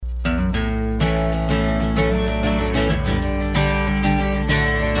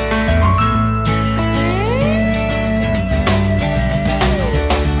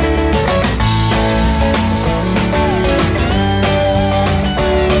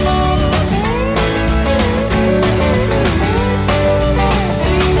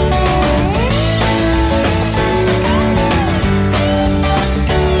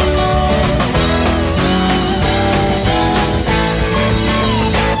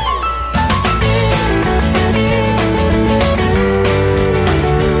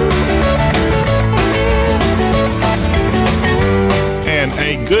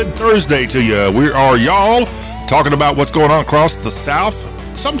Thursday to you. We are y'all talking about what's going on across the South,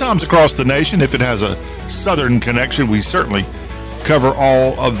 sometimes across the nation. If it has a Southern connection, we certainly cover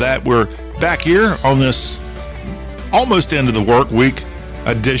all of that. We're back here on this almost end of the work week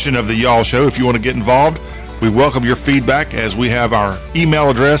edition of the Y'all Show. If you want to get involved, we welcome your feedback as we have our email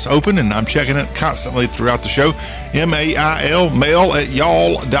address open, and I'm checking it constantly throughout the show. MAIL,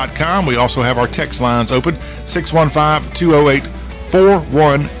 mail@y'all.com. We also have our text lines open, 615-208-4184.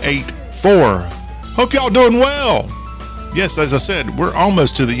 Hope y'all doing well. Yes, as I said, we're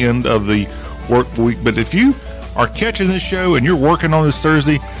almost to the end of the work week, but if you are catching this show and you're working on this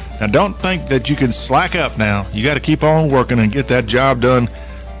Thursday, now don't think that you can slack up now. You got to keep on working and get that job done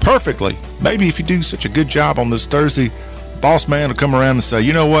perfectly. Maybe if you do such a good job on this Thursday, boss man will come around and say,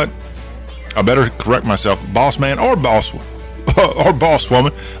 you know what? I better correct myself. Boss man or boss or boss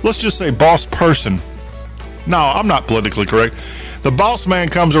woman. Let's just say boss person. No, I'm not politically correct. The boss man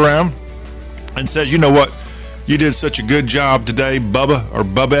comes around and says, you know what? You did such a good job today, Bubba or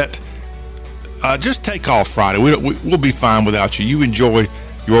Bubette. Just take off Friday. We'll be fine without you. You enjoy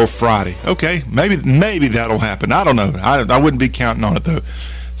your Friday. Okay, maybe that'll happen. I don't know. I wouldn't be counting on it, though.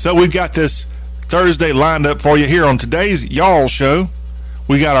 So we've got this Thursday lined up for you here on today's Y'all Show.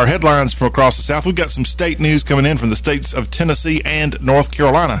 We got our headlines from across the South. We've got some state news coming in from the states of Tennessee and North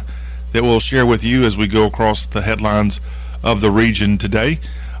Carolina that we'll share with you as we go across the headlines of the region today.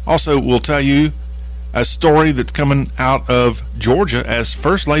 Also, we'll tell you a story that's coming out of Georgia as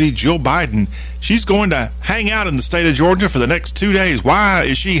First Lady Jill Biden. She's going to hang out in the state of Georgia for the next 2 days. Why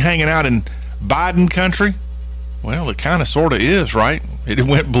is she hanging out in Biden country? Well, it kind of sort of is, right? It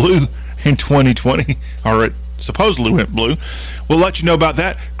went blue in 2020, or it supposedly went blue. We'll let you know about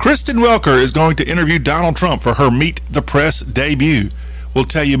that. Kristen Welker is going to interview Donald Trump for her Meet the Press debut. We'll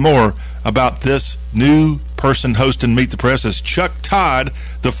tell you more about this new person hosting Meet the Press as Chuck Todd,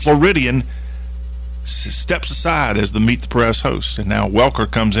 the Floridian, steps aside as the Meet the Press host. And now Welker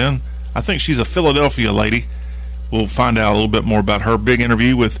comes in. I think she's a Philadelphia lady. We'll find out a little bit more about her big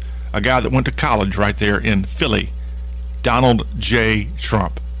interview with a guy that went to college right there in Philly, Donald J.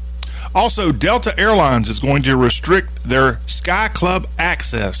 Trump. Also, Delta Airlines is going to restrict their Sky Club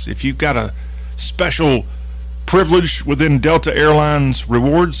access. If you've got a special privilege within Delta Airlines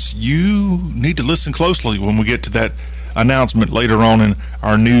rewards, you need to listen closely when we get to that announcement later on in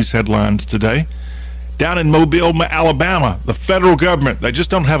our news headlines today. Down in Mobile, Alabama, the federal government, they just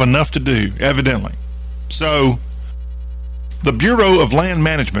don't have enough to do, evidently. So the Bureau of Land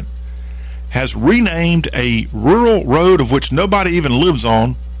Management has renamed a rural road of which nobody even lives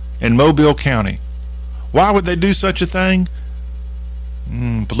on in Mobile County. Why would they do such a thing?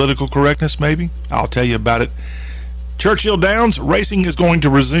 Political correctness, maybe? I'll tell you about it. Churchill Downs, racing is going to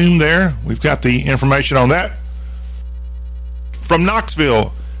resume there. We've got the information on that. From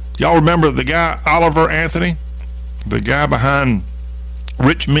Knoxville, y'all remember the guy, Oliver Anthony? The guy behind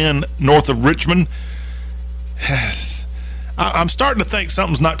Rich Men north of Richmond? I'm starting to think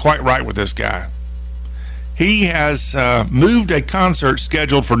something's not quite right with this guy. He has moved a concert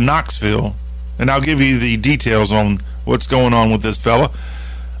scheduled for Knoxville, and I'll give you the details on what's going on with this fella.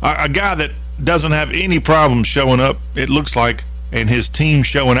 A guy that doesn't have any problem showing up, it looks like, and his team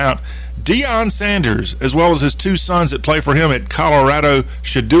showing out. Deion Sanders, as well as his two sons that play for him at Colorado,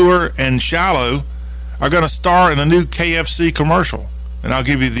 Shadur and Shiloh, are going to star in a new KFC commercial. And I'll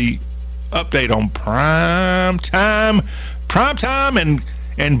give you the update on prime time,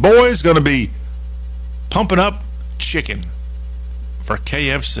 and boys going to be pumping up chicken for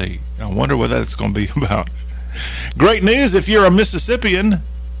KFC. I wonder what that's going to be about. Great news if you're a Mississippian.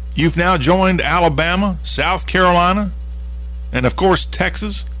 You've now joined Alabama, South Carolina, and of course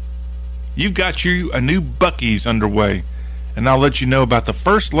Texas. You've got you a new Buc-ee's underway, and I'll let you know about the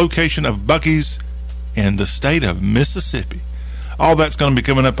first location of Buc-ee's in the state of Mississippi. All that's going to be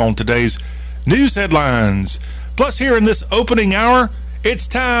coming up on today's news headlines. Plus, here in this opening hour, it's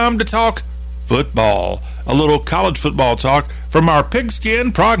time to talk football. A little college football talk from our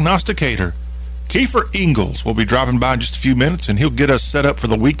pigskin prognosticator. Keifer Engles will be dropping by in just a few minutes, and he'll get us set up for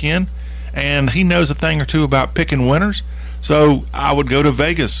the weekend. And he knows a thing or two about picking winners. So I would go to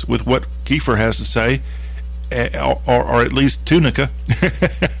Vegas with what Keifer has to say, or at least Tunica.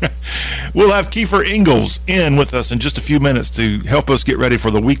 We'll have Keifer Engles in with us in just a few minutes to help us get ready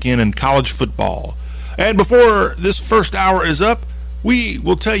for the weekend in college football. And before this first hour is up, we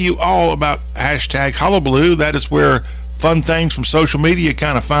will tell you all about hashtag Hullabaloo. That is where fun things from social media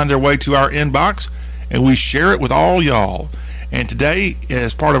kind of find their way to our inbox, and we share it with all y'all. And today,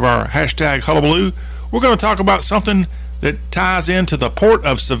 as part of our hashtag Hullabaloo, we're going to talk about something that ties into the port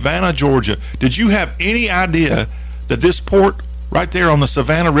of Savannah, Georgia. Did you have any idea that this port right there on the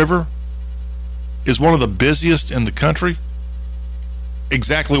Savannah River is one of the busiest in the country.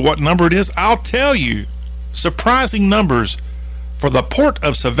 Exactly what number it is, I'll tell you. Surprising numbers for the port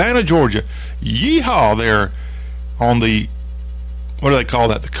of Savannah, Georgia. Yeehaw, there on the, what do they call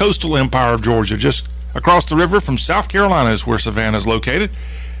that? The coastal empire of Georgia, just across the river from South Carolina is where Savannah is located.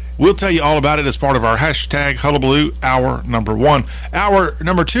 We'll tell you all about it as part of our hashtag Hullabaloo Hour number 1. Hour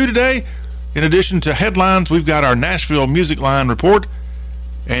number 2 today, in addition to headlines, we've got our Nashville Music Line report.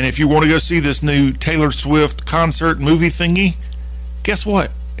 And if you want to go see this new Taylor Swift concert movie thingy, guess what?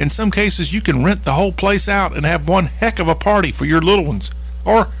 In some cases, you can rent the whole place out and have one heck of a party for your little ones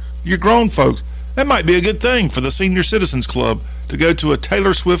or your grown folks. That might be a good thing for the Senior Citizens Club to go to a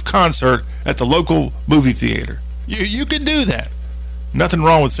Taylor Swift concert at the local movie theater. You can do that. Nothing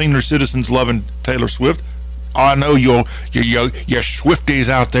wrong with senior citizens loving Taylor Swift. I know your Swifties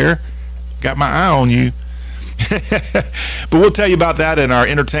out there. Got my eye on you. But we'll tell you about that in our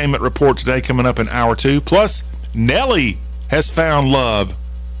entertainment report today, coming up in hour 2. Plus, Nelly has found love.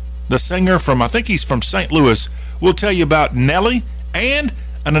 The singer from, I think he's from St. Louis. We'll tell you about Nelly and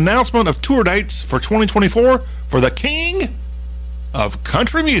an announcement of tour dates for 2024 for the king of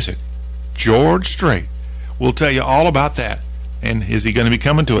country music, George Strait. We'll tell you all about that. And is he going to be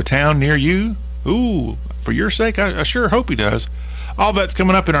coming to a town near you? Ooh, for your sake, I sure hope he does. All that's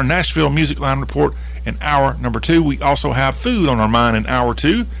coming up in our Nashville Music Line report in hour number 2. We also have food on our mind in hour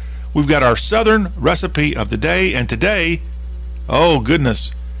 2. We've got our Southern recipe of the day, and today, oh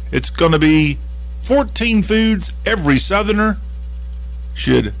goodness, it's going to be 14 foods every Southerner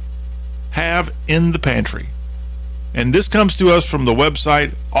should have in the pantry. And this comes to us from the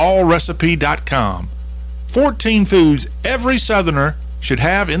website allrecipe.com. 14 foods every Southerner should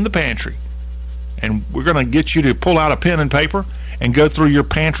have in the pantry. And we're going to get you to pull out a pen and paper and go through your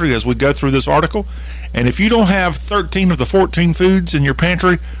pantry as we go through this article. And if you don't have 13 of the 14 foods in your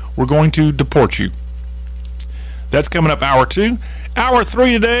pantry, we're going to deport you. That's coming up hour 2. Hour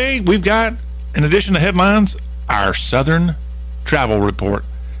 3 today, we've got, in addition to headlines, our Southern travel report.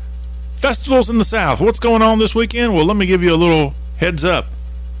 Festivals in the South. What's going on this weekend? Well, let me give you a little heads up.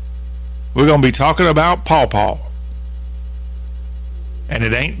 We're going to be talking about Pawpaw. And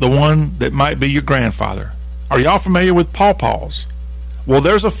it ain't the one that might be your grandfather. Are y'all familiar with Pawpaws? Well,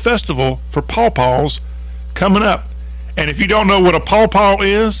 there's a festival for Pawpaws coming up. And if you don't know what a Pawpaw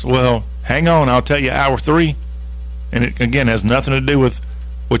is, well, hang on, I'll tell you hour 3. And it, again, has nothing to do with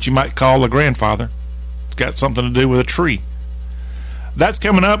what you might call a grandfather. It's got something to do with a tree. That's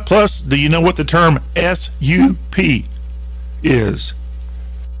coming up. Plus, do you know what the term SUP is?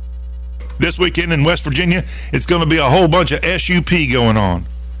 This weekend in West Virginia, it's going to be a whole bunch of SUP going on.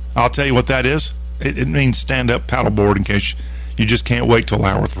 I'll tell you what that is. It means stand-up paddleboard, in case you just can't wait till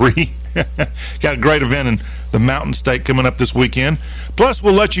hour 3. Got a great event in the Mountain State coming up this weekend. Plus,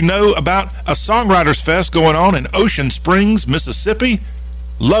 we'll let you know about a Songwriters Fest going on in Ocean Springs, Mississippi.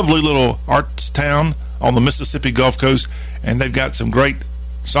 Lovely little arts town on the Mississippi Gulf Coast. And they've got some great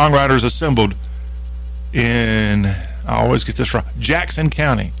songwriters assembled in, I always get this wrong, Jackson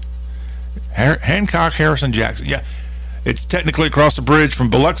County. Hancock, Harrison, Jackson. Yeah, it's technically across the bridge from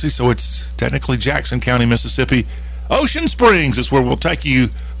Biloxi, so it's technically Jackson County, Mississippi. Ocean Springs is where we'll take you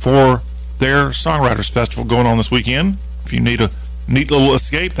for their Songwriters Festival going on this weekend. If you need a neat little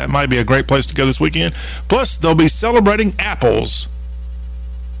escape, that might be a great place to go this weekend. Plus, they'll be celebrating apples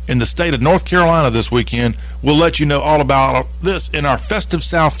in the state of North Carolina this weekend. We'll let you know all about this in our Festive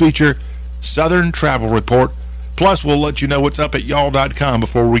South feature, Southern Travel Report. Plus, we'll let you know what's up at y'all.com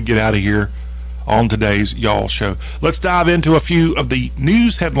before we get out of here on today's Y'all Show. Let's dive into a few of the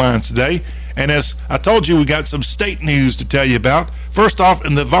news headlines today. And as I told you, we got some state news to tell you about. First off,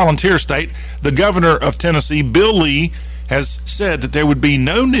 in the volunteer state, the governor of Tennessee, Bill Lee, has said that there would be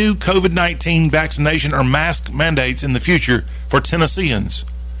no new COVID-19 vaccination or mask mandates in the future for Tennesseans.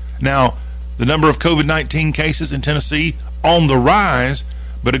 Now, the number of COVID-19 cases in Tennessee on the rise,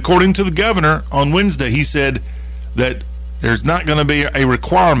 but according to the governor on Wednesday, he said that there's not going to be a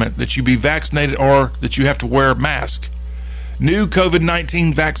requirement that you be vaccinated or that you have to wear a mask. New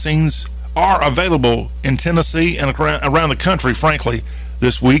COVID-19 vaccines are available in Tennessee and around the country, frankly,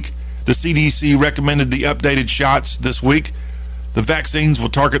 this week. The CDC recommended the updated shots this week. The vaccines will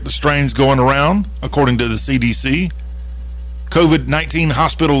target the strains going around, according to the CDC. COVID-19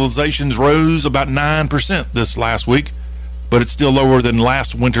 hospitalizations rose about 9% this last week, but it's still lower than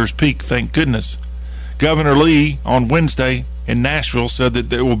last winter's peak, thank goodness. Governor Lee on Wednesday in Nashville said that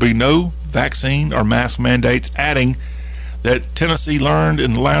there will be no vaccine or mask mandates, adding that Tennessee learned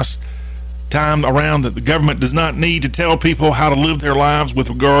in the last time around that the government does not need to tell people how to live their lives with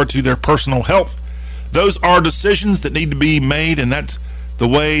regard to their personal health. Those are decisions that need to be made, and that's the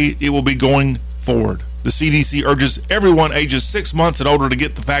way it will be going forward. The CDC urges everyone ages 6 months and older to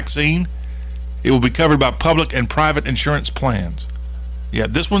get the vaccine. It will be covered by public and private insurance plans. Yeah,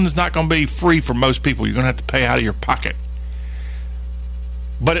 this one is not going to be free for most people. You're going to have to pay out of your pocket.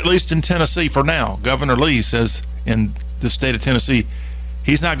 But at least in Tennessee for now, Governor Lee says in the state of Tennessee,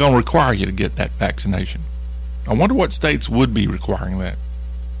 he's not going to require you to get that vaccination. I wonder what states would be requiring that.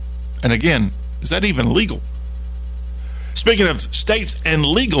 And again, is that even legal? Speaking of states and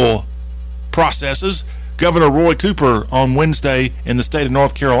legal processes, Governor Roy Cooper on Wednesday in the state of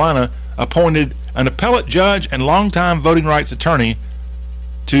North Carolina appointed an appellate judge and longtime voting rights attorney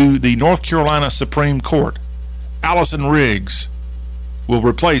to the North Carolina Supreme Court. Allison Riggs will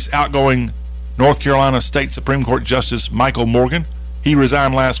replace outgoing North Carolina State Supreme Court Justice Michael Morgan. He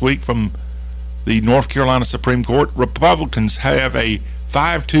resigned last week from the North Carolina Supreme Court. Republicans have a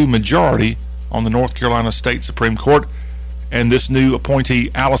 5-2 majority on the North Carolina State Supreme Court, and this new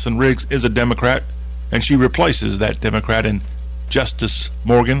appointee, Allison Riggs, is a Democrat, and she replaces that Democrat in Justice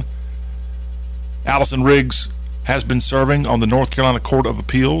Morgan. Allison Riggs has been serving on the North Carolina Court of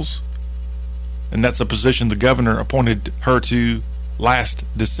Appeals, and that's a position the governor appointed her to last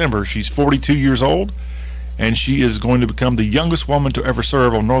December. She's 42 years old, and she is going to become the youngest woman to ever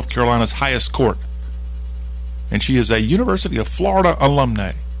serve on North Carolina's highest court. And she is a University of Florida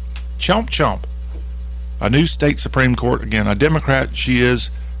alumni. Chomp chomp. A new state Supreme Court, again, a Democrat. She is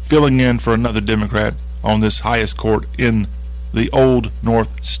filling in for another Democrat on this highest court in the Old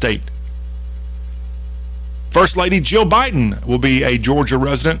North State. First Lady Jill Biden will be a Georgia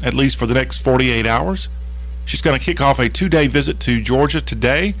resident at least for the next 48 hours. She's going to kick off a 2-day visit to Georgia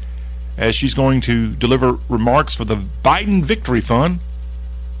today as she's going to deliver remarks for the Biden Victory Fund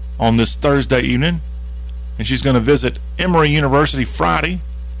on this Thursday evening. And she's going to visit Emory University Friday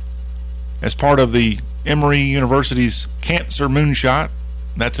as part of the Emory University's Cancer Moonshot.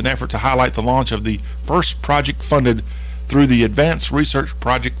 That's an effort to highlight the launch of the first project funded through the Advanced Research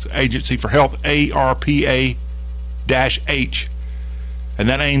Projects Agency for Health, ARPA-H. And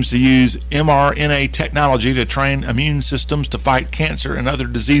that aims to use mRNA technology to train immune systems to fight cancer and other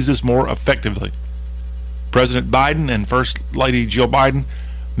diseases more effectively. President Biden and First Lady Jill Biden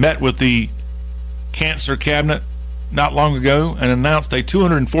met with the Cancer Cabinet not long ago and announced a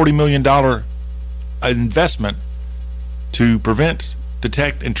 $240 million investment to prevent,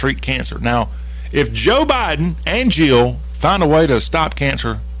 detect, and treat cancer. Now, if Joe Biden and Jill find a way to stop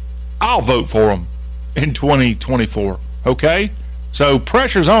cancer, I'll vote for them in 2024. Okay? So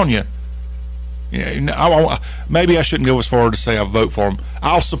pressure's on you. Maybe I shouldn't go as far to say I'll vote for them.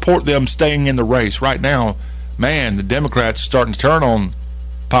 I'll support them staying in the race. Right now, man, the Democrats are starting to turn on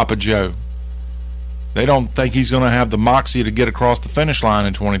Papa Joe. They don't think he's going to have the moxie to get across the finish line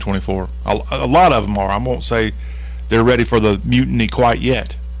in 2024. A lot of them are. I won't say they're ready for the mutiny quite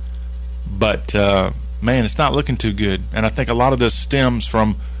yet. But, man, it's not looking too good. And I think a lot of this stems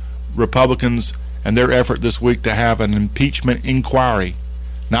from Republicans and their effort this week to have an impeachment inquiry.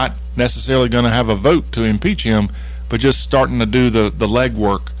 Not necessarily going to have a vote to impeach him, but just starting to do the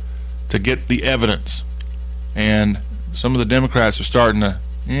legwork to get the evidence. And some of the Democrats are starting to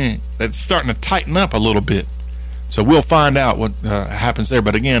tighten up a little bit. So we'll find out what happens there.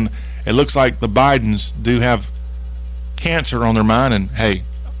 But again, it looks like the Bidens do have cancer on their mind. And hey,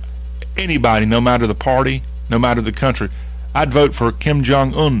 anybody, no matter the party, no matter the country, I'd vote for Kim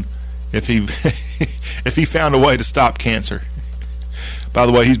Jong-un if he if he found a way to stop cancer. By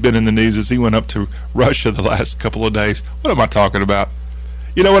the way, he's been in the news as he went up to Russia the last couple of days. What am I talking about?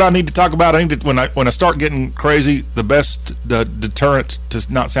 You know what I need to talk about? When I start getting crazy, the best deterrent to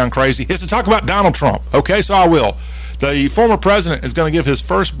not sound crazy is to talk about Donald Trump. Okay, so I will. The former president is going to give his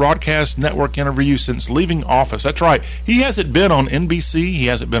first broadcast network interview since leaving office. That's right. He hasn't been on NBC. He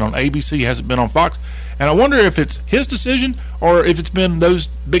hasn't been on ABC. He hasn't been on Fox. And I wonder if it's his decision or if it's been those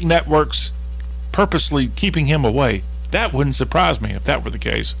big networks purposely keeping him away. That wouldn't surprise me if that were the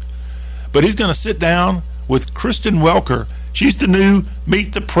case. But he's going to sit down with Kristen Welker. She's the new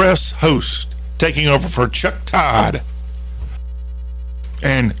Meet the Press host, taking over for Chuck Todd.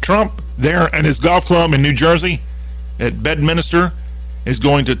 And Trump, there at his golf club in New Jersey, at Bedminster, is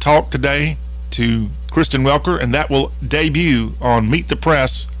going to talk today to Kristen Welker, and that will debut on Meet the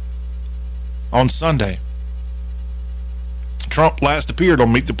Press on Sunday. Trump last appeared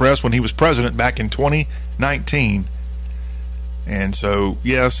on Meet the Press when he was president back in 2019. And so,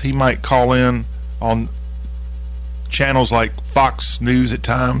 yes, he might call in on channels like Fox News at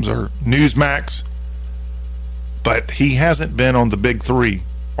times or Newsmax, but he hasn't been on the big three,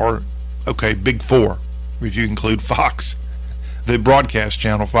 or, okay, big four, if you include Fox, the broadcast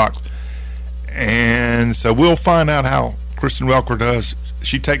channel Fox. And so we'll find out how Kristen Welker does.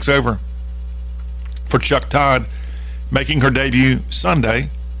 She takes over for Chuck Todd, making her debut Sunday.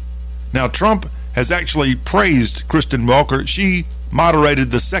 Now, Trump has actually praised Kristen Welker. She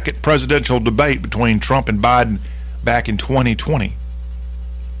moderated the second presidential debate between Trump and Biden back in 2020.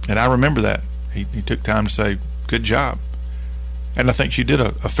 And I remember that. He took time to say, good job. And I think she did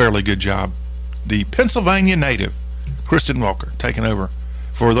a fairly good job. The Pennsylvania native, Kristen Welker, taking over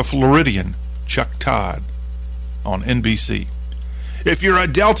for the Floridian, Chuck Todd, on NBC. If you're a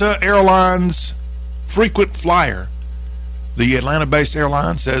Delta Airlines frequent flyer, the Atlanta-based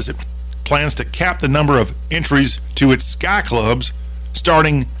airline says it plans to cap the number of entries to its Sky Clubs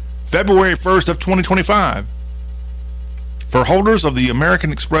starting February 1st of 2025. For holders of the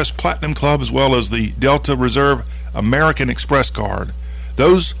American Express Platinum Club as well as the Delta Reserve American Express card,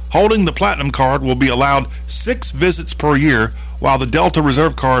 those holding the Platinum card will be allowed 6 visits per year, while the Delta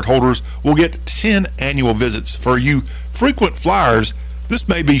Reserve card holders will get 10 annual visits. For you frequent flyers, this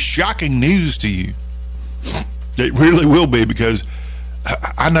may be shocking news to you. It really will be, because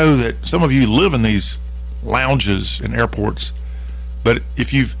I know that some of you live in these lounges in airports, but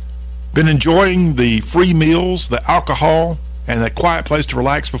if you've been enjoying the free meals, the alcohol, and that quiet place to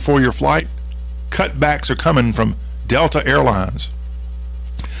relax before your flight, cutbacks are coming from Delta Airlines.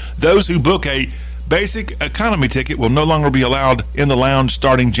 Those who book a basic economy ticket will no longer be allowed in the lounge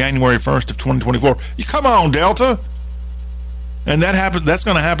starting January 1st of 2024. Come on, Delta. And that's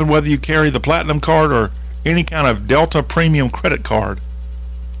going to happen whether you carry the Platinum card or any kind of Delta Premium credit card.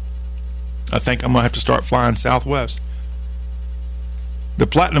 I think I'm going to have to start flying Southwest. The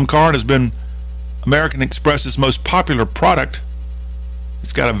Platinum card has been American Express's most popular product.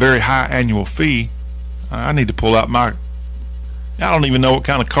 It's got a very high annual fee. I need to pull out I don't even know what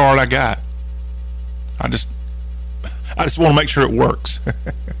kind of card I got. I just want to make sure it works.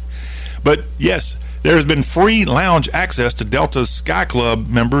 But yes, there has been free lounge access to Delta's Sky Club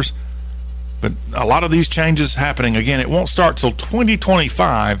members, but a lot of these changes happening. Again, it won't start till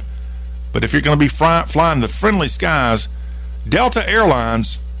 2025, but if you're going to be flying the friendly skies, Delta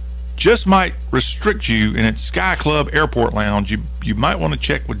Airlines just might restrict you in its Sky Club Airport Lounge. You might want to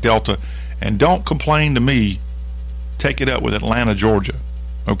check with Delta, and don't complain to me. Take it up with Atlanta, Georgia.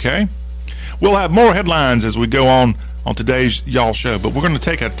 Okay? We'll have more headlines as we go on today's Y'all Show, but we're going to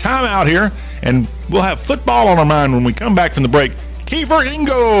take a time out here, and we'll have football on our mind when we come back from the break. Keifer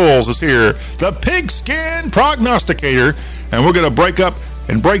Engles is here, the pigskin prognosticator, and we're going to break up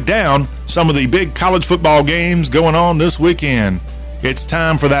and break down some of the big college football games going on this weekend. It's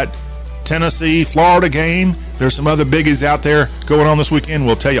time for that Tennessee-Florida game. There's some other biggies out there going on this weekend.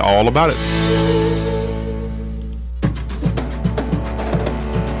 We'll tell you all about it.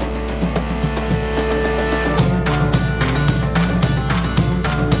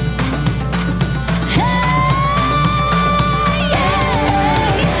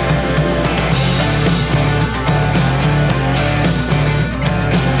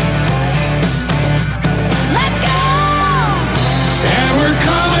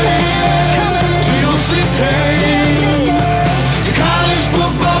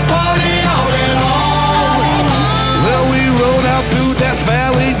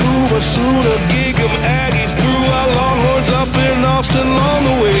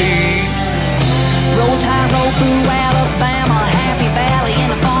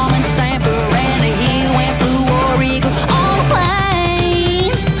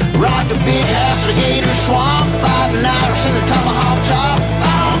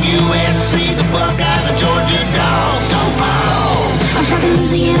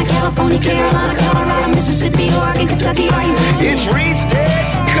 Carolina, Colorado, Mississippi, Oregon, Kentucky, are you ready? It's Reese,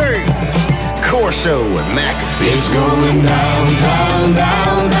 Curry, Corso, and McAfee. It's going down, down,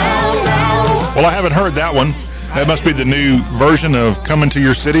 down, down, down. Well, I haven't heard that one. That must be the new version of Coming to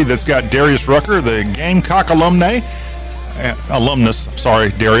Your City that's got Darius Rucker, the Gamecock alumnus,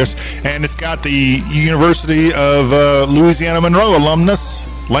 Darius. And it's got the University of Louisiana Monroe alumnus,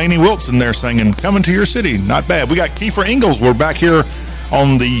 Lainey Wilson there singing Coming to Your City. Not bad. We got Keifer Engles. We're back here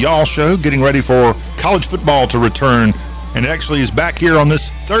on the Y'all Show, getting ready for college football to return. And it actually is back here on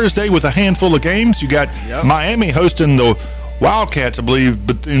this Thursday with a handful of games. You got Miami hosting the Wildcats, I believe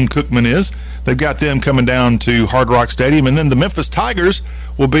Bethune-Cookman is. They've got them coming down to Hard Rock Stadium. And then the Memphis Tigers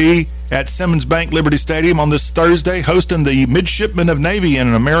will be at Simmons Bank Liberty Stadium on this Thursday, hosting the Midshipmen of Navy in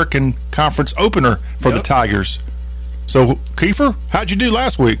an American Conference opener for the Tigers. So, Keifer, how'd you do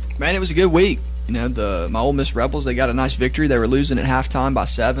last week? Man, it was a good week. You know, my Ole Miss Rebels, they got a nice victory. They were losing at halftime by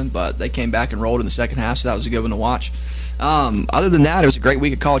 7, but they came back and rolled in the second half, so that was a good one to watch. Other than that, it was a great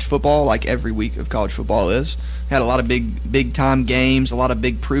week of college football, like every week of college football is. Had a lot of big time games, a lot of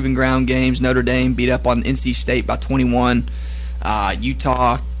big proving ground games. Notre Dame beat up on NC State by 21.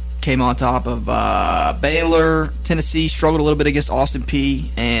 Utah came on top of Baylor. Tennessee struggled a little bit against Austin Peay,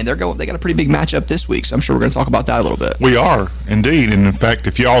 and they got a pretty big matchup this week, so I'm sure we're going to talk about that a little bit. We are, indeed. And, in fact,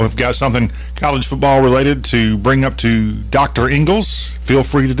 if y'all have got something college football related to bring up to Dr. Engles, feel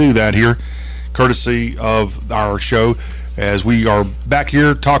free to do that here, courtesy of our show, as we are back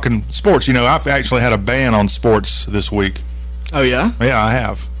here talking sports. You know, I've actually had a ban on sports this week. Oh, yeah? Yeah, I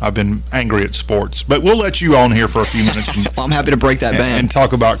have. I've been angry at sports. But we'll let you on here for a few minutes. Well, I'm happy to break that ban. And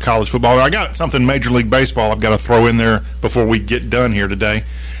talk about college football. I got something Major League Baseball I've got to throw in there before we get done here today.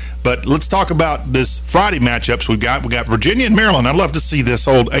 But let's talk about this Friday matchups we got. We got Virginia and Maryland. I'd love to see this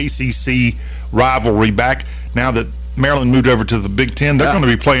old ACC rivalry back now that Maryland moved over to the Big Ten. They're going to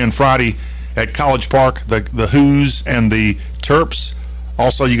be playing Friday at College Park, the Hoos and the Terps.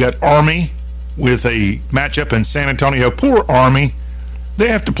 Also, you got Army with a matchup in San Antonio. Poor Army. They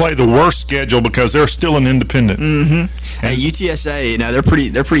have to play the worst schedule because they're still an independent. Mm-hmm. Hey, UTSA,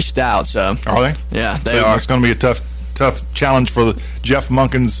 they're pretty stout. So are they? Yeah, they are. It's going to be a tough challenge for the Jeff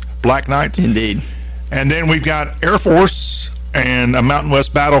Monken's Black Knights. Indeed. And then we've got Air Force and a Mountain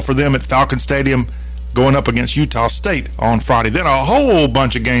West battle for them at Falcon Stadium going up against Utah State on Friday. Then a whole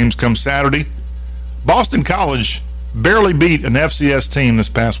bunch of games come Saturday. Boston College barely beat an FCS team this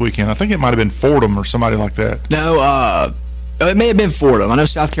past weekend. I think it might have been Fordham or somebody like that. No, it may have been Fordham. I know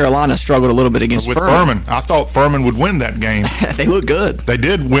South Carolina struggled a little bit against Furman. I thought Furman would win that game. They look good. They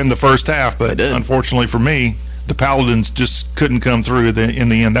did win the first half, but unfortunately for me, the Paladins just couldn't come through in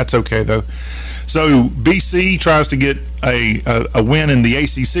the end. That's okay, though. So BC tries to get a win in the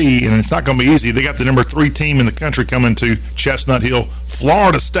ACC, and it's not going to be easy. They got the number 3 team in the country coming to Chestnut Hill,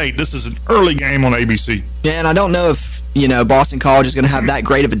 Florida State. This is an early game on ABC. Yeah, and I don't know if Boston College is going to have that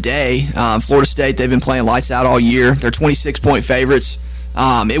great of a day. Florida State, they've been playing lights out all year. They're 26-point favorites.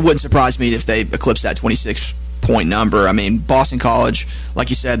 It wouldn't surprise me if they eclipse that 26-point number. I mean, Boston College, like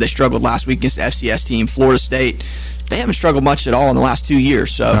you said, they struggled last week against the FCS team. Florida State, they haven't struggled much at all in the last 2 years,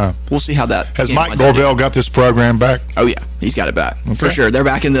 so we'll see how that has Mike Norvell got this program back? Oh, yeah. He's got it back. Okay. For sure. They're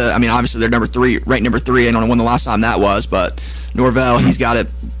back in the – obviously they're ranked number 3. I don't know when the last time that was, but Norvell, he's got it.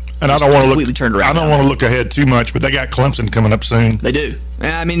 And I don't want to completely turned around. I don't want to look ahead too much, but they got Clemson coming up soon. They do.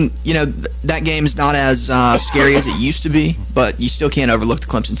 That game is not as scary as it used to be, but you still can't overlook the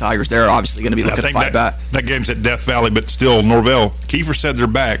Clemson Tigers. They're obviously going to be looking to fight back. That game's at Death Valley, but still, Norvell. Keifer said they're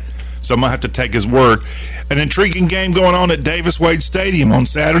back, so I'm going to have to take his word. An intriguing game going on at Davis-Wade Stadium on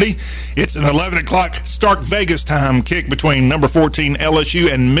Saturday. It's an 11 o'clock Stark Vegas time kick between number 14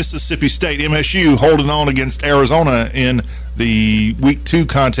 LSU and Mississippi State. MSU holding on against Arizona in the Week 2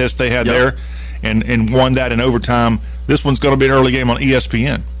 contest they had there and won that in overtime. This one's going to be an early game on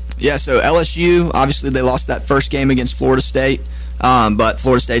ESPN. Yeah, so LSU, obviously they lost that first game against Florida State, but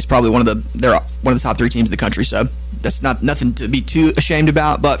Florida State's probably one of the top 3 teams in the country, so that's nothing to be too ashamed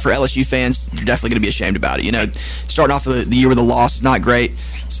about. But for LSU fans, you're definitely going to be ashamed about it. Starting off the year with a loss is not great.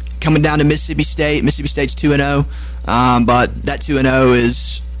 Coming down to Mississippi State, Mississippi State's 2-0, but that 2-0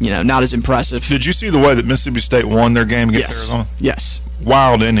 is not as impressive. Did you see the way that Mississippi State won their game against Arizona? Yes.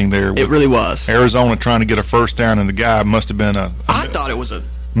 Wild ending there. It really was. Arizona trying to get a first down, and the guy must have been I thought it was a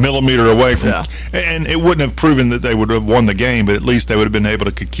millimeter away from and it wouldn't have proven that they would have won the game, but at least they would have been able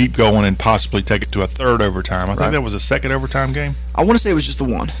to keep going and possibly take it to a third overtime. I think that was a second overtime game. I want to say it was just the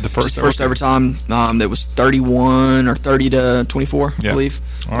one. The first overtime. That was 31 or 30-24, I believe.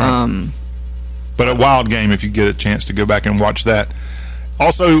 All right. But a wild game if you get a chance to go back and watch that.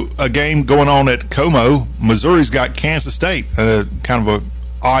 Also, a game going on at Como. Missouri's got Kansas State, kind of a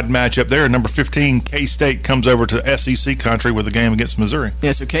odd matchup there. Number 15, K-State, comes over to SEC country with a game against Missouri.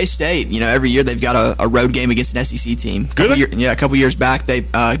 Yeah, so K-State, every year they've got a road game against an SEC team. A couple years back, they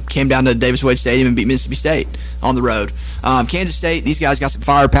came down to Davis-Wade Stadium and beat Mississippi State on the road. Kansas State, these guys got some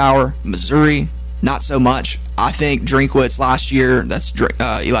firepower. Missouri, not so much. I think Drinkwitz last year, that's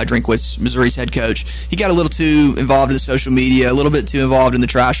Eli Drinkwitz, Missouri's head coach, he got a little too involved in the social media, a little bit too involved in the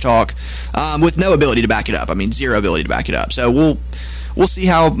trash talk, with no ability to back it up. Zero ability to back it up. So we'll see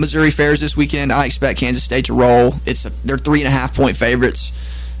how Missouri fares this weekend. I expect Kansas State to roll. They're 3.5-point favorites.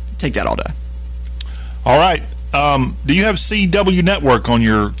 Take that all day. All right. Do you have CW Network on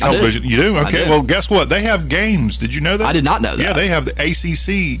your television? You do? Okay. Well, guess what? They have games. Did you know that? I did not know that. Yeah, they have the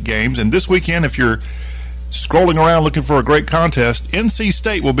ACC games. And this weekend, if you're scrolling around looking for a great contest, NC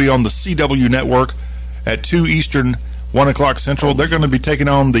State will be on the CW Network at 2 Eastern, 1 o'clock Central. They're going to be taking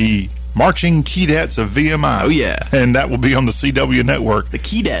on the Marching Keydets of VMI. Oh, yeah. And that will be on the CW network. The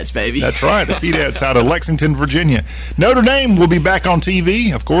Keydets, baby. That's right, the Keydets out of Lexington, Virginia. Notre Dame will be back on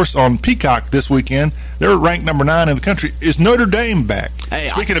TV, of course, on Peacock this weekend. They're ranked number 9 in the country. Is Notre Dame back? Hey,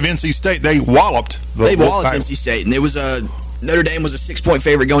 Speaking of NC State, they walloped NC State, and it was Notre Dame was a 6-point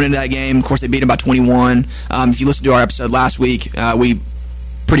favorite going into that game. Of course, they beat them by 21. If you listen to our episode last week, we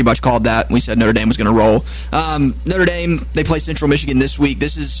pretty much called that. We said Notre Dame was going to roll. Notre Dame, they play Central Michigan this week.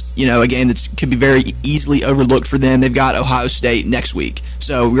 This is, a game that could be very easily overlooked for them. They've got Ohio State next week.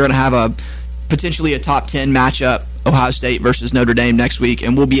 So we're going to have potentially a top 10 matchup, Ohio State versus Notre Dame next week,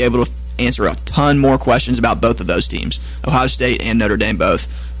 and we'll be able to answer a ton more questions about both of those teams, Ohio State and Notre Dame both.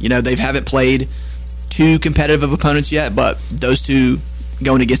 They haven't played two competitive opponents yet, but those two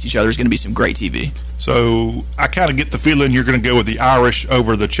going against each other is going to be some great TV. So I kind of get the feeling you're going to go with the Irish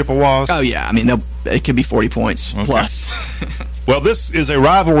over the Chippewas. Oh, yeah. I mean, it could be 40 points plus. Well, this is a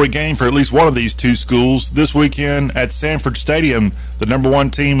rivalry game for at least one of these two schools. This weekend at Sanford Stadium, the number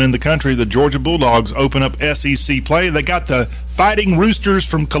 1 team in the country, the Georgia Bulldogs, open up SEC play. They got the Fighting Roosters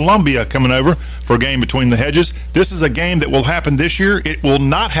from Columbia coming over for a game between the hedges. This is a game that will happen this year. It will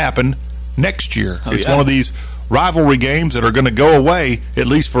not happen next year. It's one of these rivalry games that are going to go away, at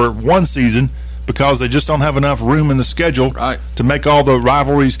least for one season, because they just don't have enough room in the schedule to make all the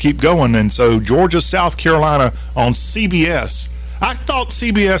rivalries keep going. And so Georgia, South Carolina on CBS. I thought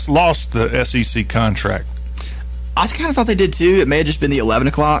CBS lost the SEC contract. I kind of thought they did too. It may have just been the 11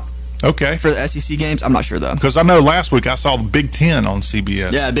 o'clock. Okay. For the SEC games. I'm not sure, though. Because I know last week I saw the Big Ten on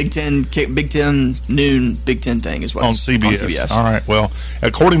CBS. Yeah, Big Ten noon Big Ten thing is what's on CBS. All right. Well,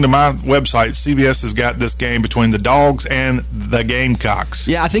 according to my website, CBS has got this game between the Dogs and the Gamecocks.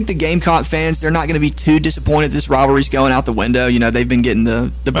 Yeah, I think the Gamecock fans, they're not going to be too disappointed this rivalry's going out the window. They've been getting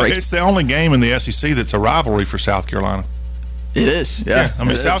the break. It's the only game in the SEC that's a rivalry for South Carolina. It is, yeah. I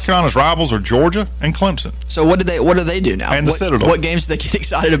mean, South Carolina's rivals are Georgia and Clemson. So what do they do now? And the Citadel. What games do they get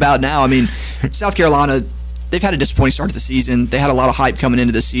excited about now? I mean, South Carolina, they've had a disappointing start to the season. They had a lot of hype coming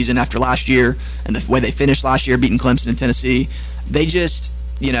into this season after last year, and the way they finished last year, beating Clemson and Tennessee. They just,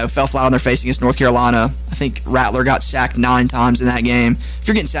 fell flat on their face against North Carolina. I think Rattler got sacked 9 times in that game. If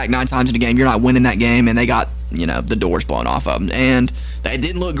you're getting sacked 9 times in a game, you're not winning that game, and they got, the doors blown off of them. And they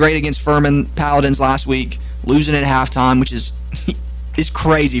didn't look great against Furman Paladins last week, losing at halftime, which is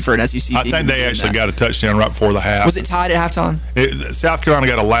crazy for an SEC team. I think they actually got a touchdown right before the half. Was it tied at halftime? South Carolina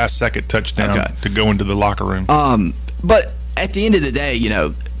got a last-second touchdown to go into the locker room. But at the end of the day,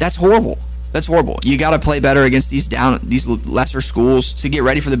 that's horrible. That's horrible. You got to play better against these lesser schools to get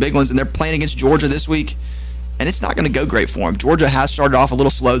ready for the big ones, and they're playing against Georgia this week, and it's not going to go great for them. Georgia has started off a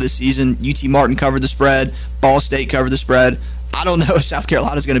little slow this season. UT Martin covered the spread. Ball State covered the spread. I don't know if South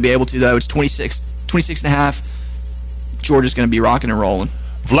Carolina's going to be able to, though. It's 26.5. Georgia's going to be rocking and rolling.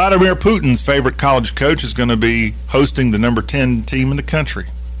 Vladimir Putin's favorite college coach is going to be hosting the number 10 team in the country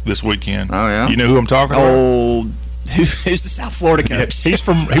this weekend. Oh, yeah? You know who I'm talking about? Oh, who's the South Florida coach? Yeah,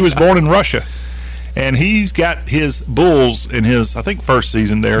 he was born in Russia, and he's got his Bulls in his, I think, first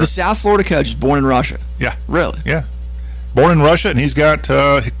season there. The South Florida coach is born in Russia? Yeah. Really? Yeah. Born in Russia, and he's got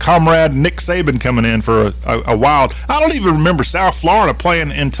comrade Nick Saban coming in for a wild. I don't even remember South Florida playing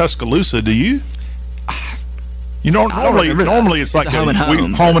in Tuscaloosa. Do you? Normally it's like home and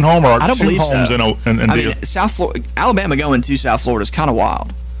home. Home and home, or I don't two believe homes so. and I mean, Alabama going to South Florida is kind of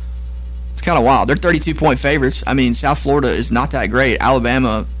wild. It's kind of wild. They're 32-point favorites. I mean, South Florida is not that great.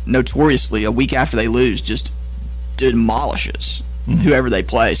 Alabama, notoriously, a week after they lose, just demolishes whoever they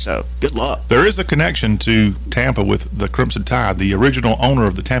play. So good luck. There is a connection to Tampa with the Crimson Tide. The original owner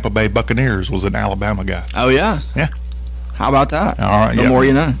of the Tampa Bay Buccaneers was an Alabama guy. Oh, yeah? Yeah. How about that? All right. The more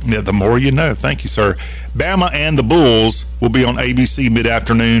you know. Yeah, the more you know. Thank you, sir. Bama and the Bulls will be on ABC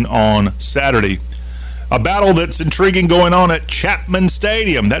mid-afternoon on Saturday. A battle that's intriguing going on at Chapman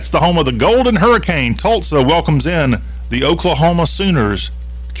Stadium. That's the home of the Golden Hurricane. Tulsa welcomes in the Oklahoma Sooners.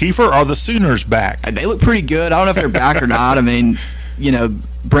 Keifer, are the Sooners back? They look pretty good. I don't know if they're back or not. I mean,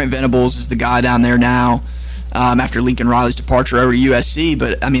 Brent Venables is the guy down there now. After Lincoln Riley's departure over to USC.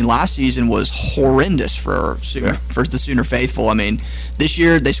 But, I mean, last season was horrendous for the Sooner faithful. I mean, this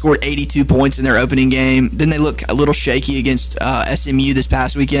year they scored 82 points in their opening game. Then they look a little shaky against SMU this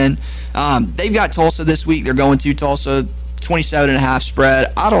past weekend. They've got Tulsa this week. They're going to Tulsa, 27.5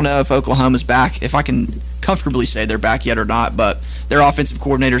 spread. I don't know if Oklahoma's back, if I can comfortably say they're back yet or not, but their offensive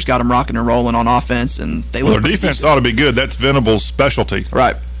coordinator's got them rocking and rolling on offense, and they look their defense ought to be good. That's Venables' specialty.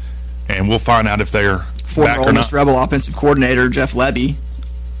 Right. And we'll find out if they're former Ole Miss Rebel offensive coordinator Jeff Lebby,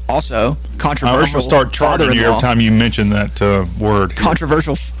 also controversial. I'm going to start charging you every time you mention that word.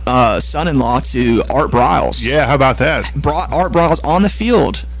 Controversial son-in-law to Art Briles. Yeah, how about that? Brought Art Briles on the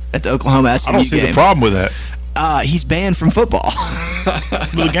field at the Oklahoma SMU game. I don't see the problem with that. He's banned from football.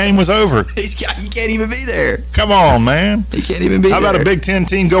 The game was over. He can't even be there. Come on, man. He can't even be there. How about a Big Ten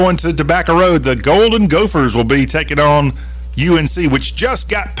team going to Tobacco Road? The Golden Gophers will be taking on UNC, which just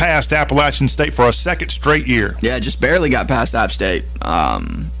got past Appalachian State for a second straight year. Yeah, just barely got past App State.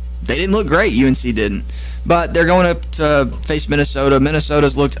 They didn't look great. UNC didn't. But they're going up to face Minnesota.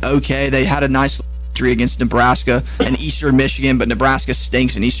 Minnesota's looked okay. They had a nice victory against Nebraska and Eastern Michigan, but Nebraska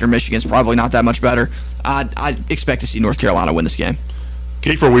stinks and Eastern Michigan's probably not that much better. I expect to see North Carolina win this game.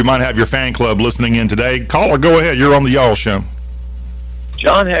 Keifer, we might have your fan club listening in today. Caller, go ahead. You're on the Y'all Show.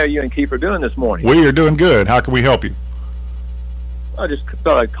 John, how are you and Keifer doing this morning? We are doing good. How can we help you? I just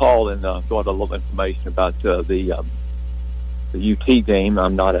thought I'd call and throw out a little information about the UT game.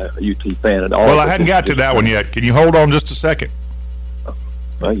 I'm not a UT fan at all. Well, I hadn't got to that one yet. Can you hold on just a second?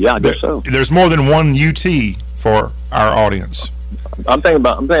 Yeah, I guess so. There's more than one UT for our audience. I'm thinking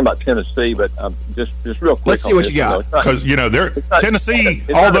about Tennessee, but just real quick. Let's see what you got. Because Tennessee,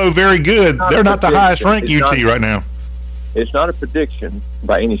 although very good, they're not the highest ranked UT right now. It's not a prediction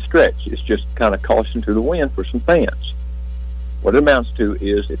by any stretch. It's just kind of caution to the wind for some fans. What it amounts to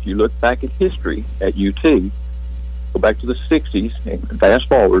is, if you look back at history at UT, go back to the 60s and fast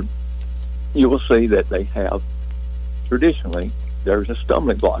forward, you will see that they have traditionally, there's a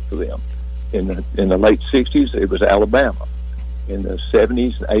stumbling block for them. In the late 60s, it was Alabama. In the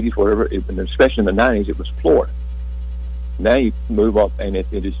 70s and 80s, whatever, especially in the 90s, it was Florida. Now you move up, and it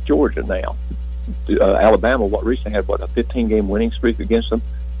is Georgia now. Alabama, recently had a 15-game winning streak against them.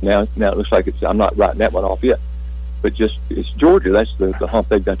 Now it looks like I'm not writing that one off yet, but it's Georgia. That's the hump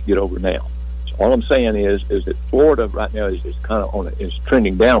they've got to get over now. So all I'm saying is that Florida right now is kind of is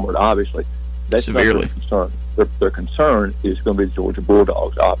trending downward. Obviously, that's severely. Not their concern. Their concern is going to be the Georgia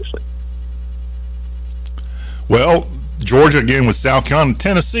Bulldogs, obviously. Well, Georgia again with South Carolina.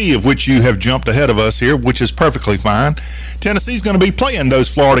 Tennessee, of which you have jumped ahead of us here, which is perfectly fine. Tennessee's going to be playing those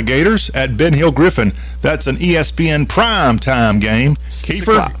Florida Gators at Ben Hill Griffin. That's an ESPN prime time game.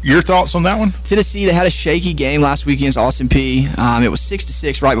 Keifer, your thoughts on that one? Tennessee, they had a shaky game last week against Austin Peay. It was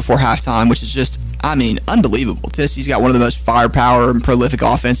 6-6 right before halftime, which is just, unbelievable. Tennessee's got one of the most firepower and prolific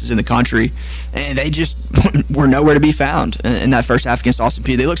offenses in the country, and they just were nowhere to be found in that first half against Austin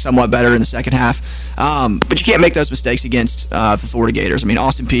Peay. They looked somewhat better in the second half, but you can't make those mistakes against the Florida Gators.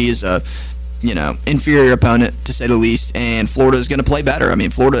 Austin Peay is a inferior opponent, to say the least, and Florida is going to play better.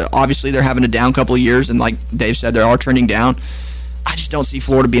 Florida, obviously, they're having a down couple of years, and like Dave said, they are trending down. I just don't see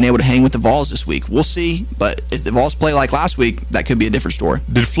Florida being able to hang with the Vols this week. We'll see, but if the Vols play like last week, that could be a different story.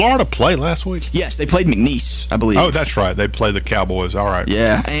 Did Florida play last week? Yes, they played McNeese, I believe. Oh, that's right. They played the Cowboys. All right.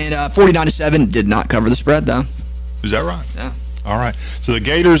 Yeah, and 49-7 did not cover the spread, though. Is that right? Yeah. All right. So the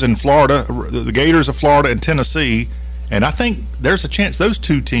Gators in Florida, the Gators of Florida and Tennessee, and I think there's a chance those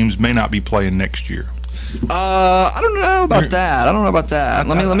two teams may not be playing next year. I don't know about that.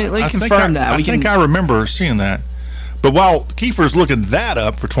 Let me confirm that. I think I remember seeing that. But while Keifer's looking that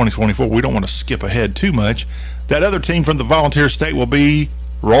up for 2024, we don't want to skip ahead too much. That other team from the Volunteer State will be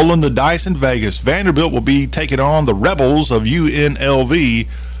rolling the dice in Vegas. Vanderbilt will be taking on the Rebels of UNLV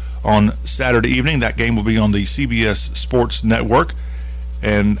on Saturday evening. That game will be on the CBS Sports Network.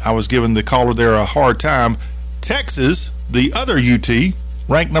 And I was giving the caller there a hard time. Texas, the other UT,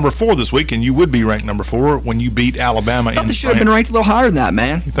 ranked number 4 this week, and you would be ranked number 4 when you beat Alabama. I thought they should have been ranked a little higher than that,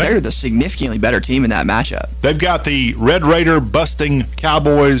 man. They're the significantly better team in that matchup. They've got the Red Raider busting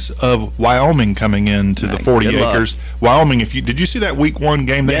Cowboys of Wyoming coming into the 40 acres. Wyoming, did you see that week 1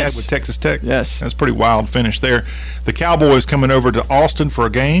 game they had with Texas Tech? Yes. That's a pretty wild finish there. The Cowboys coming over to Austin for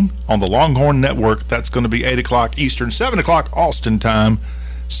a game on the Longhorn Network. That's going to be 8 o'clock Eastern, 7 o'clock Austin time,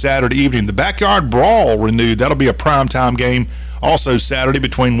 Saturday evening. The Backyard Brawl renewed. That'll be a primetime game. Also Saturday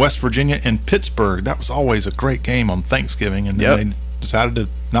between West Virginia and Pittsburgh. That was always a great game on Thanksgiving, and then they decided to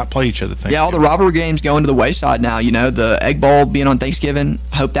not play each other Thanksgiving. Yeah, all the rivalry games going to the wayside now. The Egg Bowl being on Thanksgiving,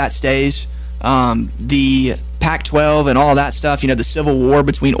 hope that stays. The Pac-12 and all that stuff, the Civil War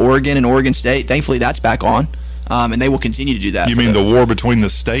between Oregon and Oregon State, thankfully that's back on, and they will continue to do that. You mean the war between the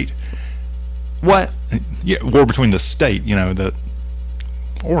state? What? Yeah, war between the state, the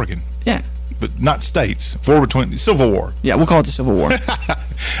Oregon. Yeah. But not states. War between Civil War. Yeah, we'll call it the Civil War.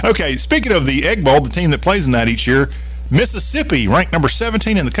 Okay, speaking of the Egg Bowl, the team that plays in that each year, Mississippi, ranked number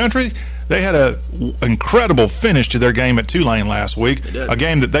 17 in the country. They had an incredible finish to their game at Tulane last week. A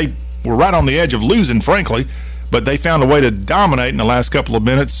game that they were right on the edge of losing, frankly, but they found a way to dominate in the last couple of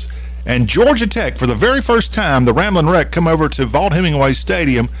minutes. And Georgia Tech, for the very first time, the Ramblin' Wreck come over to Vaught-Hemingway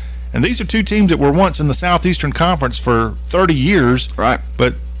Stadium. And these are two teams that were once in the Southeastern Conference for 30 years. Right.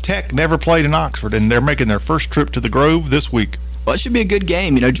 But Tech never played in Oxford, and they're making their first trip to the Grove this week. Well, it should be a good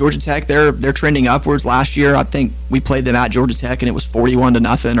game. Georgia Tech, they're trending upwards. Last year, I think we played them at Georgia Tech, and it was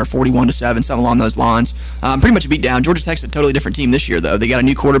 41-0 or 41-7, something along those lines. Pretty much a beat down. Georgia Tech's a totally different team this year, though. They got a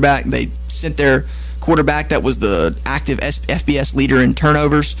new quarterback. They sent their quarterback that was the active FBS leader in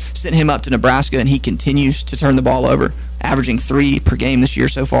turnovers, sent him up to Nebraska, and he continues to turn the ball over, averaging 3 per game this year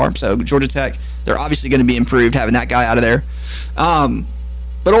so far. So Georgia Tech, they're obviously going to be improved having that guy out of there.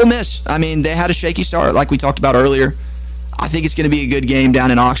 But Ole Miss, they had a shaky start like we talked about earlier. I think it's going to be a good game down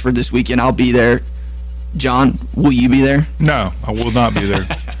in Oxford this weekend. I'll be there. John, will you be there? No, I will not be there.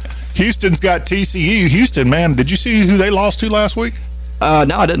 Houston's got TCU. Houston, man, did you see who they lost to last week?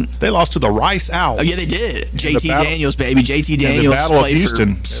 No, I didn't. They lost to the Rice Owls. Oh, yeah, they did. JT Daniels, baby. JT Daniels played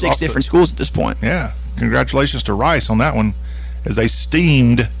Houston. For 6 different schools at this point. Yeah. Congratulations to Rice on that one as they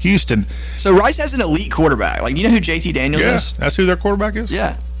steamed Houston. So Rice has an elite quarterback. Like, you know who JT Daniels is? That's who their quarterback is?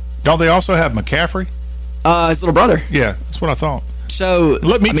 Yeah. Don't they also have McCaffrey? His little brother. Yeah, that's what I thought. So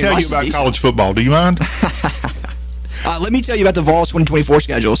let me tell you about college football. Do you mind? Let me tell you about the Vols 2024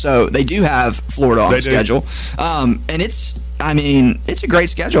 schedule. So they do have Florida on the schedule. And it's a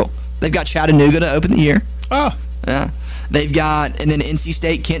great schedule. They've got Chattanooga to open the year. Oh. Yeah. They've got, and then NC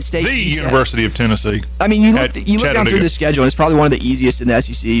State, Kent State. The University of Tennessee. You look down through the schedule, and it's probably one of the easiest in the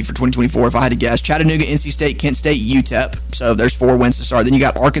SEC for 2024, if I had to guess. Chattanooga, NC State, Kent State, UTEP. So there's 4 wins to start. Then you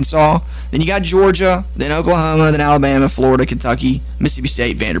got Arkansas. Then you got Georgia. Then Oklahoma. Then Alabama, Florida, Kentucky, Mississippi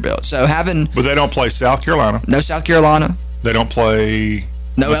State, Vanderbilt. So But they don't play South Carolina. No South Carolina. They don't play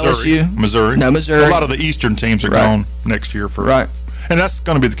Missouri. Missouri. No Missouri. A lot of the Eastern teams are gone next year for right. And that's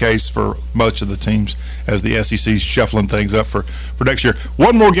going to be the case for most of the teams as the SEC's shuffling things up for next year.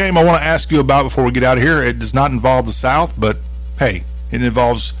 One more game I want to ask you about before we get out of here. It does not involve the South, but, hey, it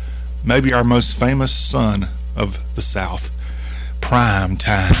involves maybe our most famous son of the South, prime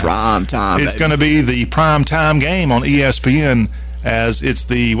time. Prime time, It's going to be the prime time game on ESPN as it's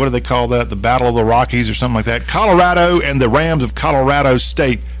the, what do they call that, the Battle of the Rockies or something like that. Colorado and the Rams of Colorado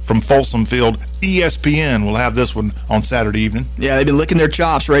State from Folsom Field. ESPN will have this one on Saturday evening. Yeah, they've been licking their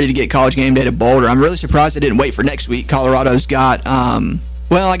chops, ready to get College Game Day to Boulder. I'm really surprised they didn't wait for next week. Colorado's got,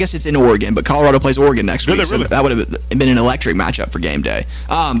 I guess it's in Oregon, but Colorado plays Oregon next week. So that would have been an electric matchup for Game Day.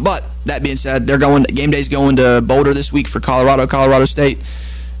 But that being said, Game Day's going to Boulder this week for Colorado State.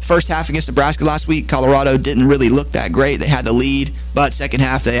 First half against Nebraska last week, Colorado didn't really look that great. They had the lead, but second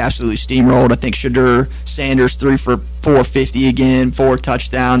half they absolutely steamrolled. I think Shadur Sanders threw for 450 again, 4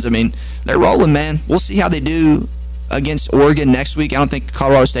 touchdowns. They're rolling, man. We'll see how they do against Oregon next week. I don't think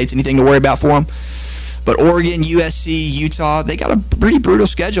Colorado State's anything to worry about for them. But Oregon, USC, Utah, they got a pretty brutal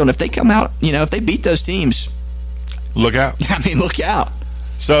schedule. And if they come out, if they beat those teams, look out. Look out.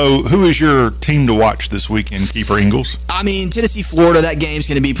 So, who is your team to watch this weekend, Keifer Engles? Tennessee, Florida, that game's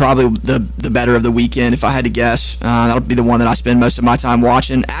going to be probably the better of the weekend, if I had to guess. That'll be the one that I spend most of my time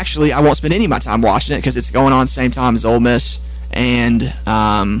watching. Actually, I won't spend any of my time watching it because it's going on at the same time as Ole Miss and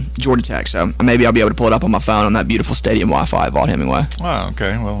Georgia Tech. So, maybe I'll be able to pull it up on my phone on that beautiful stadium Wi-Fi at Vaught Hemingway. Oh,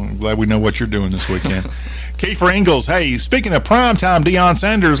 okay. Well, I'm glad we know what you're doing this weekend. Keifer Engles, hey, speaking of primetime Deion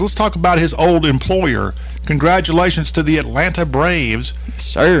Sanders, let's talk about his old employer. Congratulations to the Atlanta Braves.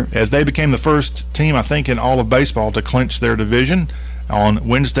 Sir. As they became the first team, I think, in all of baseball to clinch their division. On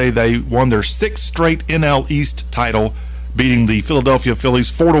Wednesday, they won their 6th straight NL East title, beating the Philadelphia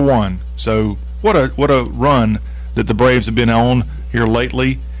Phillies 4-1. So what a run that the Braves have been on here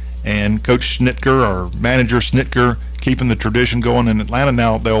lately. And Coach Snitker, or Manager Snitker, keeping the tradition going in Atlanta.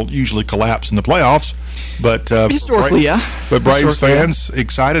 Now they'll usually collapse in the playoffs, but historically, But Braves fans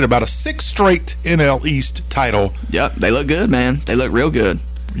excited about a 6th straight NL East title. Yep, they look good, man. They look real good.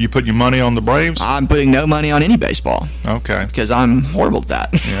 You put your money on the Braves? I'm putting no money on any baseball. Okay. Because I'm horrible at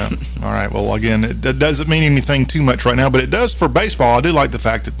that. Yeah. All right. Well, again, it doesn't mean anything too much right now, but it does for baseball. I do like the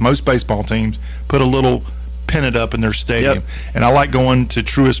fact that most baseball teams put a little pennant up in their stadium. Yep. And I like going to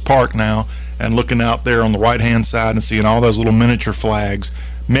Truist Park now and looking out there on the right-hand side and seeing all those little miniature flags.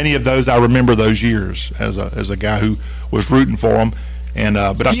 Many of those, I remember those years as a guy who was rooting for them. And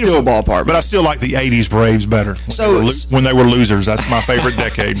but I still ballpark, but I still like the '80s Braves better. When they were losers, that's my favorite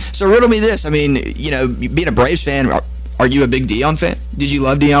decade. So riddle me this: being a Braves fan, are you a big Deion fan? Did you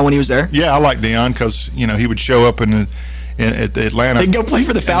love Deion when he was there? Yeah, I like Deion because he would show up at the Atlanta. He'd go play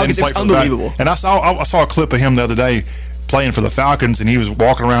for the Falcons. It's unbelievable. And I saw a clip of him the other day playing for the Falcons, and he was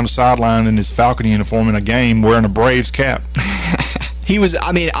walking around the sideline in his Falcon uniform in a game wearing a Braves cap. He was.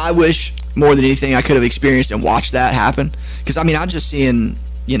 I wish more than anything I could have experienced and watched that happen. Because I'm just seeing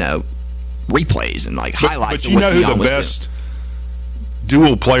replays and highlights. But you know who the best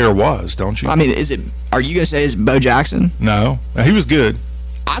dual player was, don't you? Are you going to say it's Bo Jackson? No, he was good.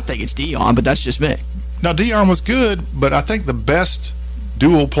 I think it's Deion, but that's just me. Now, Deion was good, but I think the best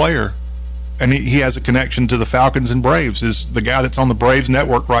dual player, and he has a connection to the Falcons and Braves, is the guy that's on the Braves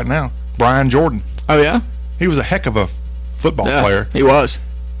network right now, Brian Jordan. Oh, yeah? He was a heck of a football player. He was.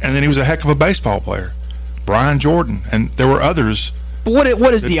 And then he was a heck of a baseball player. Brian Jordan. And there were others. But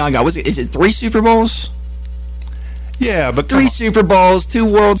what is Deion got? Is it 3 Super Bowls? Yeah, but 3 Super Bowls, 2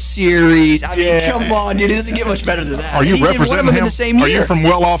 World Series. I mean, come on, dude. It doesn't get much better than that. Are you representing him? In the same year. Are you from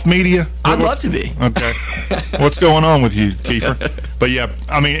well-off media? I'd love to be. Okay. What's going on with you, Keifer? But, yeah,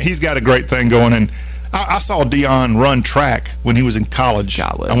 I mean, he's got a great thing going. And I saw Deion run track when he was in college.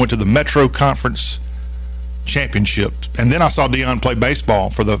 I went to the Metro Conference Championship, and then I saw Deion play baseball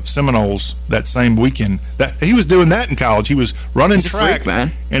for the Seminoles that same weekend. That he was doing that in college. He was running track, freak,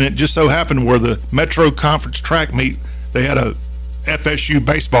 man. And it just so happened where the Metro Conference track meet, they had a FSU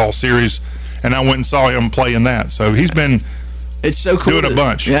baseball series, and I went and saw him play in that. So he's been it's so cool doing a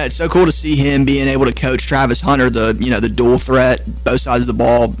bunch. Yeah, it's so cool to see him being able to coach Travis Hunter, the dual threat, both sides of the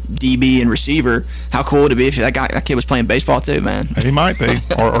ball, DB and receiver. How cool would it be if that kid was playing baseball too, man? He might be,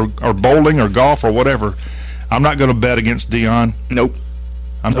 or bowling or golf or whatever. I'm not going to bet against Deion. Nope.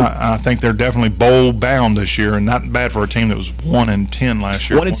 I think they're definitely bowl bound this year, and not bad for a team that was 1-10 last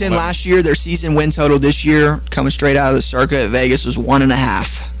year. 1-10 last year. Their season win total this year, coming straight out of the circuit at Vegas, was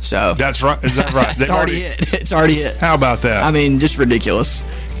 1.5. So that's right. Is that right? It's already hit. It's already hit. How about that? I mean, just ridiculous.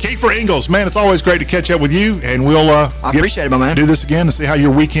 Keifer Engles, man, it's always great to catch up with you, and we'll I appreciate it, my man. Do this again to see how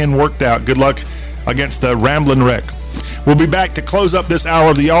your weekend worked out. Good luck against the Ramblin' Wreck. We'll be back to close up this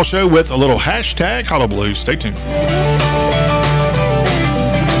hour of the Y'all Show with a little hashtag Hullabaloo. Stay tuned.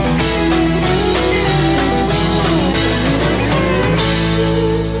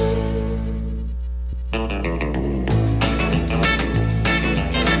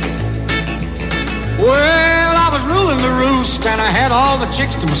 Well, I was ruling the roost and I had all the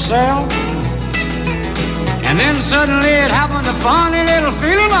chicks to myself. And then suddenly it happened, a funny little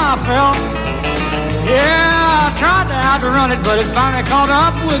feeling I felt. Yeah, I tried to outrun it, but it finally caught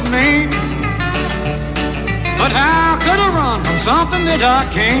up with me. But how could I run from something that I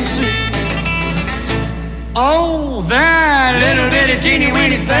can't see? Oh, that little bitty teeny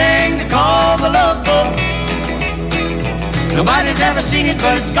weeny thing they call the love boat. Nobody's ever seen it,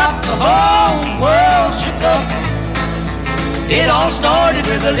 but it's got the whole world shook up. It all started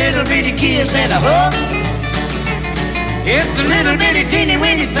with a little bitty kiss and a hug. It's a little bitty teeny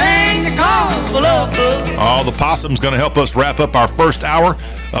weeny thing they call the love book. Oh, the possum's going to help us wrap up our first hour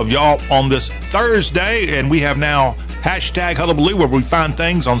of Y'all on this Thursday, and we have now hashtag Hullabaloo, where we find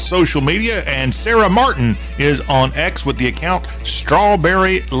things on social media, and Sarah Martin is on X with the account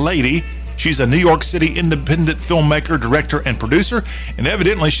Strawberry Lady. She's a New York City independent filmmaker, director, and producer, and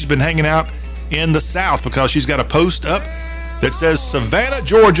evidently she's been hanging out in the South because she's got a post up that says Savannah,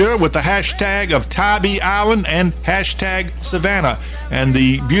 Georgia, with the hashtag of Tybee Island and hashtag Savannah. And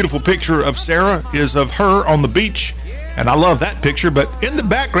the beautiful picture of Sarah is of her on the beach, and I love that picture, but in the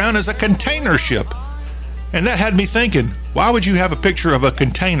background is a container ship. And that had me thinking, why would you have a picture of a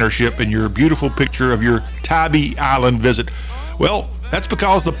container ship in your beautiful picture of your Tybee Island visit? Well, that's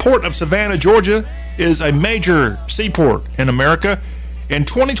because the port of Savannah, Georgia is a major seaport in America. In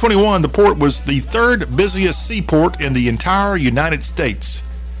 2021, the port was the third busiest seaport in the entire United States.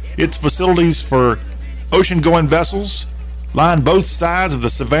 Its facilities for ocean-going vessels line both sides of the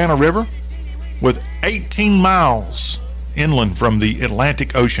Savannah River, with 18 miles inland from the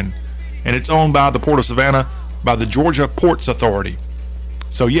Atlantic Ocean. And it's owned by the Port of Savannah by the Georgia Ports Authority.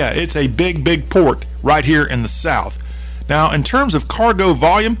 So yeah, it's a big, big port right here in the South. Now, in terms of cargo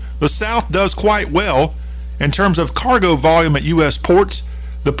volume, the South does quite well. In terms of cargo volume at U.S. ports,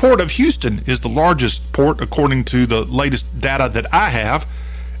 the Port of Houston is the largest port according to the latest data that I have.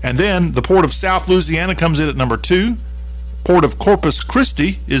 And then the Port of South Louisiana comes in at number 2. Port of Corpus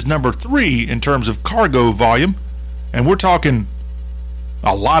Christi is number 3 in terms of cargo volume. And we're talking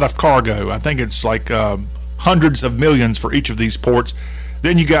a lot of cargo. I think it's like hundreds of millions for each of these ports.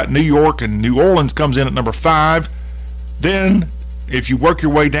 Then you got New York, and New Orleans comes in at number 5. Then if you work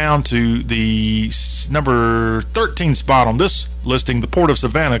your way down to the number 13 spot on this listing, the Port of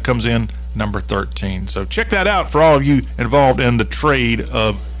Savannah comes in number 13. So check that out for all of you involved in the trade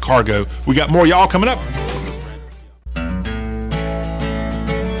of cargo. We got more Y'all coming up.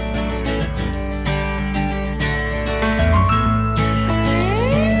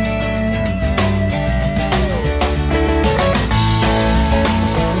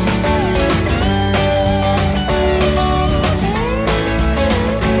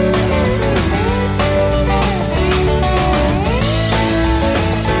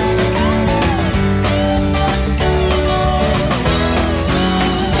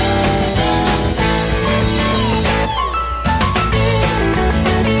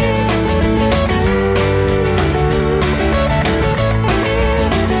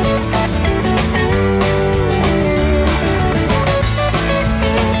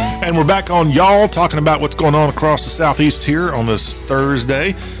 And we're back on Y'all, talking about what's going on across the Southeast here on this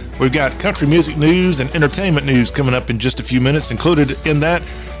Thursday. We've got country music news and entertainment news coming up in just a few minutes. Included in that,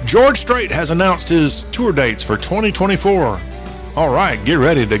 George Strait has announced his tour dates for 2024. All right, get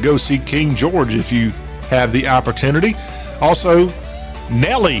ready to go see King George if you have the opportunity. Also,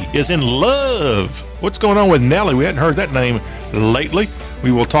 Nelly is in love. What's going on with Nelly? We hadn't heard that name lately.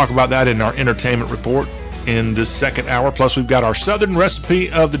 We will talk about that in our entertainment report in this second hour. Plus, we've got our Southern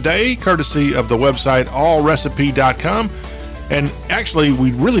recipe of the day, courtesy of the website allrecipe.com. And actually, we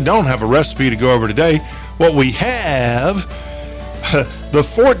really don't have a recipe to go over today. What we have, the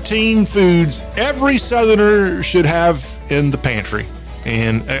 14 foods every Southerner should have in the pantry.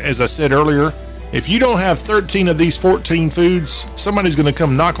 And as I said earlier, if you don't have 13 of these 14 foods, somebody's going to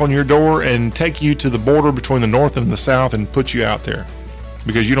come knock on your door and take you to the border between the North and the South and put you out there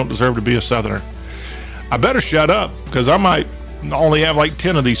because you don't deserve to be a Southerner. I better shut up because I might only have like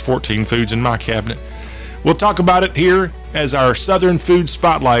 10 of these 14 foods in my cabinet. We'll talk about it here as our Southern Food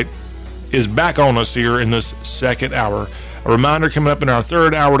Spotlight is back on us here in this second hour. A reminder coming up in our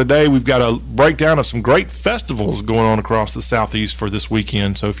third hour today, we've got a breakdown of some great festivals going on across the Southeast for this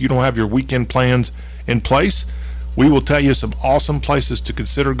weekend. So if you don't have your weekend plans in place, we will tell you some awesome places to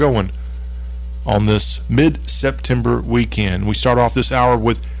consider going on this mid-September weekend. We start off this hour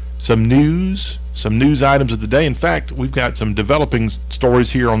with some news items of the day. In fact, we've got some developing stories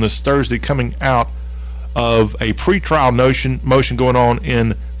here on this Thursday coming out of a pretrial motion going on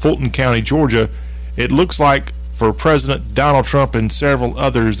in Fulton County, Georgia. It looks like for President Donald Trump and several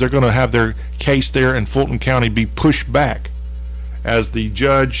others, they're going to have their case there in Fulton County be pushed back as the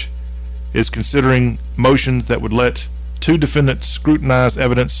judge is considering motions that would let two defendants scrutinize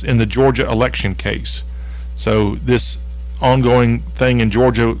evidence in the Georgia election case. So this ongoing thing in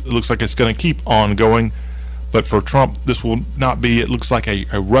Georgia, it looks like it's going to keep on going, but for Trump this will not be, it looks like a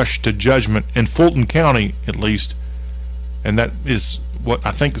rush to judgment in Fulton County at least, and that is what I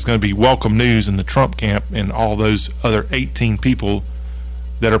think is going to be welcome news in the Trump camp and all those other 18 people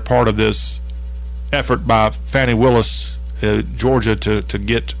that are part of this effort by Fannie Willis, Georgia, to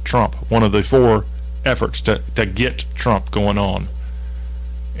get Trump, one of the 4 efforts to get Trump going on.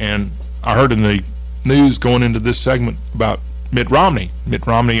 And I heard in the news going into this segment about Mitt Romney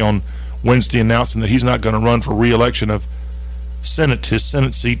on Wednesday announcing that he's not going to run for re-election of his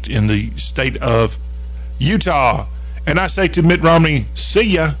Senate seat in the state of Utah. And I say to Mitt Romney,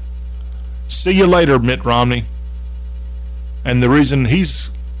 see you later, Mitt Romney. And the reason he's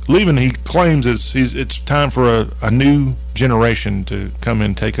leaving, he claims, is it's time for a new generation to come in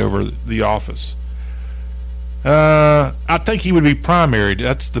and take over the office. I think he would be primaried.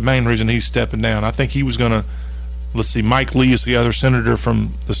 That's the main reason he's stepping down. I think he was going to, Mike Lee is the other senator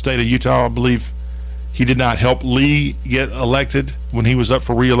from the state of Utah. I believe he did not help Lee get elected when he was up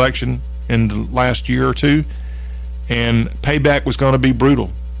for re-election in the last year or two. And payback was going to be brutal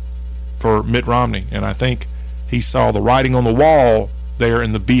for Mitt Romney. And I think he saw the writing on the wall there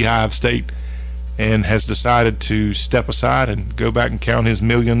in the Beehive State and has decided to step aside and go back and count his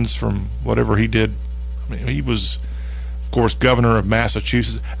millions from whatever he did. I mean, he was, of course, governor of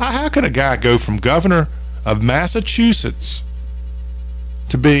Massachusetts. How can a guy go from governor of Massachusetts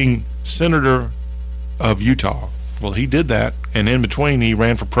to being senator of Utah? Well, he did that, and in between he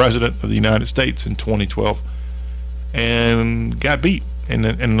ran for president of the United States in 2012 and got beat in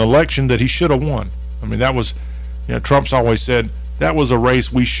an election that he should have won. I mean, that was, Trump's always said that was a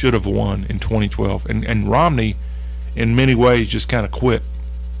race we should have won in 2012, and Romney in many ways just kind of quit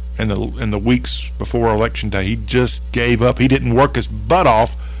in the weeks before election day. He just gave up. He didn't work his butt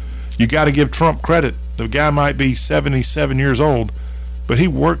off. You got to give Trump credit. The guy might be 77 years old, but he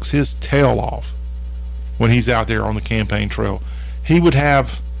works his tail off when he's out there on the campaign trail. He would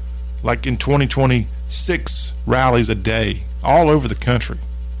have, like in 2026, rallies a day all over the country.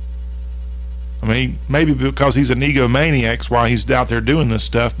 I mean, maybe because he's an egomaniac why he's out there doing this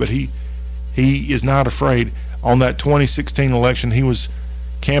stuff, but he is not afraid. On that 2016 election, he was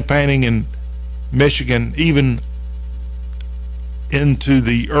campaigning in Michigan even into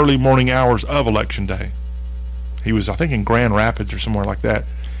the early morning hours of election day. He was, I think, in Grand Rapids or somewhere like that,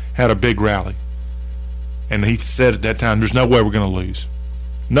 had a big rally. And he said at that time, there's no way we're going to lose.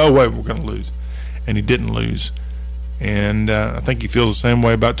 No way we're going to lose. And he didn't lose. And I think he feels the same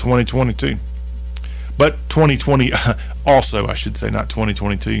way about 2022. But 2020, also, I should say, not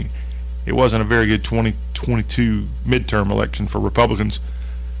 2022. It wasn't a very good 2022 midterm election for Republicans.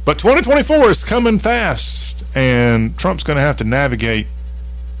 But 2024 is coming fast, and Trump's going to have to navigate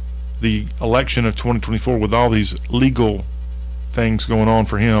the election of 2024 with all these legal things going on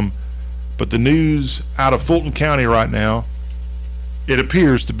for him. But the news out of Fulton County right now it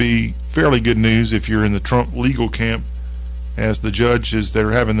appears to be fairly good news if you're in the Trump legal camp, as the judges,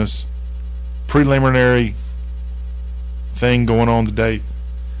 they're having this preliminary thing going on today.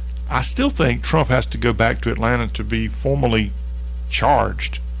 I still think Trump has to go back to Atlanta to be formally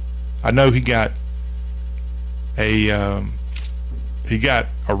charged. I know he got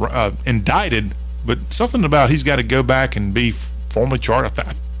indicted, but something about he's got to go back and be formally charged.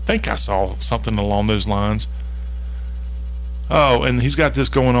 I think I saw something along those lines. Oh, and he's got this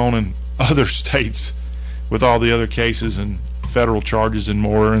going on in other states with all the other cases and federal charges and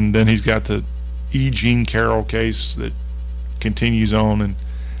more. And then he's got the E. Jean Carroll case that continues on. And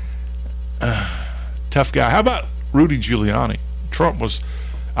tough guy. How about Rudy Giuliani? Trump was,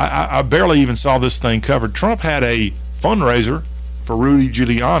 I barely even saw this thing covered. Trump had a fundraiser for Rudy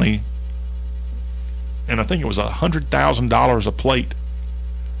Giuliani, and I think it was $100,000 a plate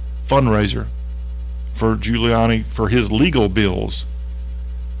fundraiser for Giuliani for his legal bills.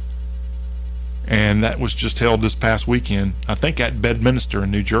 And that was just held this past weekend, I think at Bedminster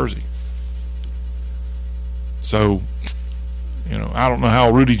in New Jersey. So, you know, I don't know how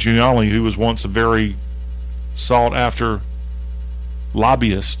Rudy Giuliani, who was once a very sought after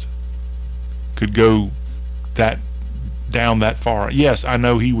lobbyist, could go down that far. Yes, I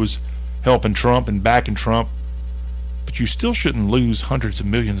know he was helping Trump and backing Trump, but you still shouldn't lose hundreds of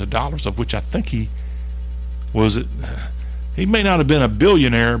millions of dollars, of which I think he may not have been a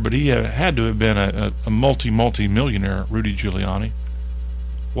billionaire, but he had to have been a multi-millionaire, Rudy Giuliani.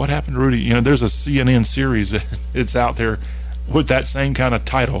 What happened to Rudy? You know, there's a CNN series it's out there with that same kind of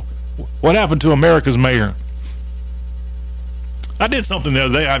title. What happened to America's mayor? I did something the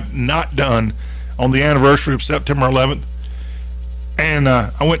other day I've not done on the anniversary of September 11th, and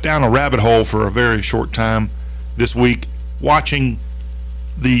I went down a rabbit hole for a very short time this week watching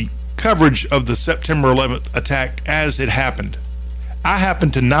the coverage of the September 11th attack as it happened. I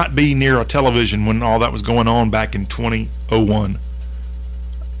happened to not be near a television when all that was going on back in 2001.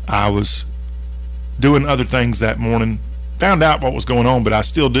 I was doing other things that morning, found out what was going on, but I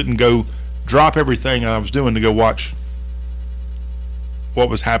still didn't go drop everything I was doing to go watch what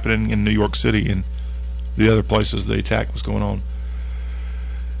was happening in New York City and the other places the attack was going on.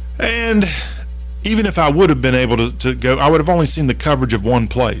 And even if I would have been able to go, I would have only seen the coverage of one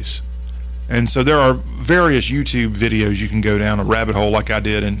place. And so there are various YouTube videos you can go down a rabbit hole like I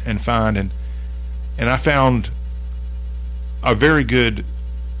did and find. And I found a very good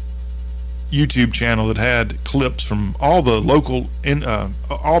YouTube channel that had clips from all the local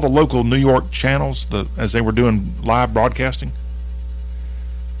New York channels as they were doing live broadcasting,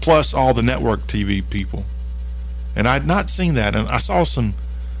 plus all the network TV people. And I'd not seen that, and I saw some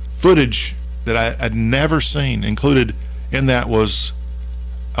footage that I'd never seen. Included in that was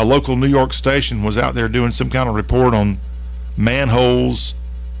a local New York station was out there doing some kind of report on manholes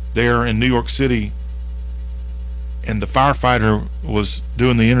there in New York City, and the firefighter was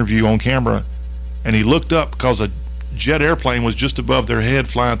doing the interview on camera, and he looked up because a jet airplane was just above their head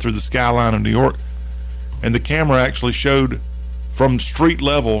flying through the skyline of New York, and the camera actually showed from street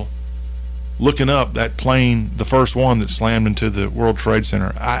level looking up that plane, the first one that slammed into the World Trade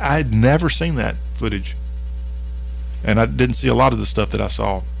Center. I had never seen that footage, and I didn't see a lot of the stuff that I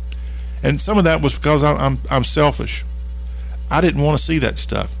saw, and some of that was because I'm selfish. I didn't want to see that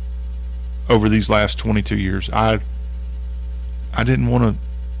stuff over these last 22 years. I didn't want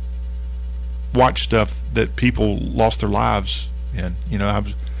to watch stuff that people lost their lives in. You know,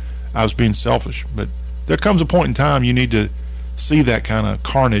 I was being selfish. But there comes a point in time you need to see that kind of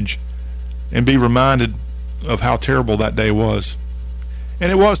carnage and be reminded of how terrible that day was.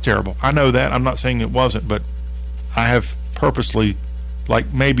 And it was terrible. I know that. I'm not saying it wasn't, but I have purposely,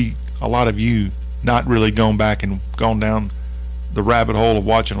 like maybe a lot of you, not really gone back and gone down the rabbit hole of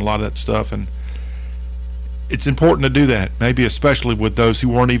watching a lot of that stuff. And it's important to do that, maybe especially with those who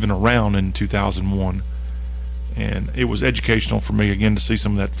weren't even around in 2001. And it was educational for me, again, to see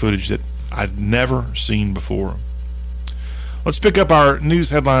some of that footage that I'd never seen before. Let's pick up our news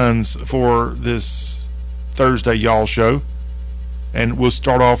headlines for this Thursday Y'all show. And we'll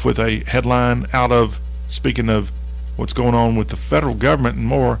start off with a headline out of, speaking of what's going on with the federal government and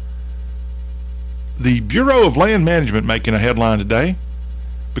more, the Bureau of Land Management making a headline today,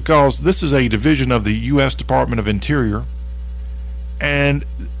 because this is a division of the U.S. Department of Interior, and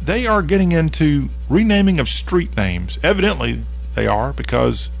they are getting into renaming of street names. Evidently they are,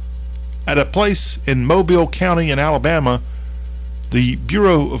 because at a place in Mobile County in Alabama, the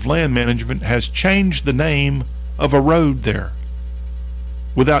Bureau of Land Management has changed the name of a road there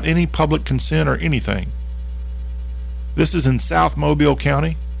without any public consent or anything. This is in South Mobile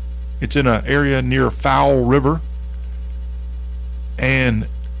County. It's in an area near Fowl River. and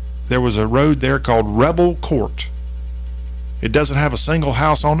there was a road there called Rebel Court. It doesn't have a single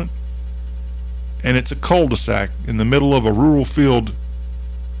house on it, and it's a cul-de-sac in the middle of a rural field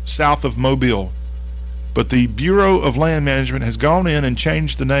south of Mobile. But the Bureau of Land Management has gone in and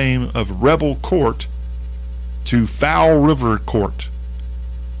changed the name of Rebel Court to Foul River Court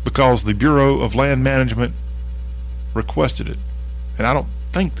because the Bureau of Land Management requested it. And I don't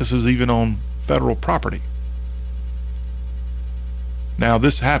think this is even on federal property. Now,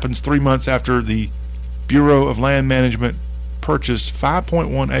 this happens 3 months after the Bureau of Land Management purchased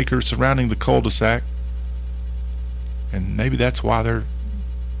 5.1 acres surrounding the cul-de-sac, and maybe that's why they're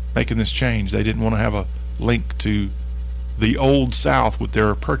making this change. They didn't want to have a link to the Old South with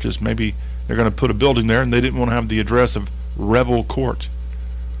their purchase. Maybe they're going to put a building there, and they didn't want to have the address of Rebel Court.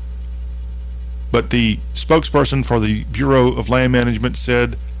 But the spokesperson for the Bureau of Land Management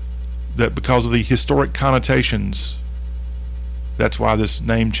said that because of the historic connotations, that's why this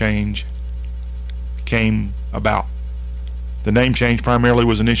name change came about. The name change primarily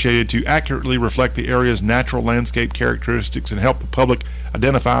was initiated to accurately reflect the area's natural landscape characteristics and help the public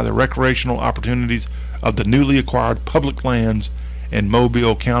identify the recreational opportunities of the newly acquired public lands in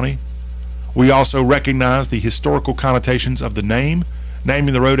Mobile County. We also recognize the historical connotations of the name.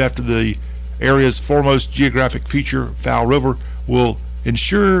 Naming the road after the area's foremost geographic feature, Foul River, will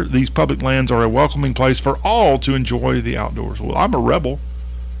ensure these public lands are a welcoming place for all to enjoy the outdoors. Well, I'm a rebel,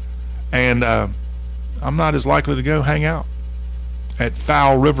 and I'm not as likely to go hang out at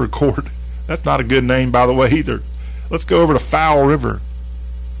Foul River Court. That's not a good name, by the way, either. Let's go over to Foul River.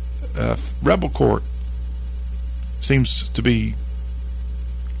 Rebel Court seems to be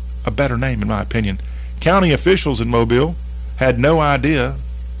a better name, in my opinion. County officials in Mobile had no idea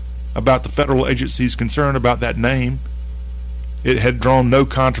about the federal agency's concern about that name. It had drawn no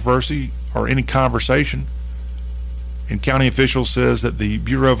controversy or any conversation. And county officials says that the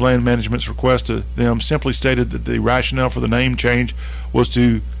Bureau of Land Management's request to them simply stated that the rationale for the name change was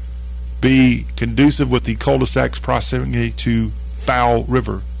to be conducive with the cul-de-sac's proximity to Foul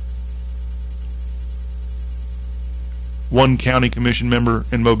River. One county commission member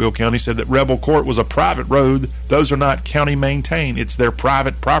in Mobile County said that Rebel Court was a private road. Those are not county maintained. It's their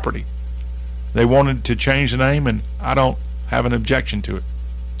private property. They wanted to change the name, and I don't have an objection to it.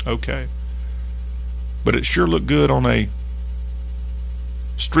 Okay. But it sure looked good on a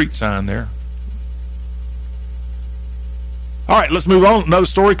street sign there. All right, let's move on. Another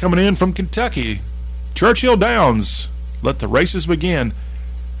story coming in from Kentucky. Churchill Downs. Let the races begin.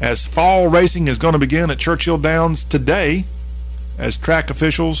 As fall racing is going to begin at Churchill Downs today, as track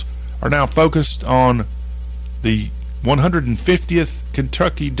officials are now focused on the 150th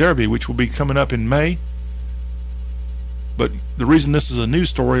Kentucky Derby, which will be coming up in May. But the reason this is a news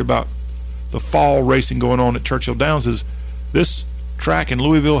story about the fall racing going on at Churchill Downs is this track in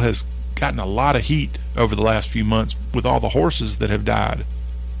Louisville has gotten a lot of heat over the last few months with all the horses that have died.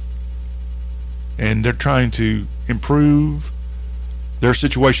 And they're trying to improve their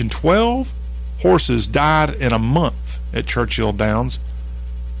situation. 12 horses died in a month at Churchill Downs,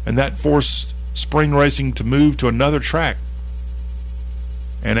 and that forced spring racing to move to another track.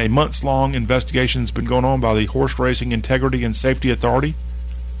 And a months-long investigation has been going on by the Horse Racing Integrity and Safety Authority.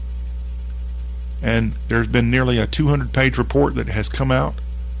 And there's been nearly a 200-page report that has come out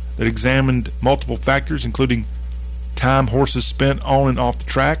that examined multiple factors, including time horses spent on and off the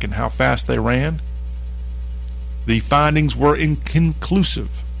track and how fast they ran. The findings were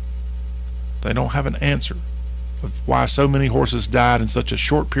inconclusive. They don't have an answer of why so many horses died in such a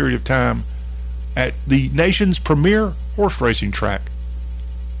short period of time at the nation's premier horse racing track.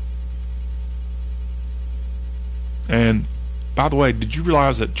 And by the way, did you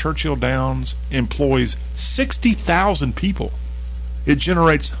realize that Churchill Downs employs 60,000 people? It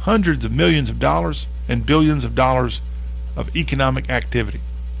generates hundreds of millions of dollars and billions of dollars of economic activity,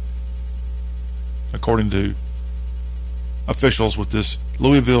 according to officials with this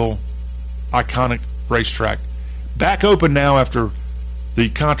Louisville iconic racetrack. Back open now after the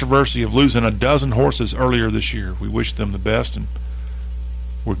controversy of losing a dozen horses earlier this year. We wish them the best, and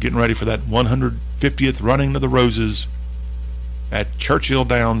we're getting ready for that 150th running of the Roses at Churchill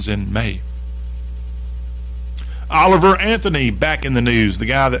Downs in May. Oliver Anthony back in the news, the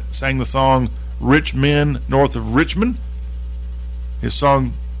guy that sang the song Rich Men North of Richmond. His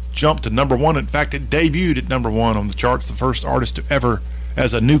song jumped to number one. In fact, it debuted at number one on the charts, the first artist to ever,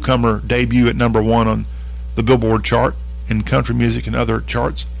 as a newcomer, debut at number one on the Billboard chart in country music and other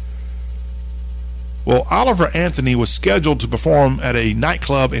charts. Well, Oliver Anthony was scheduled to perform at a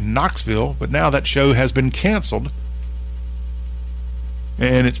nightclub in Knoxville, but now that show has been canceled.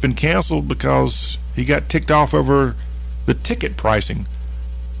 And it's been canceled because he got ticked off over the ticket pricing.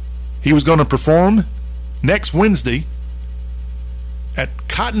 He was going to perform next Wednesday at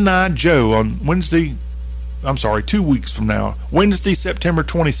Cotton Eye Joe on Wednesday, 2 weeks from now, Wednesday, September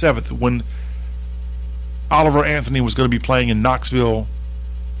 27th, when Oliver Anthony was going to be playing in Knoxville,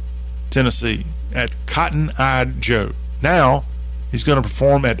 Tennessee, at Cotton Eye Joe. Now, he's going to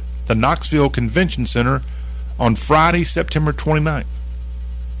perform at the Knoxville Convention Center on Friday, September 29th.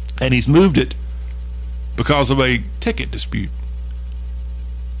 And he's moved it because of a ticket dispute.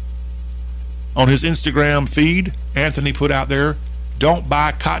 On his Instagram feed, Anthony put out there, don't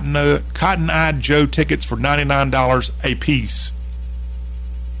buy Cotton Eye Joe tickets for $99 a piece.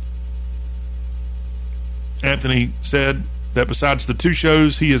 Anthony said that besides the 2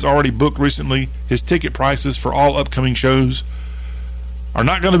 shows he has already booked recently, his ticket prices for all upcoming shows are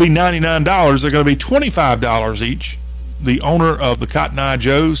not going to be $99. They're going to be $25 each. The owner of the Cotton Eye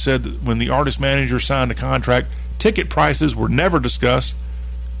Joe said that when the artist manager signed a contract, ticket prices were never discussed.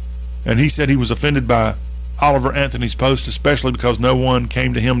 And he said he was offended by Oliver Anthony's post, especially because no one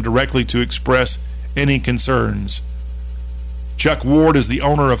came to him directly to express any concerns. Chuck Ward is the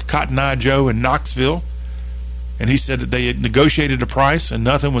owner of Cotton Eye Joe in Knoxville, and he said that they had negotiated a price and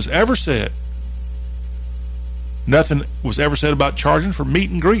nothing was ever said. Nothing was ever said about charging for meet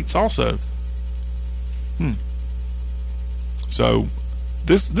and greets also. So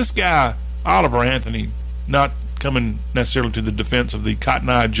this guy, Oliver Anthony, not coming necessarily to the defense of the Cotton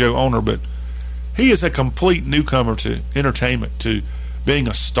Eye Joe owner, but he is a complete newcomer to entertainment, to being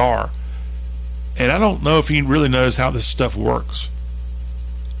a star. And I don't know if he really knows how this stuff works.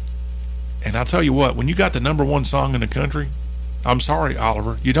 And I'll tell you what, when you got the number 1 song in the country, I'm sorry,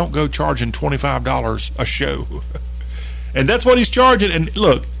 Oliver, you don't go charging $25 a show. And that's what he's charging. And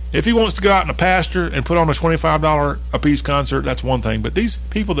look, if he wants to go out in a pasture and put on a $25 a piece concert, that's one thing. But these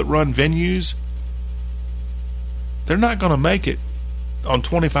people that run venues, they're not going to make it on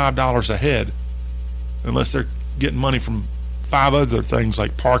 $25 a head unless they're getting money from 5 other things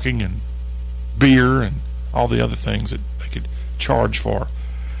like parking and beer and all the other things that they could charge for.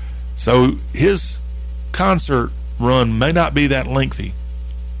 So his concert run may not be that lengthy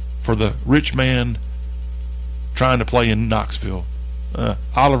for the rich man trying to play in Knoxville.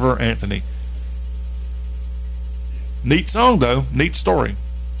 Oliver Anthony. Neat song, though. Neat story.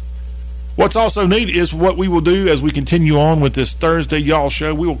 What's also neat is what we will do as we continue on with this Thursday Y'all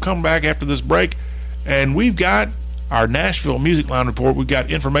show. We will come back after this break, and we've got our Nashville Music Line report. We've got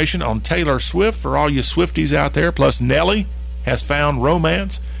information on Taylor Swift for all you Swifties out there, plus Nelly has found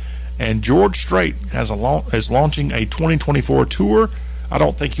romance, and George Strait is launching a 2024 tour. I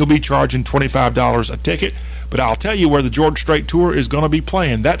don't think he'll be charging $25 a ticket, but I'll tell you where the George Strait tour is going to be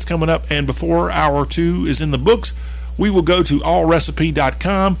playing. That's coming up, and before hour 2 is in the books, we will go to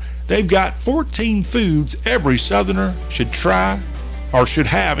allrecipe.com. They've got 14 foods every Southerner should try or should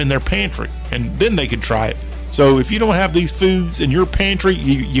have in their pantry, and then they could try it. So if you don't have these foods in your pantry,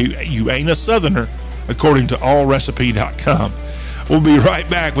 you ain't a Southerner, according to allrecipe.com. We'll be right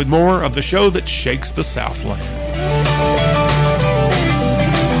back with more of the show that shakes the Southland.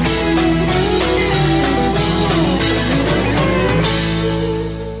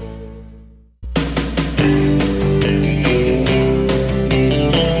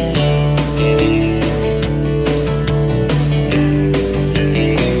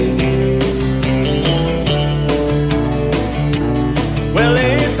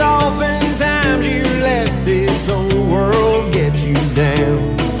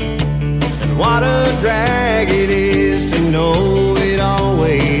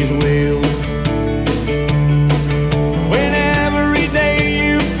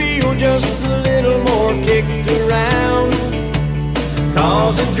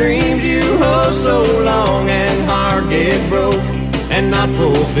 Dreams you hold so long and heart get broke and not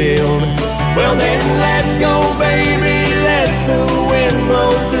fulfilled. Well then let go, baby, let the wind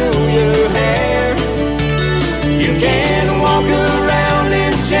blow through your hair. You can't walk around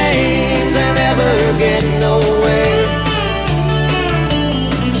in chains and ever get nowhere.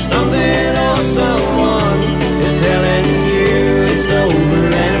 Something or someone is telling you it's over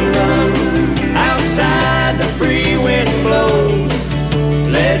and done. Outside the free wind blows.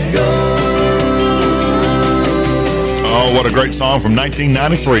 Let go. Oh, what a great song from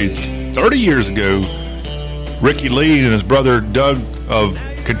 1993. 30 years ago, Ricky Lee and his brother Doug of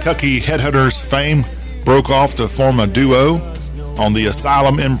Kentucky Headhunters fame broke off to form a duo on the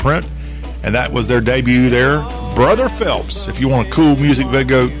Asylum imprint, and that was their debut there. Brother Phelps. If you want a cool music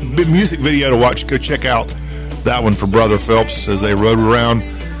video to watch, go check out that one for Brother Phelps as they rode around.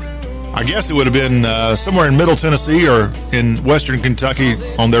 I guess it would have been somewhere in Middle Tennessee or in Western Kentucky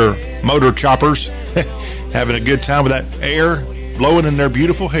on their motor choppers. having a good time with that air blowing in their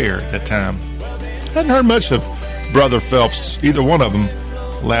beautiful hair at that time. Hadn't heard much of Brother Phelps, either one of them,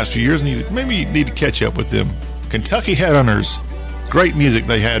 the last few years. Maybe you need to catch up with them. Kentucky Headhunters, great music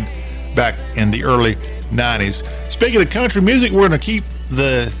they had back in the early 90s. Speaking of country music, we're going to keep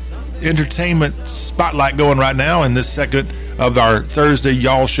the entertainment spotlight going right now in this segment of our Thursday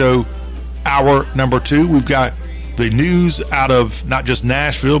Y'all Show, hour number 2. We've got the news out of not just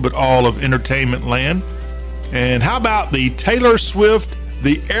Nashville, but all of entertainment land. And how about the Taylor Swift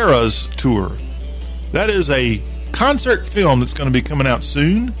The Eras Tour? That is a concert film that's going to be coming out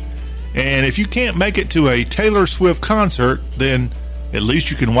soon. And if you can't make it to a Taylor Swift concert, then at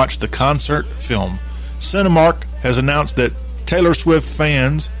least you can watch the concert film. Cinemark has announced that Taylor Swift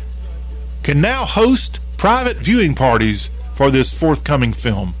fans can now host private viewing parties for this forthcoming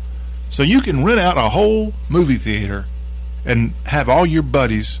film. So you can rent out a whole movie theater and have all your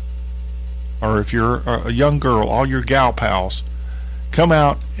buddies, or if you're a young girl, all your gal pals, come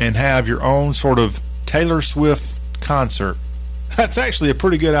out and have your own sort of Taylor Swift concert. That's actually a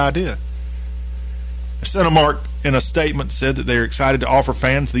pretty good idea. Cinemark, in a statement, said that they're excited to offer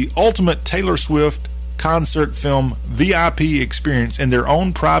fans the ultimate Taylor Swift concert film VIP experience in their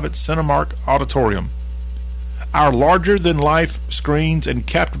own private Cinemark auditorium. Our larger-than-life screens and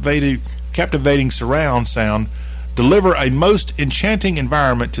captivating surround sound deliver a most enchanting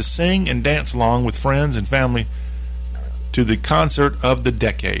environment to sing and dance along with friends and family to the concert of the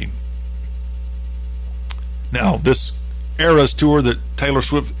decade. Now, this Eras Tour that Taylor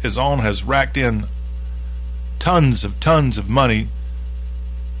Swift is on has racked in tons of money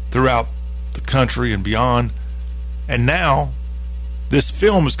throughout the country and beyond. And now, this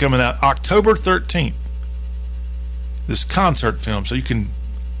film is coming out October 13th. This concert film, so you can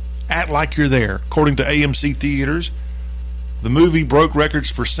act like you're there. According to AMC Theaters, the movie broke records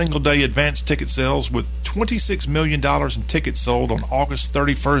for single-day advance ticket sales with $26 million in tickets sold on August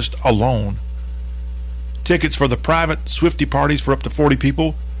 31st alone. Tickets for the private Swiftie parties for up to 40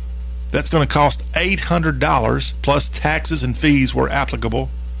 people, that's going to cost $800 plus taxes and fees where applicable.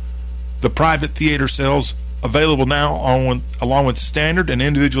 The private theater sales available now along with standard and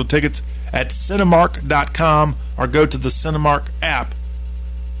individual tickets at Cinemark.com or go to the Cinemark app.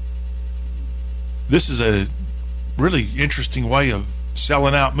 This is a really interesting way of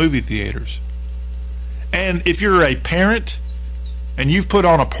selling out movie theaters. And if you're a parent and you've put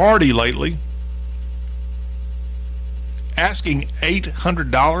on a party lately, asking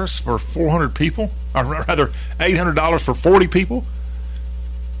 $800 for 400 people, or rather $800 for 40 people,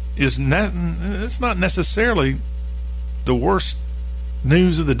 it's not necessarily the worst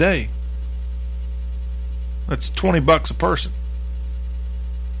news of the day. That's $20 a person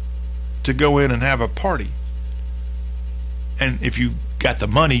to go in and have a party. And if you've got the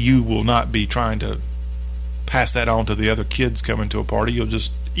money, you will not be trying to pass that on to the other kids coming to a party. You'll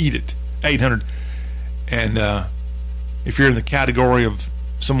just eat it. $800. And if you're in the category of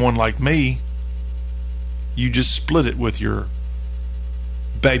someone like me, you just split it with your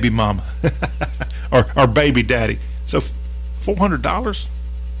baby mama or baby daddy. So $400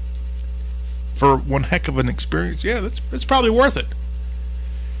 for one heck of an experience, yeah, that's probably worth it.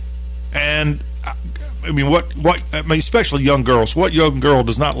 And I mean, especially young girls. What young girl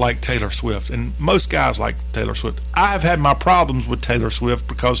does not like Taylor Swift? And most guys like Taylor Swift. I've had my problems with Taylor Swift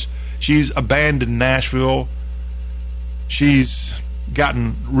because she's abandoned Nashville. She's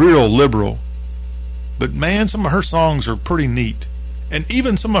gotten real liberal. But man, some of her songs are pretty neat. And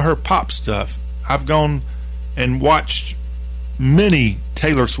even some of her pop stuff. I've gone and watched many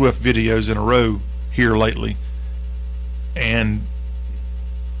Taylor Swift videos in a row here lately. And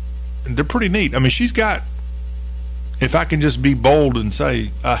they're pretty neat. I mean, she's got, if I can just be bold and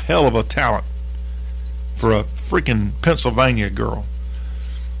say, a hell of a talent for a freaking Pennsylvania girl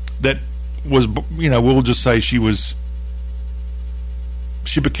that was, we'll just say she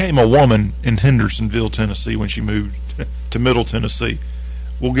became a woman in Hendersonville, Tennessee when she moved to Middle Tennessee.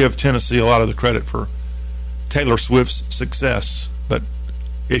 We'll give Tennessee a lot of the credit for Taylor Swift's success. But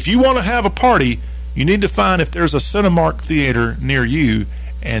if you want to have a party, you need to find if there's a Cinemark theater near you,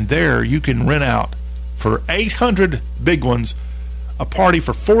 and there you can rent out for 800 big ones a party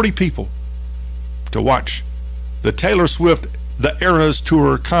for 40 people to watch the Taylor Swift The Eras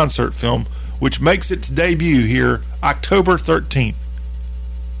Tour concert film, which makes its debut here October 13th.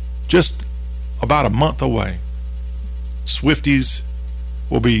 Just about a month away. Swifties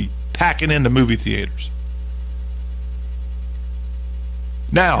will be packing into movie theaters.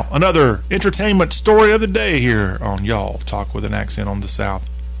 Now, another entertainment story of the day here on Y'all Talk with an Accent on the South.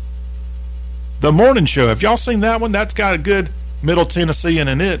 The Morning Show. Have y'all seen that one? That's got a good Middle Tennessean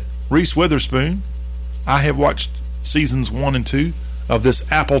in it. Reese Witherspoon. I have watched seasons 1 and 2 of this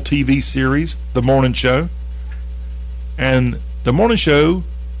Apple TV series, The Morning Show. And The Morning Show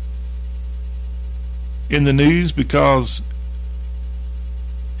in the news because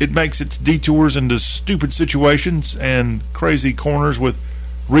it makes its detours into stupid situations and crazy corners with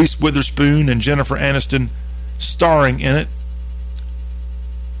Reese Witherspoon and Jennifer Aniston starring in it.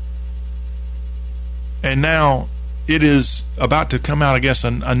 And now it is about to come out, I guess,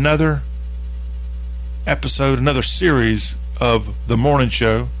 another episode, another series of The Morning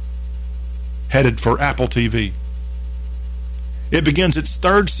Show headed for Apple TV. It begins its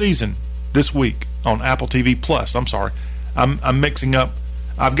 3rd season this week on Apple TV Plus. I'm sorry. I'm mixing up.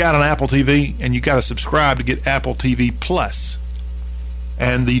 I've got an Apple TV, and you got to subscribe to get Apple TV Plus.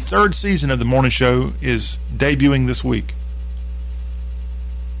 And the 3rd season of The Morning Show is debuting this week.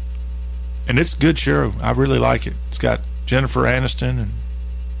 And it's a good show. I really like it. It's got Jennifer Aniston and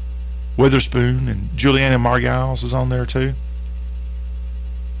Witherspoon, and Juliana Margulies is on there too.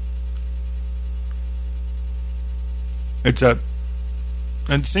 And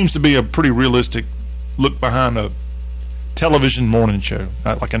it seems to be a pretty realistic look behind a television morning show,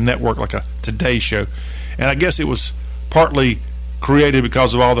 like a network, like a Today Show. And I guess it was partly created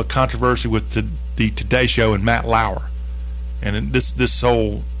because of all the controversy with the Today Show and Matt Lauer. And this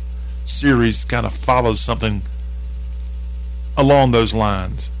whole series kind of follows something along those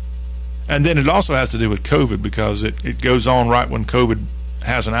lines. And then it also has to do with COVID because it goes on right when COVID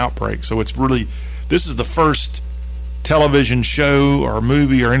has an outbreak. So it's really, this is the first television show or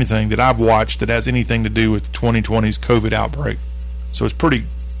movie or anything that I've watched that has anything to do with 2020's COVID outbreak. So it's pretty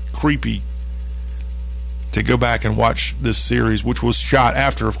creepy to go back and watch this series, which was shot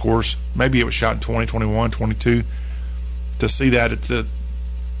after, of course, maybe it was shot in 2021, 22, to see that it's a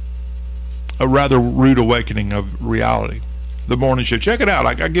rather rude awakening of reality. The Morning Show. Check it out.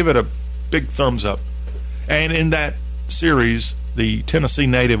 I give it a big thumbs up. And in that series, the Tennessee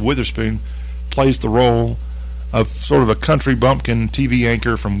native Witherspoon plays the role of sort of a country bumpkin TV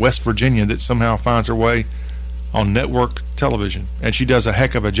anchor from West Virginia that somehow finds her way on network television. And she does a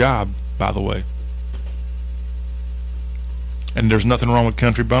heck of a job, by the way. And there's nothing wrong with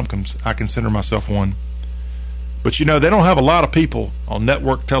country bumpkins. I consider myself one. But you know, they don't have a lot of people on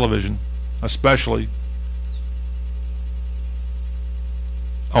network television, especially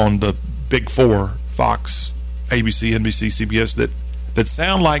on the big four, Fox, ABC, NBC, CBS, that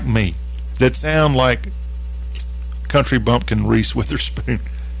sound like me, that sound like country bumpkin Reese Witherspoon.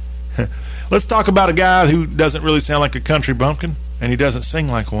 Let's talk about a guy who doesn't really sound like a country bumpkin, and he doesn't sing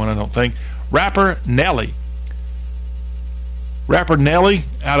like one, I don't think. Rapper Nelly. Rapper Nelly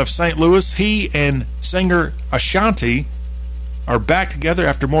out of St. Louis, he and singer Ashanti are back together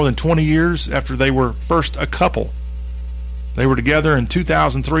after more than 20 years after they were first a couple. They were together in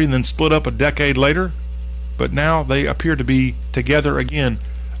 2003 and then split up a decade later, but now they appear to be together again.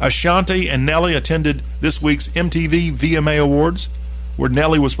 Ashanti and Nelly attended this week's MTV VMA Awards, where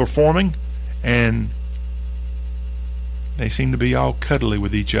Nelly was performing, and they seem to be all cuddly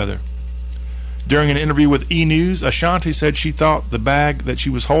with each other. During an interview with E! News, Ashanti said she thought the bag that she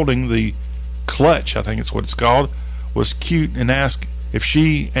was holding, the clutch, I think it's what it's called, was cute, and asked if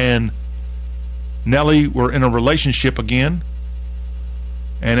she and Nelly were in a relationship again.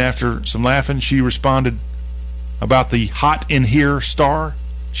 And after some laughing, she responded about the Hot in Here star.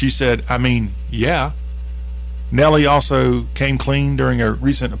 She said, I mean, yeah. Nelly also came clean during a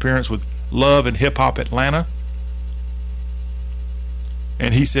recent appearance with Love and Hip Hop Atlanta.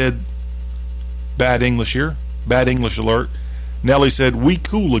 And he said, bad English here, bad English alert. Nelly said, we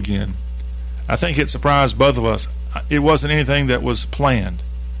cool again. I think it surprised both of us. It wasn't anything that was planned.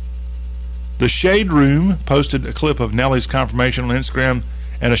 The Shade Room posted a clip of Nelly's confirmation on Instagram,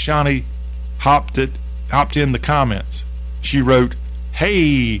 and Ashanti hopped in the comments. She wrote,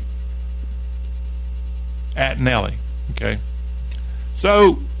 hey, at Nelly. Okay.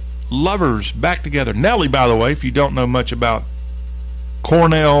 So, lovers back together. Nelly, by the way, if you don't know much about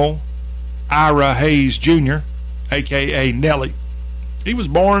Cornell Ira Hayes Jr., a.k.a. Nelly, he was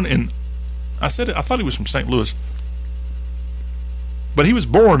born in, I thought he was from St. Louis, but he was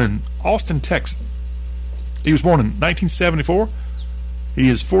born in Austin, Texas. He was born in 1974. He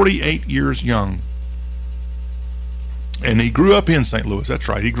is 48 years young. And he grew up in St. Louis. That's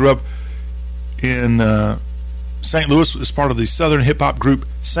right. He grew up in St. Louis as part of the southern hip-hop group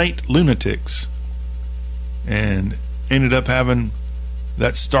Saint Lunatics. And ended up having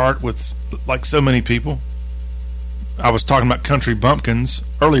that start with, like so many people. I was talking about country bumpkins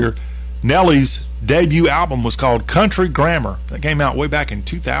earlier. Nelly's debut album was called Country Grammar. That came out way back in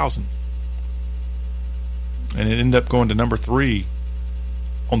 2000. And it ended up going to number 3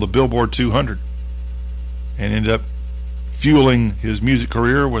 on the Billboard 200. and ended up fueling his music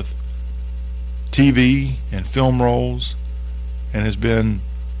career with TV and film roles, and has been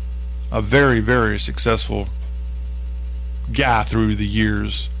a very, very successful guy through the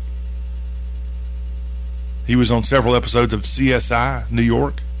years. He was on several episodes of CSI New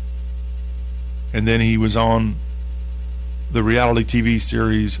York, and then he was on the reality TV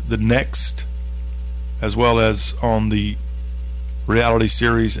series The Next, as well as on the reality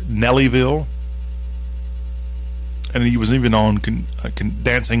series Nellyville, and he was even on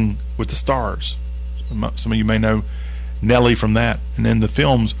Dancing with the Stars. Some of you may know Nelly from that, and then the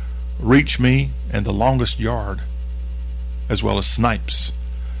films Reach Me and The Longest Yard, as well as Snipes.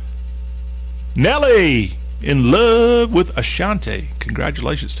 Nelly in love with Ashanti.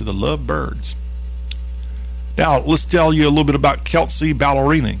 Congratulations to the Lovebirds. Now let's tell you a little bit about Kelsey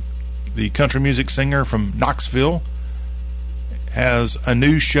Ballerini. The country music singer from Knoxville has a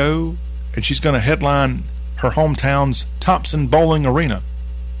new show, and she's going to headline her hometown's Thompson Bowling Arena.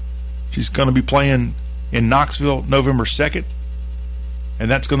 She's going to be playing in Knoxville November 2nd, and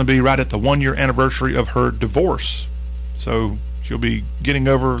that's going to be right at the 1-year anniversary of her divorce. So she'll be getting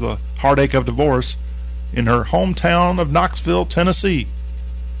over the heartache of divorce in her hometown of Knoxville, Tennessee,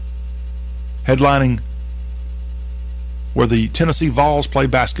 headlining where the Tennessee Vols play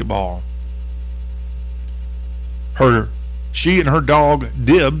basketball. She and her dog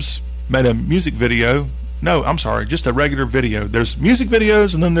Dibs made a music video. No, I'm sorry, just a regular video. There's music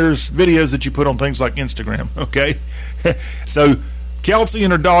videos, and then there's videos that you put on things like Instagram, okay? So Kelsey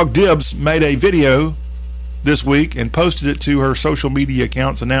and her dog Dibs made a video this week and posted it to her social media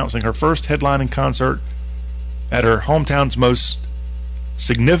accounts announcing her first headlining concert at her hometown's most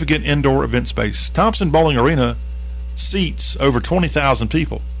significant indoor event space. Thompson Bowling Arena seats over 20,000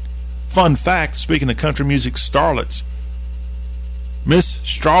 people. Fun fact, speaking of country music starlets, Miss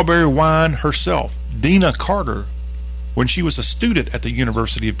Strawberry Wine herself, Dina Carter, when she was a student at the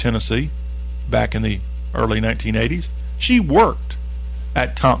University of Tennessee back in the early 1980s, she worked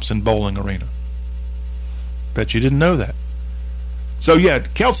at Thompson Bowling Arena. Bet you didn't know that. So yeah,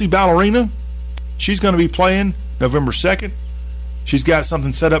 Kelsey Ballerini, she's going to be playing November 2nd. She's got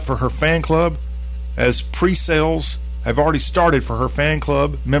something set up for her fan club, as pre-sales have already started for her fan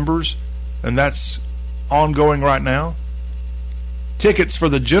club members, and that's ongoing right now. Tickets for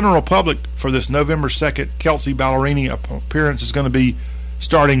the general public for this November 2nd Kelsey Ballerini appearance is going to be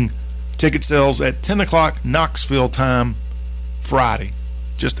starting ticket sales at 10 o'clock Knoxville time Friday.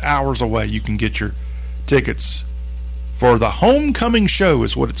 Just hours away. You can get your tickets for the Homecoming Show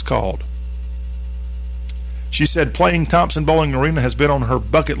is what it's called. She said playing Thompson Bowling Arena has been on her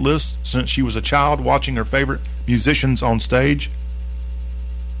bucket list since she was a child, watching her favorite musicians on stage.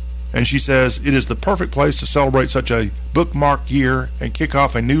 And she says it is the perfect place to celebrate such a bookmark year and kick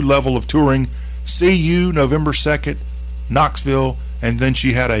off a new level of touring. See you November 2nd, Knoxville. And then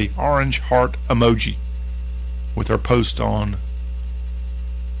she had a orange heart emoji with her post on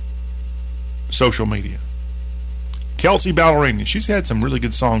social media. Kelsey Ballerini, she's had some really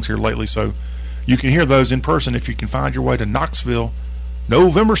good songs here lately, so you can hear those in person if you can find your way to Knoxville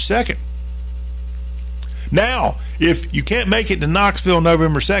November 2nd. Now, if you can't make it to Knoxville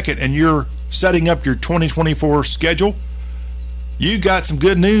November 2nd and you're setting up your 2024 schedule, you got some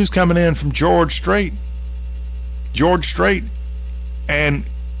good news coming in from George Strait. George Strait and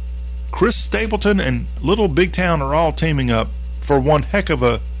Chris Stapleton and Little Big Town are all teaming up for one heck of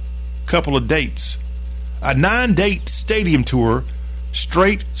a couple of dates. A 9-date stadium tour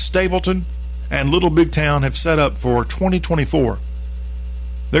Strait, Stapleton, and Little Big Town have set up for 2024.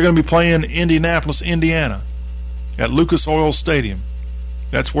 They're going to be playing Indianapolis, Indiana at Lucas Oil Stadium.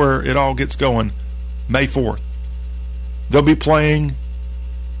 That's where it all gets going, May 4th. They'll be playing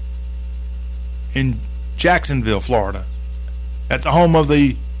in Jacksonville, Florida, at the home of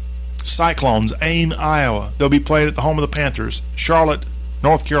the Cyclones, Ames, Iowa. They'll be playing at the home of the Panthers, Charlotte,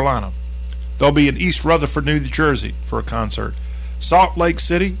 North Carolina. They'll be in East Rutherford, New Jersey for a concert. Salt Lake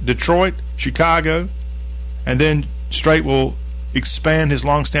City, Detroit, Chicago, and then Strait will expand his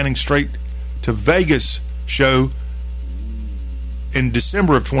long-standing Straight to Vegas show in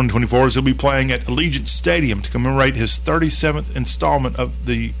December of 2024, as he'll be playing at Allegiant Stadium to commemorate his 37th installment of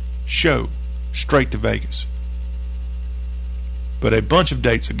the show, Straight to Vegas. But a bunch of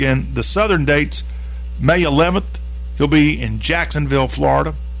dates. Again, the southern dates, May 11th, he'll be in Jacksonville,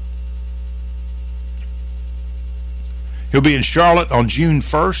 Florida. He'll be in Charlotte on June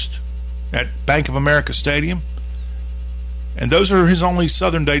 1st at Bank of America Stadium. And those are his only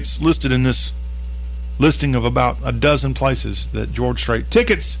southern dates listed in this listing of about a dozen places that George Strait.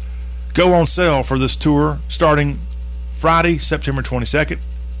 Tickets go on sale for this tour starting Friday, September 22nd.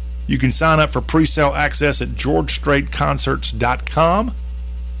 You can sign up for pre-sale access at georgestraitconcerts.com.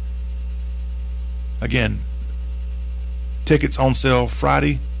 Again, tickets on sale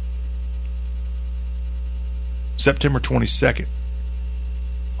Friday, September 22nd.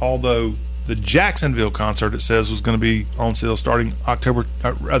 Although the Jacksonville concert, it says, was going to be on sale starting October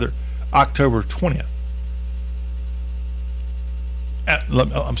 20th.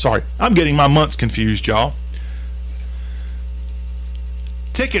 I'm sorry. I'm getting my months confused, y'all.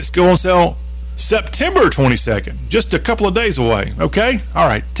 Tickets go on sale September 22nd, just a couple of days away, okay? All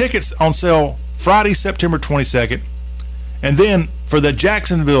right, tickets on sale Friday, September 22nd. And then for the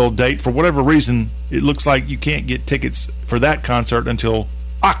Jacksonville date, for whatever reason, it looks like you can't get tickets for that concert until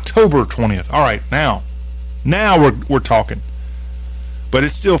October 20th. All right, now we're talking. But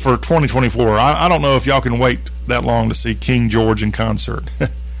it's still for 2024. I don't know if y'all can wait that long to see King George in concert.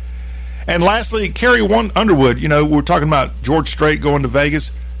 And lastly, Carrie Underwood. You know, we're talking about George Strait going to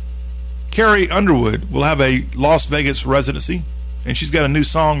Vegas. Carrie Underwood will have a Las Vegas residency, and she's got a new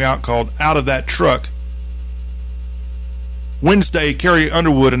song out called Out of That Truck. Wednesday, Carrie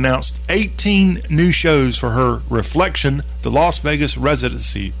Underwood announced 18 new shows for her Reflection, the Las Vegas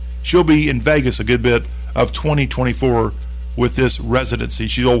residency. She'll be in Vegas a good bit of 2024 with this residency.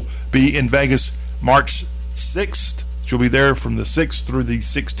 She'll be in Vegas March 6th. She'll be there from the 6th through the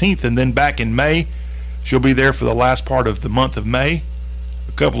 16th, and then back in May. She'll be there for the last part of the month of May.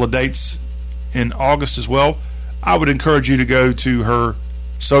 A couple of dates in August as well. I would encourage you to go to her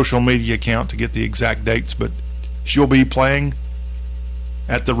social media account to get the exact dates, but she'll be playing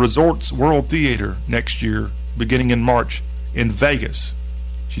at the Resorts World Theater next year, beginning in March, in Vegas.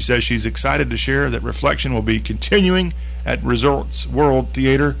 She says she's excited to share that Reflection will be continuing at Resorts World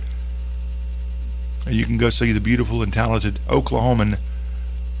Theater. And you can go see the beautiful and talented Oklahoman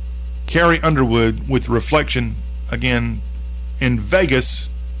Carrie Underwood with Reflection again in Vegas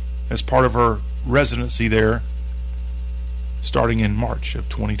as part of her residency there starting in March of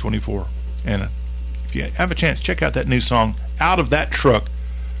 2024. And if you have a chance, check out that new song, Out of That Truck,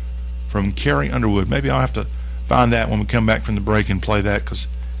 from Carrie Underwood. Maybe I'll have to find that when we come back from the break and play that, because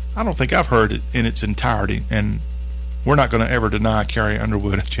I don't think I've heard it in its entirety, and we're not going to ever deny Carrie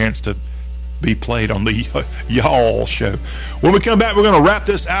Underwood a chance to be played on the Y'all Show. When we come back, we're going to wrap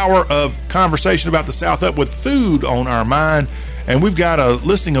this hour of conversation about the South up with food on our mind, and we've got a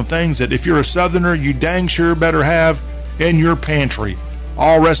listing of things that if you're a Southerner, you dang sure better have in your pantry.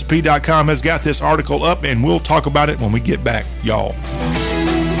 AllRecipe.com has got this article up, and we'll talk about it when we get back, y'all.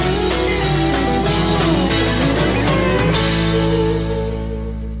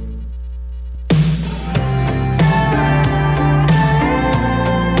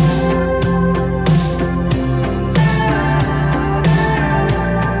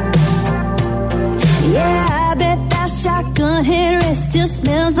 Still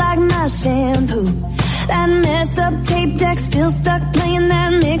smells like my shampoo. That mess up tape deck still stuck playing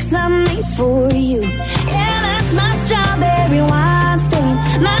that mix I made for you. Yeah, that's my strawberry wine stain,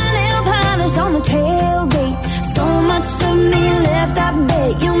 my nail polish on the tailgate. So much of me left, I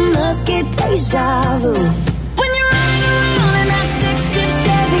bet you must get deja vu. When you're riding around in that stick shift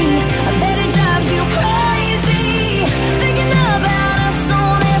Chevy, I bet it drives you crazy, thinking about us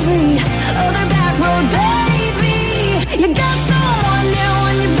on every other back road, baby. You got someone new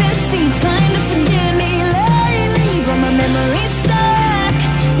on your bedseat trying to forget me lately, but my memory's stuck,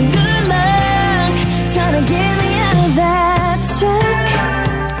 so good luck trying to get me out of that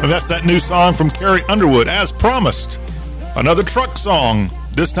truck. And that's that new song from Carrie Underwood, as promised. Another truck song,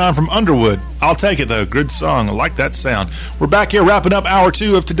 this time from Underwood. I'll take it, though. Good song. I like that sound. We're back here wrapping up hour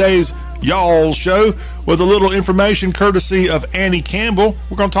 2 of today's Y'all Show with a little information courtesy of Annie Campbell.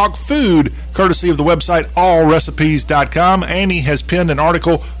 We're going to talk food courtesy of the website allrecipes.com. Annie has penned an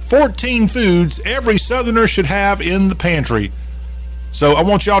article, 14 foods every Southerner should have in the pantry. So I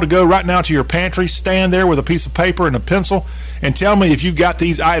want y'all to go right now to your pantry, stand there with a piece of paper and a pencil, and tell me if you've got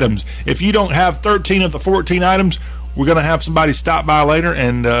these items. If you don't have 13 of the 14 items, we're going to have somebody stop by later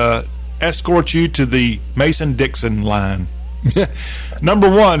and escort you to the Mason-Dixon line. Number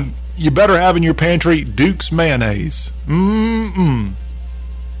 1, you better have in your pantry Duke's mayonnaise.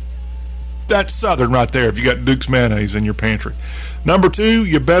 That's Southern right there if you got Duke's mayonnaise in your pantry. Number 2,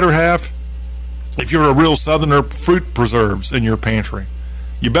 you better have, if you're a real Southerner, fruit preserves in your pantry.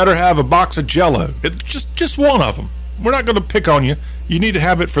 You better have a box of Jell-O. Just one of them. We're not going to pick on you. You need to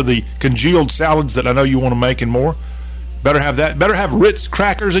have it for the congealed salads that I know you want to make and more. Better have that. Better have Ritz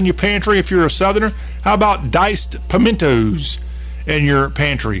crackers in your pantry if you're a Southerner. How about diced pimentos in your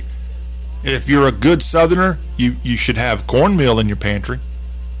pantry? If you're a good Southerner, you should have cornmeal in your pantry.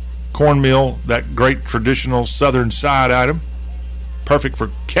 Cornmeal, that great traditional Southern side item. perfect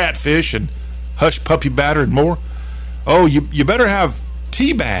for catfish and hush puppy batter and more. Oh, you better have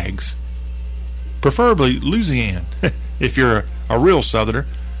tea bags, preferably Louisiana, if you're a real Southerner.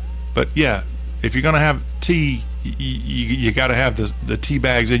 But yeah, if you're going to have tea, you got to have the tea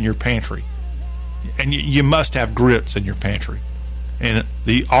bags in your pantry. And you must have grits in your pantry. And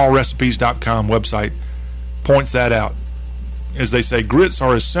the allrecipes.com website points that out. As they say, grits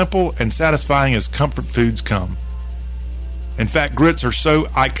are as simple and satisfying as comfort foods come. In fact, grits are so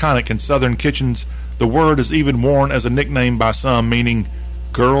iconic in Southern kitchens, the word is even worn as a nickname by some, meaning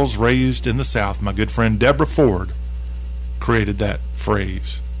girls raised in the South. My good friend Deborah Ford created that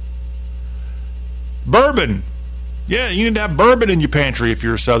phrase. Bourbon. Yeah, you need to have bourbon in your pantry if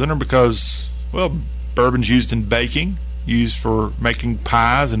you're a Southerner because, well, bourbon's used in baking, used for making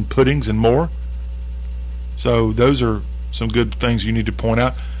pies and puddings and more. So those are some good things you need to point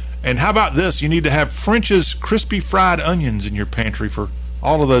out. And how about this? You need to have French's crispy fried onions in your pantry for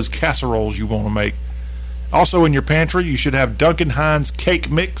all of those casseroles you want to make. Also in your pantry, you should have Duncan Hines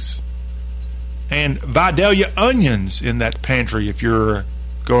cake mix and Vidalia onions in that pantry if you're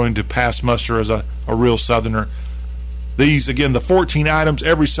going to pass muster as a real Southerner. These, again, the 14 items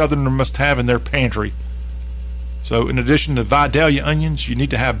every Southerner must have in their pantry. So in addition to Vidalia onions, you need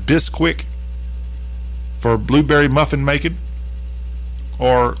to have Bisquick for blueberry muffin making,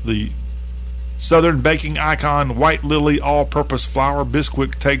 or the Southern baking icon White Lily all-purpose flour.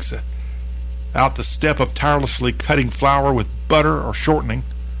 Bisquick takes out the step of tirelessly cutting flour with butter or shortening.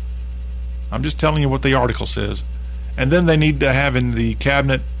 I'm just telling you what the article says. And then they need to have in the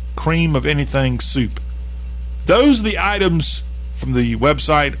cabinet cream of anything soup. Those are the items from the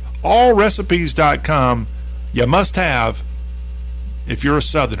website allrecipes.com you must have if you're a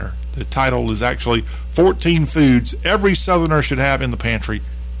Southerner. The title is actually 14 foods every Southerner should have in the pantry.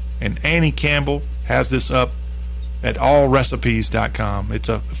 And Annie Campbell has this up at allrecipes.com. It's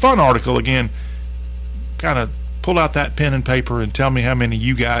a fun article. Again, kind of pull out that pen and paper and tell me how many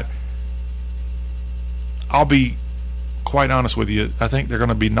you got. I'll be quite honest with you. I think they're going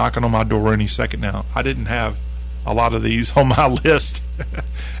to be knocking on my door any second now. I didn't have a lot of these on my list.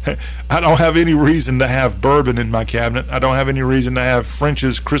 I don't have any reason to have bourbon in my cabinet. I don't have any reason to have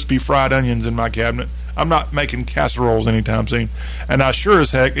French's crispy fried onions in my cabinet. I'm not making casseroles anytime soon. And I sure as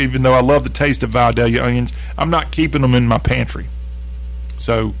heck, even though I love the taste of Vidalia onions, I'm not keeping them in my pantry.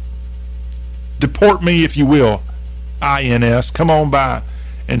 So, deport me if you will, INS. Come on by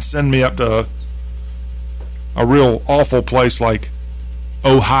and send me up to a real awful place like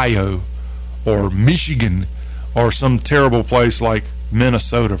Ohio or Michigan or some terrible place like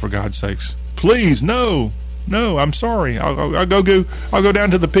Minnesota, for God's sakes. Please, no, I'm sorry. I'll go down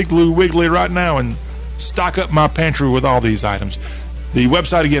to the Piggly Wiggly right now and stock up my pantry with all these items. The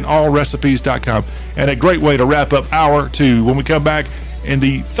website again, allrecipes.com, and a great way to wrap up hour 2. When we come back in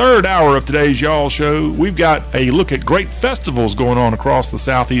the third hour of today's Y'all Show, we've got a look at great festivals going on across the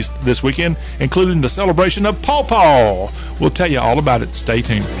Southeast this weekend, including the celebration of Pawpaw. We'll tell you all about it. Stay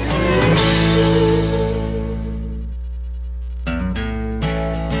tuned.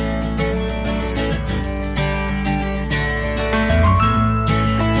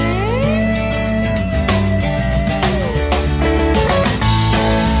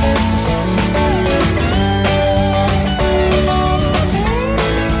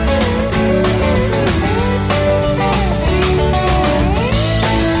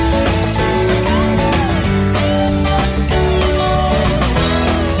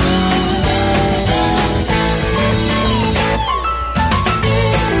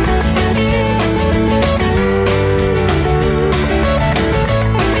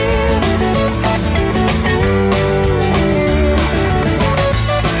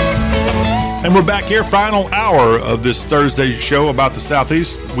 And we're back here, final hour of this Thursday show about the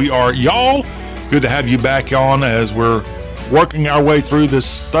Southeast. We are y'all. Good to have you back on as we're working our way through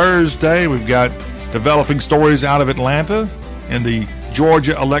this Thursday. We've got developing stories out of Atlanta in the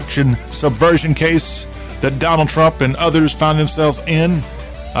Georgia election subversion case that Donald Trump and others find themselves in.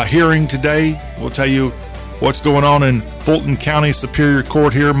 A hearing today. We'll tell you what's going on in Fulton County Superior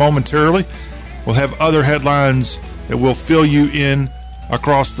Court here momentarily. We'll have other headlines that will fill you in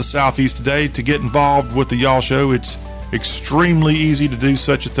across the Southeast today. To get involved with the Y'all Show, it's extremely easy to do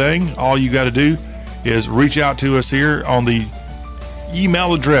such a thing. All you got to do is reach out to us here on the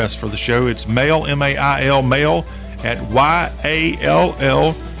email address for the show. It's mail, M-A-I-L, mail at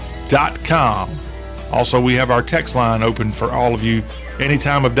YALL.com. Also, we have our text line open for all of you any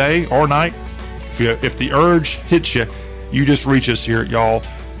time of day or night. If the urge hits you, you just reach us here at y'all.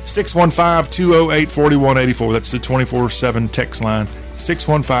 615-208-4184. That's the 24/7 text line.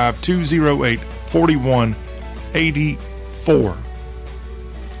 615-208-4184.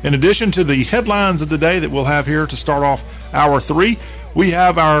 In addition to the headlines of the day that we'll have here to start off hour 3, we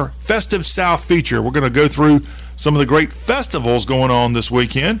have our Festive South feature. We're going to go through some of the great festivals going on this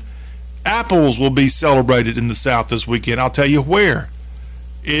weekend. Apples will be celebrated in the South this weekend. I'll tell you where.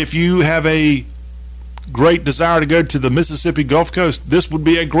 If you have a great desire to go to the Mississippi Gulf Coast, this would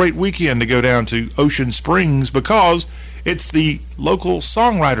be a great weekend to go down to Ocean Springs because it's the local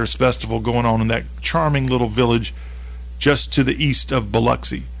Songwriters Festival going on in that charming little village just to the east of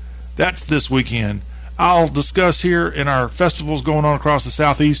Biloxi. That's this weekend. I'll discuss here in our festivals going on across the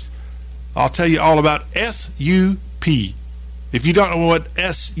Southeast. I'll tell you all about SUP. If you don't know what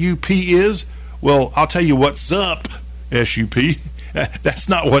SUP is, well, I'll tell you what's up, SUP. That's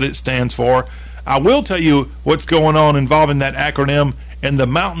not what it stands for. I will tell you what's going on involving that acronym in the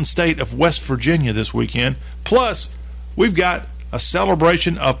mountain state of West Virginia this weekend. Plus, we've got a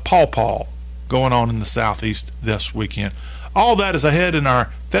celebration of Pawpaw going on in the Southeast this weekend. All that is ahead in our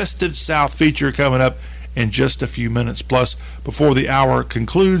Festive South feature coming up in just a few minutes. Plus, before the hour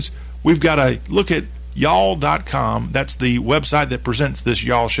concludes, we've got a look at y'all.com. That's the website that presents this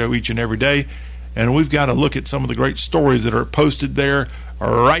Y'all Show each and every day. And we've got to look at some of the great stories that are posted there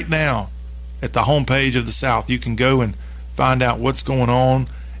right now at the homepage of the South. You can go and find out what's going on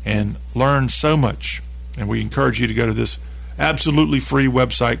and learn so much. And we encourage you to go to this absolutely free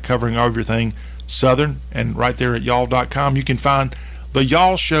website covering everything Southern. And right there at y'all.com, you can find the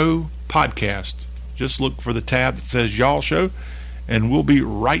Y'all Show podcast. Just look for the tab that says Y'all Show, and we'll be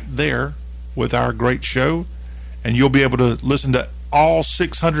right there with our great show. And you'll be able to listen to all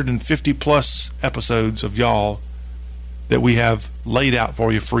 650 plus episodes of Y'all that we have laid out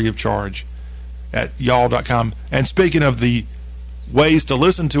for you free of charge at y'all.com. And speaking of the ways to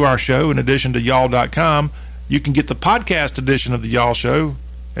listen to our show, in addition to y'all.com, you can get the podcast edition of the Y'all Show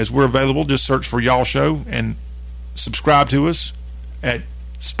as we're available. Just search for Y'all Show and subscribe to us at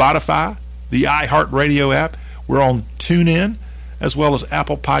Spotify, the iHeartRadio app. We're on TuneIn, as well as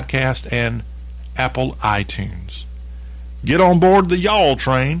Apple Podcast and Apple iTunes. Get on board the Y'all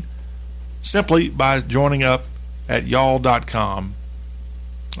train simply by joining up at y'all.com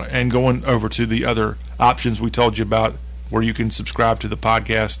and going over to the other options we told you about where you can subscribe to the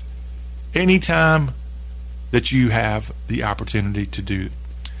podcast anytime that you have the opportunity to do it.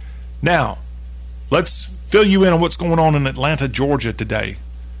 Now, let's fill you in on what's going on in Atlanta, Georgia today,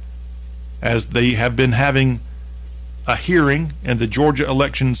 as they have been having a hearing in the Georgia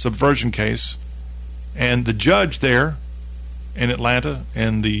election subversion case, and the judge there in Atlanta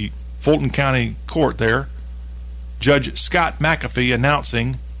in the Fulton County Court there, Judge Scott McAfee,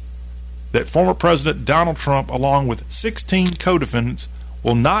 announcing that former President Donald Trump, along with 16 co-defendants,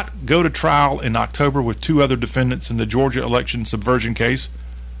 will not go to trial in October with 2 other defendants in the Georgia election subversion case,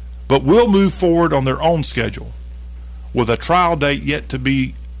 but will move forward on their own schedule, with a trial date yet to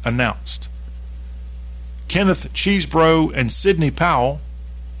be announced. Kenneth Cheesebro and Sidney Powell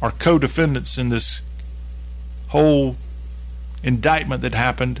are co-defendants in this whole indictment that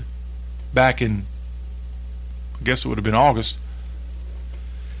happened back in, I guess it would have been August.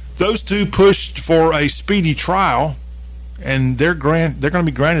 Those two pushed for a speedy trial, and they're going to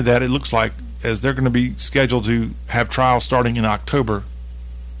be granted that, it looks like, as they're going to be scheduled to have trials starting in October.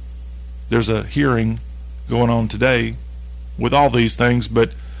 There's a hearing going on today with all these things,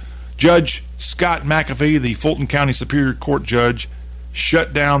 but Judge Scott McAfee, the Fulton County Superior Court judge,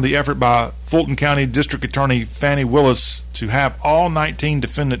 shut down the effort by Fulton County District Attorney Fani Willis to have all 19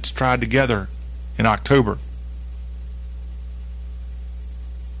 defendants tried together in October.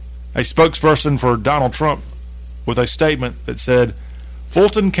 A spokesperson for Donald Trump with a statement that said,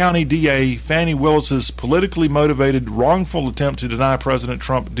 Fulton County DA Fani Willis's politically motivated wrongful attempt to deny President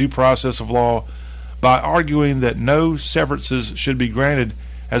Trump due process of law by arguing that no severances should be granted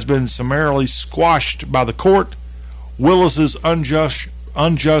has been summarily squashed by the court. Willis's unjust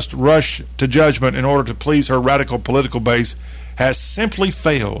rush to judgment in order to please her radical political base has simply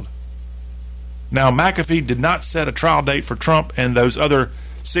failed. Now, McAfee did not set a trial date for Trump and those other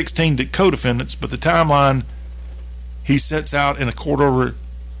 16 co-defendants, but the timeline he sets out in a court order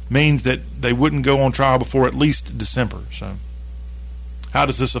means that they wouldn't go on trial before at least December. So, how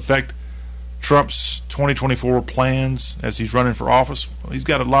does this affect Trump's 2024 plans as he's running for office? Well, he's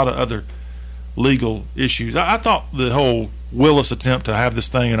got a lot of other legal issues. I thought the whole Willis attempt to have this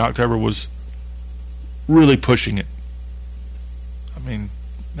thing in October was really pushing it. I mean,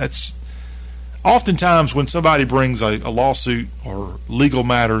 that's oftentimes when somebody brings a lawsuit or legal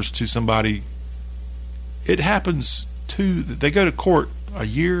matters to somebody, it happens they go to court a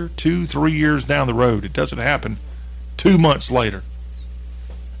year, 2, 3 years down the road. It doesn't happen 2 months later.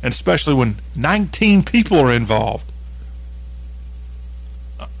 And especially when 19 people are involved.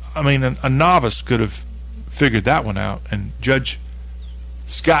 I mean, a novice could have figured that one out. And Judge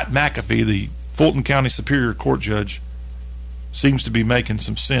Scott McAfee, the Fulton County Superior Court judge, seems to be making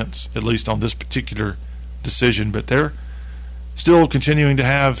some sense, at least on this particular decision. But they're still continuing to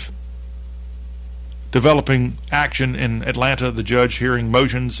have developing action in Atlanta. The judge hearing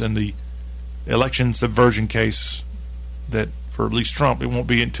motions in the election subversion case that for at least Trump, it won't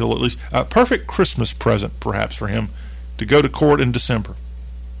be until at least a perfect Christmas present, perhaps, for him to go to court in December.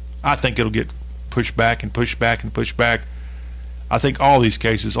 I think it'll get pushed back and pushed back and pushed back. I think all these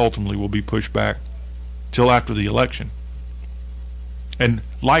cases ultimately will be pushed back till after the election. And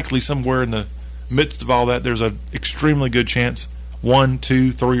likely somewhere in the midst of all that, there's an extremely good chance 1,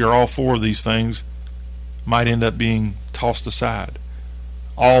 2, 3, or all 4 of these things might end up being tossed aside.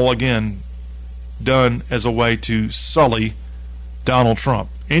 All, again, done as a way to sully Donald Trump.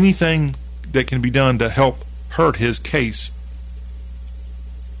 Anything that can be done to help hurt his case,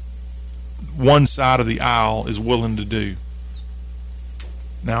 one side of the aisle is willing to do.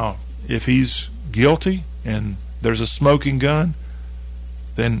 Now, if he's guilty and there's a smoking gun,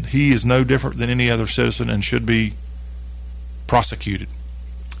 then he is no different than any other citizen and should be prosecuted.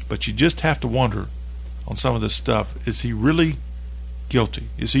 But you just have to wonder on some of this stuff, is he really guilty?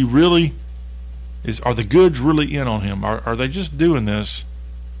 Is he really, are the goods really in on him? Are they just doing this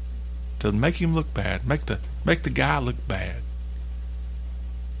to make him look bad, make the guy look bad,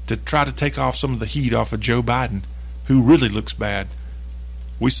 to try to take off some of the heat off of Joe Biden, who really looks bad?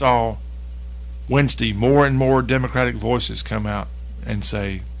 We saw Wednesday more and more Democratic voices come out and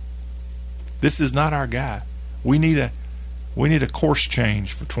say, this is not our guy. We need a course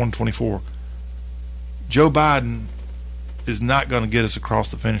change for 2024. Joe Biden is not going to get us across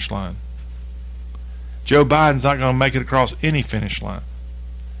the finish line. Joe Biden's not going to make it across any finish line.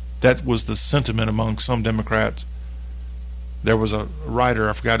 That was the sentiment among some Democrats. There was a writer,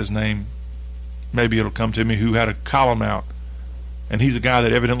 I forgot his name, maybe it'll come to me, who had a column out, and he's a guy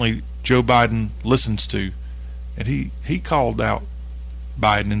that evidently Joe Biden listens to, and he called out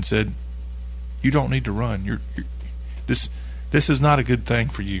Biden and said, you don't need to run. This is not a good thing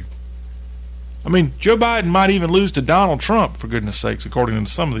for you. I mean, Joe Biden might even lose to Donald Trump, for goodness sakes, according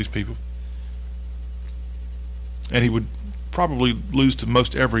to some of these people. And he would probably lose to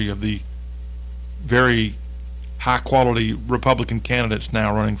most every of the very high-quality Republican candidates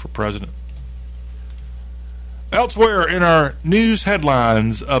now running for president. Elsewhere in our news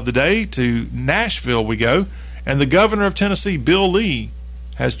headlines of the day, to Nashville we go, and the governor of Tennessee, Bill Lee,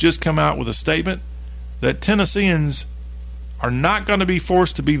 has just come out with a statement that Tennesseans are not going to be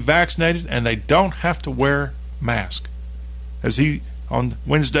forced to be vaccinated and they don't have to wear masks. As he on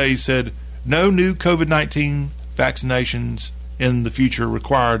Wednesday said, no new COVID-19 vaccinations in the future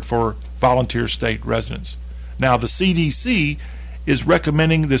required for volunteer state residents. Now, the CDC is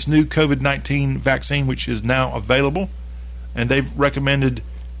recommending this new COVID-19 vaccine, which is now available, and they've recommended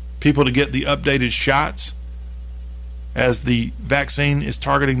people to get the updated shots, as the vaccine is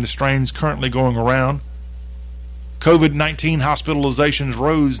targeting the strains currently going around. COVID-19 hospitalizations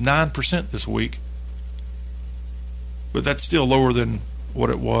rose 9% this week, but that's still lower than what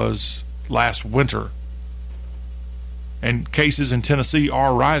it was last winter. And cases in Tennessee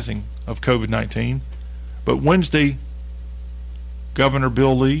are rising of COVID-19. But Wednesday, Governor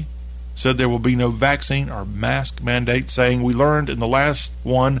Bill Lee said there will be no vaccine or mask mandate, saying, we learned in the last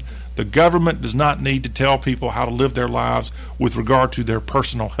one, the government does not need to tell people how to live their lives with regard to their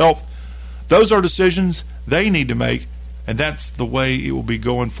personal health. Those are decisions they need to make, and that's the way it will be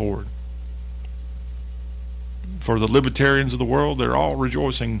going forward. For the libertarians of the world, they're all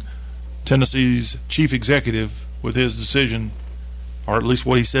rejoicing Tennessee's chief executive with his decision, or at least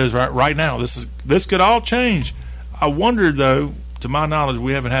what he says right now. This could all change. I wonder, though, to my knowledge,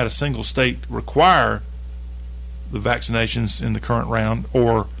 we haven't had a single state require the vaccinations in the current round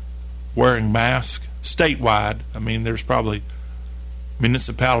or wearing masks statewide. I mean, there's probably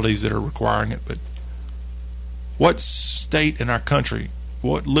municipalities that are requiring it, but what state in our country,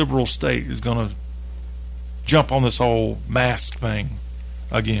 what liberal state is going to jump on this whole mask thing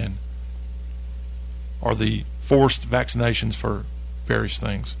again, or the forced vaccinations for various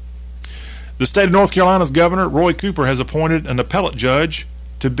things? The state of North Carolina's governor, Roy Cooper, has appointed an appellate judge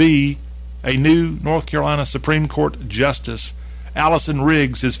to be a new North Carolina Supreme Court justice. Allison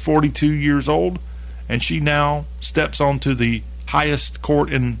Riggs is 42 years old, and she now steps onto the highest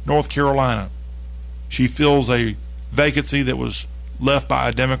court in North Carolina. She fills a vacancy that was left by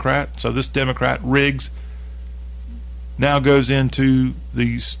a Democrat. So this Democrat, Riggs, now goes into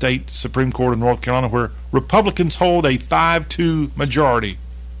the state Supreme Court of North Carolina, where Republicans hold a 5-2 majority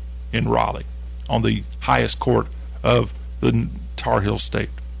in Raleigh on the highest court of the Tar Heel state.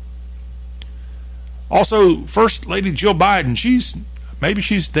 Also, First Lady Jill Biden, maybe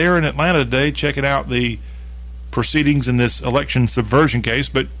she's there in Atlanta today checking out the proceedings in this election subversion case.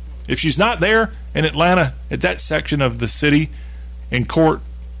 But if she's not there in Atlanta at that section of the city in court,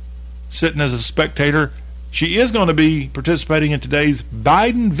 sitting as a spectator, she is going to be participating in today's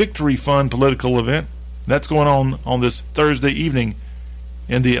Biden Victory Fund political event. That's going on this Thursday evening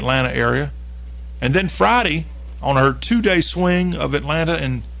in the Atlanta area. And then Friday, on her 2-day swing of Atlanta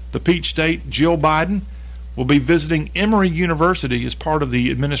and the Peach State, Jill Biden will be visiting Emory University as part of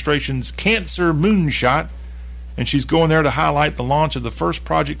the administration's Cancer Moonshot. And she's going there to highlight the launch of the first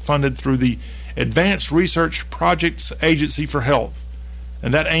project funded through the Advanced Research Projects Agency for Health.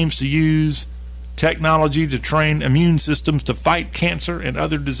 And that aims to use technology to train immune systems to fight cancer and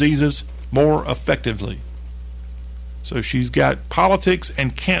other diseases more effectively. So she's got politics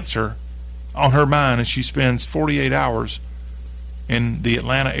and cancer on her mind as she spends 48 hours in the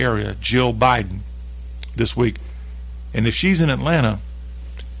Atlanta area, Jill Biden, this week. And if she's in Atlanta,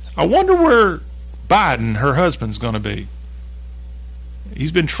 I wonder where Biden, her husband's going to be.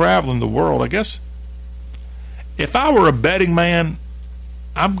 He's been traveling the world. I guess if I were a betting man,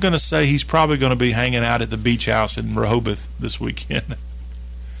 I'm going to say he's probably going to be hanging out at the beach house in Rehoboth this weekend.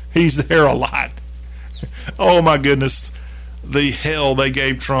 He's there a lot. Oh, my goodness. The hell they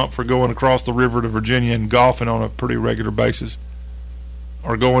gave Trump for going across the river to Virginia and golfing on a pretty regular basis,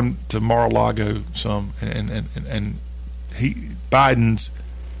 or going to Mar-a-Lago some. And Biden's,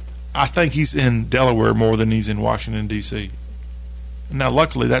 I think he's in Delaware more than he's in Washington, D.C. Now,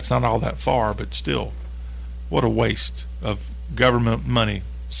 luckily, that's not all that far, but still, what a waste of government money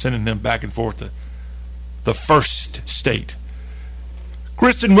sending them back and forth to the first state.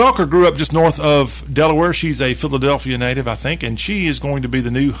 Kristen Welker grew up just north of Delaware. She's a Philadelphia native, I think, and she is going to be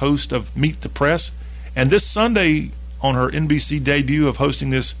the new host of Meet the Press. And this Sunday, on her NBC debut of hosting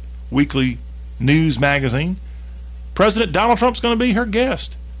this weekly news magazine, President Donald Trump's going to be her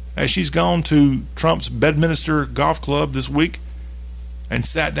guest as she's gone to Trump's Bedminster Golf Club this week and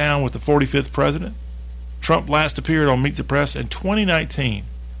sat down with the 45th president. Trump last appeared on Meet the Press in 2019.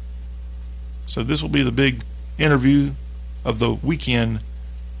 So this will be the big interview of the weekend,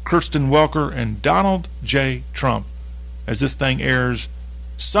 Kristen Welker and Donald J. Trump, as this thing airs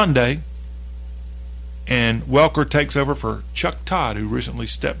Sunday. And Welker takes over for Chuck Todd, who recently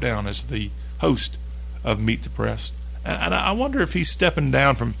stepped down as the host of Meet the Press. And I wonder if he's stepping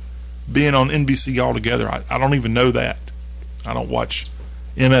down from being on NBC altogether. I don't even know that. I don't watch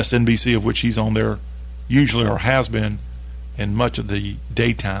MSNBC, of which he's on there usually, or has been in much of the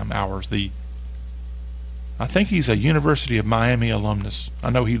daytime hours. I think he's a University of Miami alumnus. I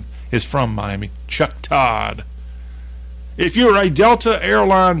know he is from Miami. Chuck Todd. If you're a Delta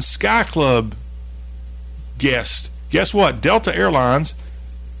Airlines Sky Club guest, guess what? Delta Airlines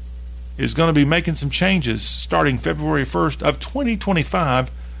is going to be making some changes starting February 1st of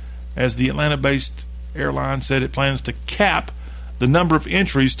 2025, as the Atlanta-based airline said it plans to cap the number of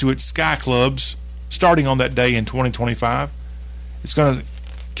entries to its Sky Clubs starting on that day in 2025. It's going to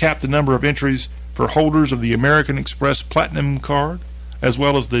cap the number of entries for holders of the American Express Platinum card, as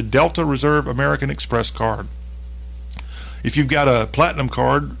well as the Delta Reserve American Express card. If you've got a Platinum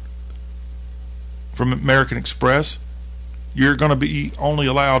card from American Express, you're going to be only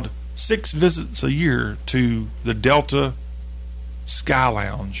allowed 6 visits a year to the Delta Sky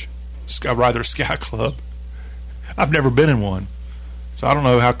Lounge, Sky Club. I've never been in one, so I don't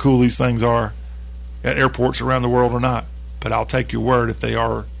know how cool these things are at airports around the world or not, but I'll take your word if they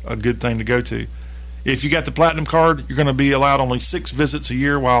are a good thing to go to. If you got the Platinum card, you're going to be allowed only 6 visits a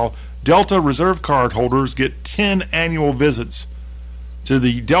year, while Delta Reserve card holders get 10 annual visits to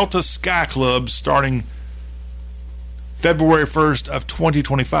the Delta Sky Club starting February 1st of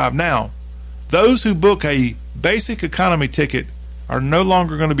 2025. Now, those who book a basic economy ticket are no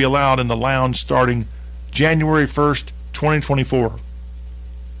longer going to be allowed in the lounge starting January 1st, 2024.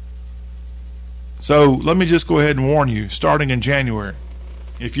 So let me just go ahead and warn you, starting in January,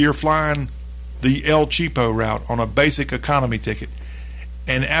 if you're flying the El Cheapo route on a basic economy ticket,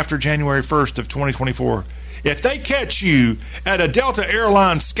 and after January 1st of 2024, if they catch you at a Delta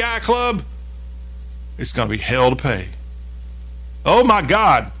Airlines Sky Club, it's going to be hell to pay. Oh my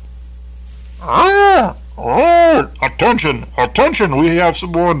God. Attention, we have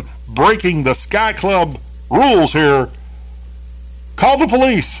someone breaking the Sky Club rules here. Call the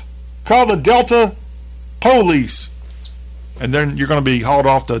police. Call the Delta police. And then you're going to be hauled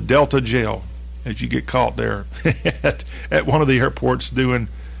off to Delta jail if you get caught there at one of the airports doing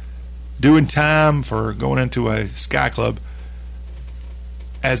time for going into a Sky Club.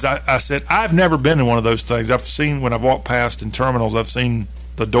 As I said, I've never been in one of those things. I've seen, when I've walked past in terminals, I've seen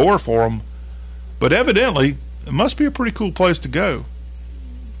the door for them, But evidently, it must be a pretty cool place to go,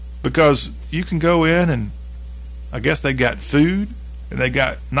 because you can go in and I guess they got food and they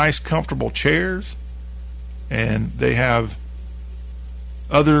got nice, comfortable chairs, and they have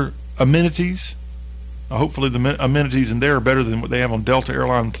other amenities. Hopefully the amenities in there are better than what they have on Delta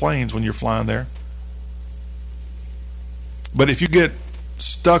Airline planes when you're flying there. But if you get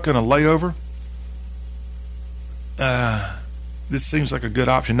stuck in a layover, this seems like a good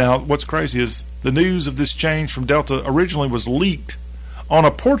option. Now, what's crazy is the news of this change from Delta originally was leaked on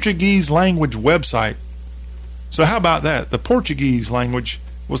a Portuguese language website. So how about that? The Portuguese language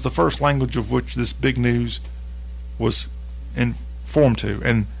was the first language of which this big news was informed to,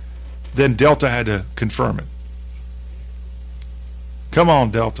 and then Delta had to confirm it. Come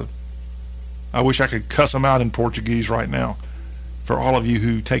on, Delta. I wish I could cuss them out in Portuguese right now for all of you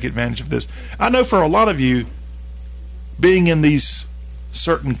who take advantage of this. I know for a lot of you, being in these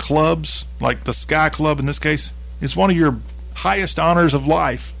certain clubs, like the Sky Club in this case, is one of your highest honors of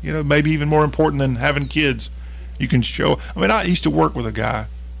life. You know, maybe even more important than having kids. You can show. I mean, I used to work with a guy.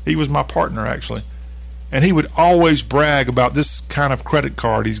 He was my partner, actually. And he would always brag about this kind of credit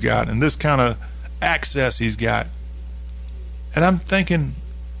card he's got and this kind of access he's got. And I'm thinking,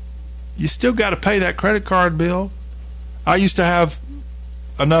 you still got to pay that credit card bill. I used to have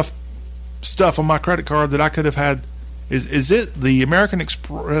enough stuff on my credit card that I could have had. Is it the American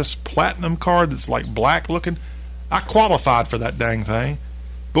Express Platinum card that's like black looking? I qualified for that dang thing.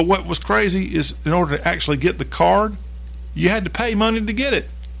 But what was crazy is in order to actually get the card, you had to pay money to get it.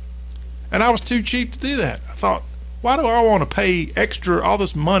 And I was too cheap to do that. I thought, why do I want to pay extra, all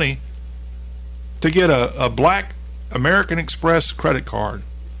this money to get a black American Express credit card?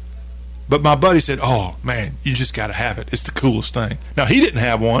 But my buddy said, oh, man, you just got to have it. It's the coolest thing. Now, he didn't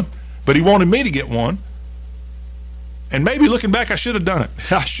have one, but he wanted me to get one. And maybe looking back, I should have done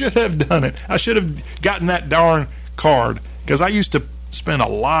it. I should have done it. I should have gotten that darn card, because I used to spend a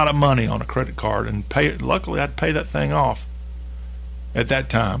lot of money on a credit card and pay it. Luckily, I'd pay that thing off at that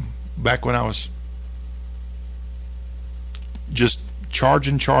time, back when I was just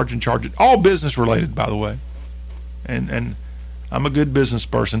charging. All business related, by the way. And I'm a good business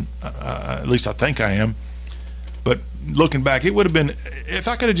person. At least I think I am. But looking back, it would have been, if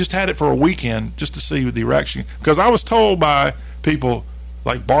I could have just had it for a weekend just to see the reaction. Because I was told by people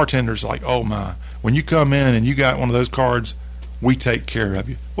like bartenders, like, oh my, when you come in and you got one of those cards, we take care of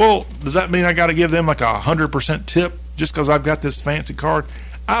you. Well, does that mean I got to give them like 100% tip just because I've got this fancy card?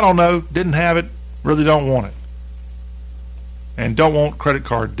 I don't know. Didn't have it. Really don't want it. And don't want credit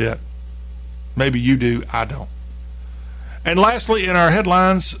card debt. Maybe you do. I don't. And lastly, in our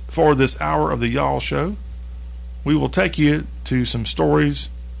headlines for this hour of the Y'all Show, we will take you to some stories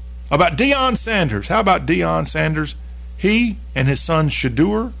about Deion Sanders. How about Deion Sanders? He and his sons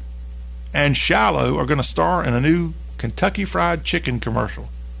Shadur and Shiloh are going to star in a new Kentucky Fried Chicken commercial.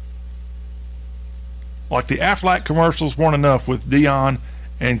 Like the Aflac commercials weren't enough with Deion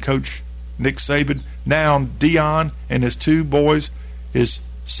and Coach Nick Saban. Now Deion and his two boys, his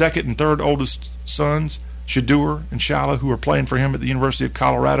second and third oldest sons, Shadur and Shiloh, who are playing for him at the University of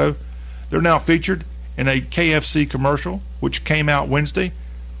Colorado, they're now featured in a KFC commercial, which came out Wednesday.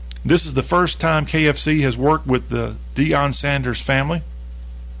 This is the first time KFC has worked with the Deion Sanders family,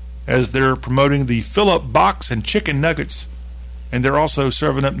 as they're promoting the fill-up box and chicken nuggets, and they're also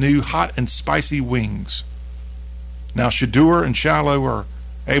serving up new hot and spicy wings. Now, Shadur and Shiloh are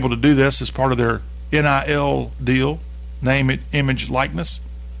able to do this as part of their NIL deal, name, image, likeness,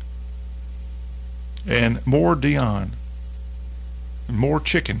 and more Deion, and more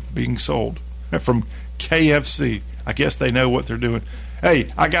chicken being sold from KFC. I guess they know what they're doing.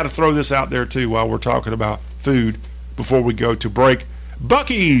 Hey, I got to throw this out there too while we're talking about food before we go to break.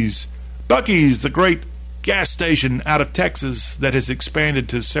 Buc-ee's, the great gas station out of Texas that has expanded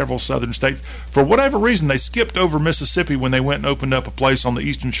to several southern states. For whatever reason, they skipped over Mississippi when they went and opened up a place on the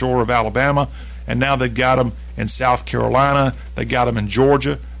eastern shore of Alabama, and now they've got them in South Carolina, they got them in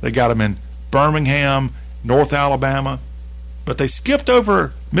Georgia, they got them in Birmingham, North Alabama, but they skipped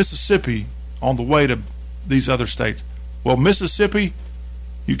over Mississippi on the way to these other states. Well, Mississippi,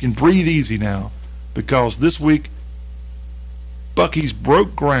 you can breathe easy now, because this week Buc-ee's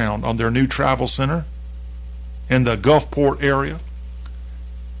broke ground on their new travel center in the Gulfport area,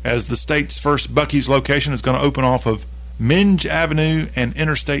 as the state's first Buc-ee's location is going to open off of Minge Avenue and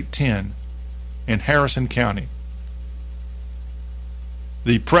Interstate 10 in Harrison County.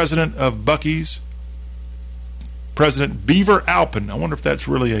 The president of Buc-ee's, President Beaver Alpin, I wonder if that's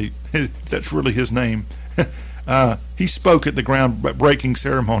really his name. He spoke at the groundbreaking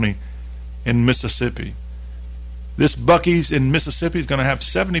ceremony in Mississippi. This Buc-ee's in Mississippi is going to have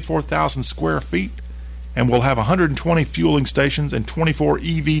 74,000 square feet and will have 120 fueling stations and 24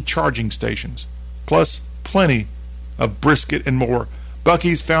 EV charging stations, plus plenty of brisket and more.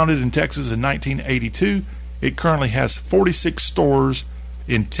 Buc-ee's, founded in Texas in 1982. It currently has 46 stores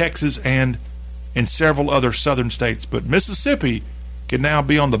in Texas and in several other southern states. But Mississippi can now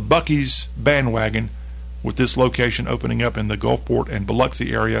be on the Buc-ee's bandwagon with this location opening up in the Gulfport and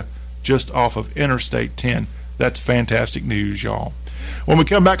Biloxi area just off of Interstate 10. That's fantastic news, y'all. When we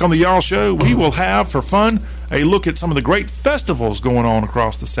come back on the Y'all Show, we will have, for fun, a look at some of the great festivals going on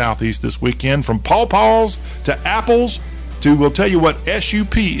across the Southeast this weekend, from Pawpaws to Apples to, we'll tell you what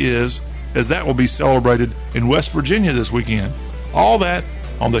SUP is, as that will be celebrated in West Virginia this weekend. All that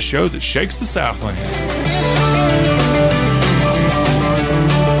on the show that shakes the Southland.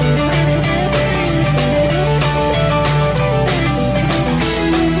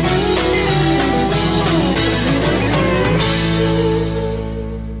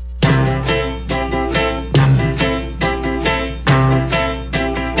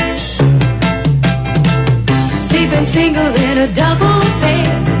 Single in a double bed,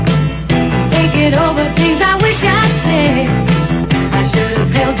 thinking over things I wish I'd said. I should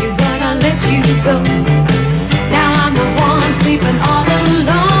have held you, but I let you go. Now I'm the one sleeping all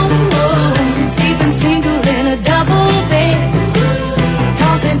alone, sleeping single in a double bed,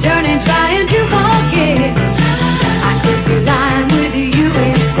 tossing, turning, trying to forget. I could be lying with you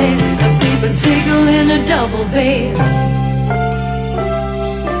instead of sleeping single in a double bed.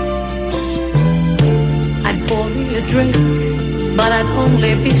 Pour me a drink, but I'd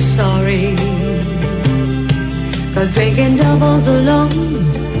only be sorry, 'cause drinking doubles alone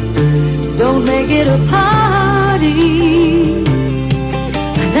don't make it a party.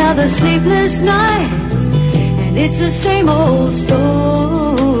 Another sleepless night, and it's the same old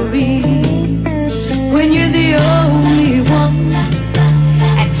story, when you're the only one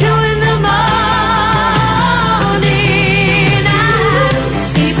at 2 in the morning. I'm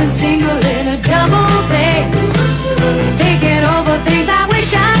sleeping single in a double bed, thinking over things I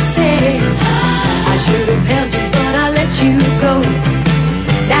wish I'd said. I should have held you, but I let you go.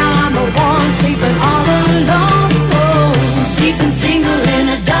 Now I'm the one sleeping all alone, sleeping single in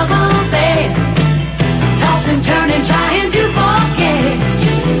a double bed, tossing, turning, trying to forget.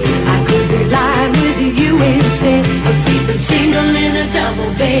 I could be lying with you instead of sleeping single in a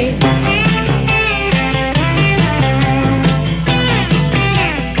double bed.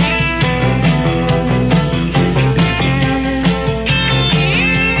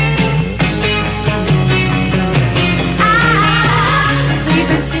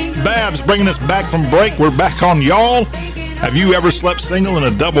 Bringing us back from break. We're back on Y'all. Have you ever slept single in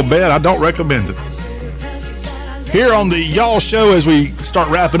a double bed? I don't recommend it. Here on the Y'all Show, as we start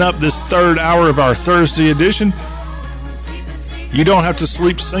wrapping up this third hour of our Thursday edition, you don't have to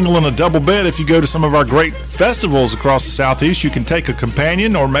sleep single in a double bed. If you go to some of our great festivals across the Southeast, you can take a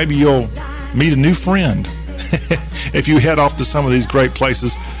companion, or maybe you'll meet a new friend if you head off to some of these great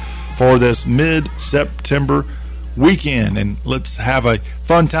places for this mid-September weekend. And let's have a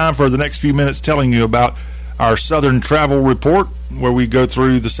fun time for the next few minutes telling you about our Southern Travel Report, where we go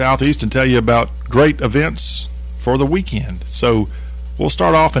through the Southeast and tell you about great events for the weekend. So we'll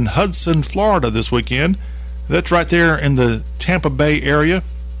start off in Hudson, Florida this weekend. That's right there in the Tampa Bay area,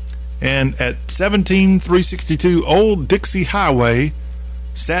 and at 17362 Old Dixie Highway,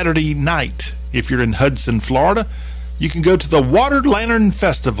 Saturday night. If you're in Hudson, Florida, you can go to the Water Lantern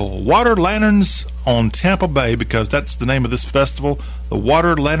Festival. Water Lanterns on Tampa Bay, because that's the name of this festival, the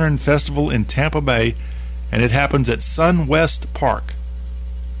Water Lantern Festival in Tampa Bay, and it happens at SunWest Park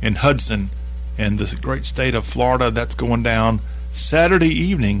in Hudson in this great state of Florida. That's going down Saturday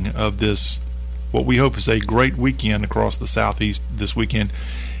evening of this, what we hope is a great weekend across the Southeast this weekend.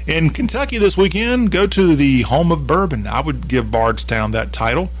 In Kentucky this weekend, go to the home of bourbon. I would give Bardstown that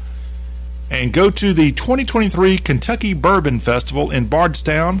title. And go to the 2023 Kentucky Bourbon Festival in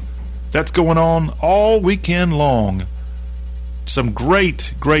Bardstown. That's going on all weekend long. Some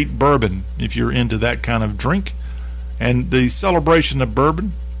great, great bourbon if you're into that kind of drink. And the celebration of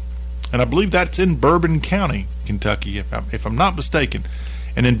bourbon, and I believe that's in Bourbon County, Kentucky, if I'm not mistaken.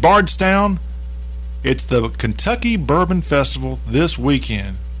 And in Bardstown, it's the Kentucky Bourbon Festival this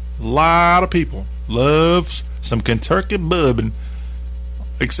weekend. A lot of people love some Kentucky bourbon,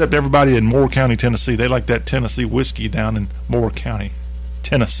 except everybody in Moore County, Tennessee. They like that Tennessee whiskey down in Moore County,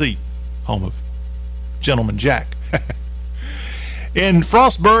 Tennessee, home of Gentleman Jack. In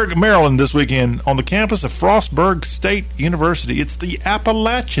Frostburg, Maryland this weekend, on the campus of Frostburg State University, it's the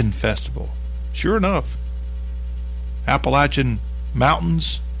Appalachian Festival. Sure enough, Appalachian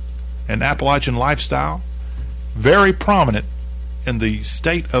mountains and Appalachian lifestyle. very prominent in the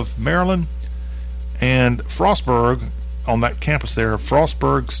state of Maryland. And Frostburg, on that campus there,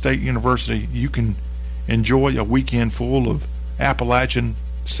 Frostburg State University, you can enjoy a weekend full of Appalachian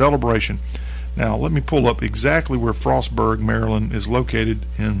celebration. Now, let me pull up exactly where Frostburg, Maryland is located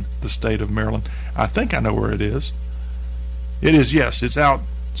in the state of Maryland. I think I know where it is. It is, yes, it's out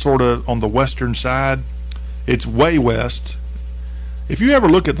sort of on the western side. It's way west. If you ever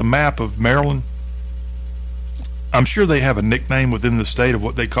look at the map of Maryland, I'm sure they have a nickname within the state of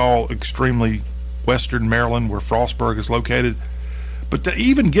what they call extremely western Maryland, where Frostburg is located. But to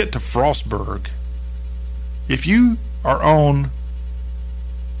even get to Frostburg, if you are on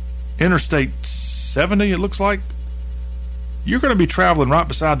Interstate 70, it looks like, you're going to be traveling right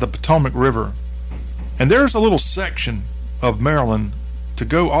beside the Potomac River. And there's a little section of Maryland to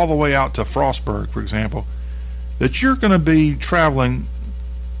go all the way out to Frostburg, for example, that you're going to be traveling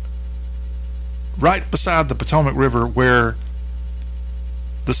right beside the Potomac River, where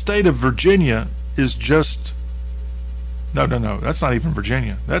the state of Virginia is just... No, that's not even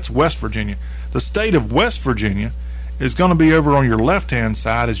Virginia. That's West Virginia. The state of West Virginia is going to be over on your left-hand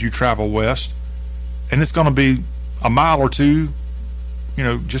side as you travel west, and it's going to be a mile or two,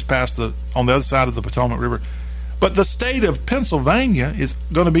 just past on the other side of the Potomac River. But the state of Pennsylvania is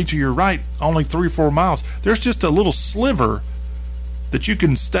going to be to your right, only 3 or 4 miles. There's just a little sliver that you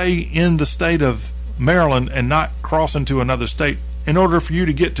can stay in the state of Maryland and not cross into another state in order for you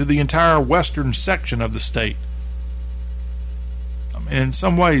to get to the entire western section of the state. In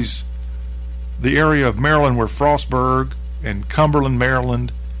some ways, the area of Maryland where Frostburg and Cumberland,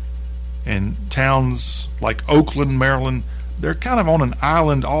 Maryland, and towns like Oakland, Maryland, they're kind of on an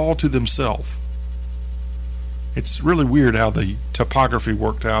island all to themselves. It's really weird how the topography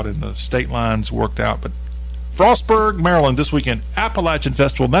worked out and the state lines worked out. But Frostburg, Maryland, this weekend, Appalachian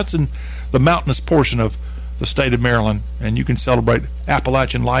Festival, and that's in the mountainous portion of the state of Maryland, and you can celebrate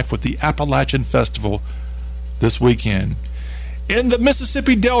Appalachian life with the Appalachian Festival this weekend. In the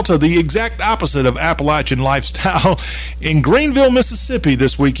Mississippi Delta, the exact opposite of Appalachian lifestyle, in Greenville, Mississippi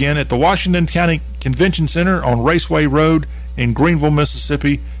this weekend at the Washington County Convention Center on Raceway Road in Greenville,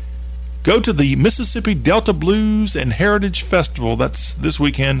 Mississippi. Go to the Mississippi Delta Blues and Heritage Festival. That's this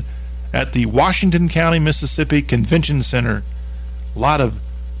weekend at the Washington County, Mississippi Convention Center. A lot of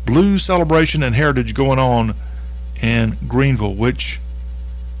blues celebration and heritage going on in Greenville, which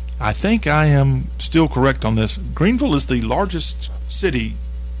I think I am still correct on this. Greenville is the largest city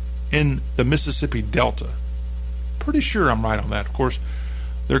in the Mississippi Delta. Pretty sure I'm right on that. Of course,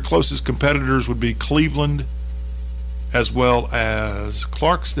 their closest competitors would be Cleveland, as well as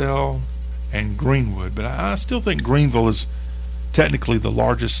Clarksdale and Greenwood. But I still think Greenville is technically the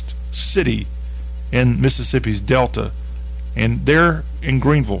largest city in Mississippi's Delta. And there in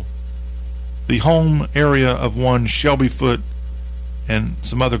Greenville, the home area of one Shelby Foote and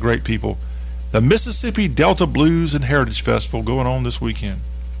some other great people, the Mississippi Delta Blues and Heritage Festival going on this weekend.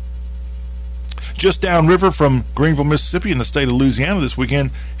 Just downriver from Greenville, Mississippi in the state of Louisiana this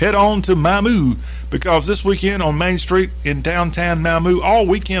weekend, head on to Mamou, because this weekend on Main Street in downtown Mamou, all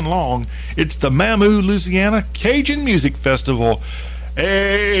weekend long, it's the Mamou, Louisiana Cajun Music Festival.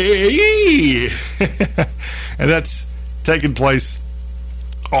 Hey! And that's taking place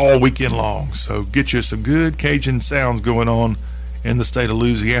all weekend long. So get you some good Cajun sounds going on in the state of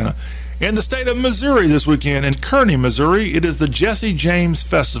Louisiana. In the state of Missouri this weekend, in Kearney, Missouri, it is the Jesse James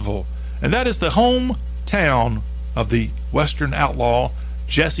Festival. And that is the hometown of the Western outlaw,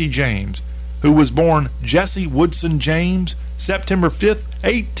 Jesse James, who was born Jesse Woodson James, September 5th,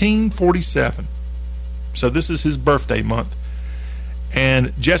 1847. So this is his birthday month.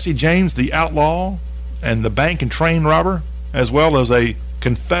 And Jesse James, the outlaw and the bank and train robber, as well as a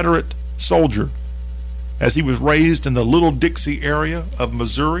Confederate soldier, as he was raised in the Little Dixie area of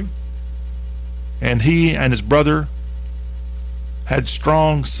Missouri. And he and his brother had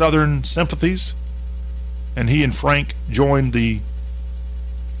strong Southern sympathies, and he and Frank joined the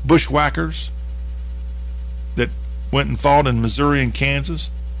bushwhackers that went and fought in Missouri and Kansas.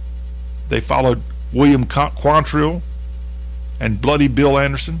 They followed William Quantrill and Bloody Bill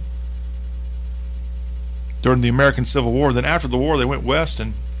Anderson during the American Civil War. Then after the war, they went west,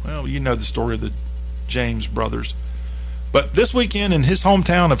 and, well, you know the story of the James brothers. But this weekend in his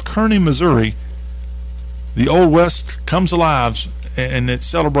hometown of Kearney, Missouri, the Old West comes alive, and it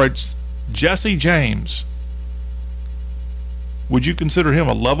celebrates Jesse James. Would you consider him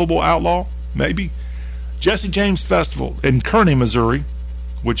a lovable outlaw? Maybe. Jesse James Festival in Kearney, Missouri,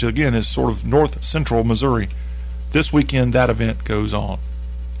 which again is sort of north central Missouri. This weekend that event goes on.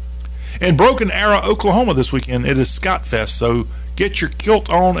 In Broken Arrow, Oklahoma this weekend, it is Scott Fest. So get your kilt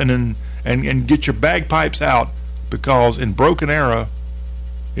on and get your bagpipes out because in Broken Arrow,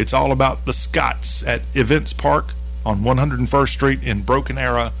 it's all about the Scots at Events Park on 101st Street in Broken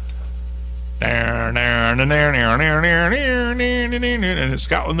Arrow. And it's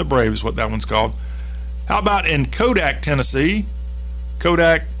Scotland the Brave is what that one's called. How about in Kodak, Tennessee?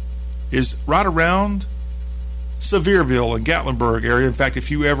 Kodak is right around Sevierville and Gatlinburg area. In fact, if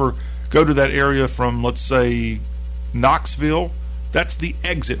you ever go to that area from, let's say, Knoxville, that's the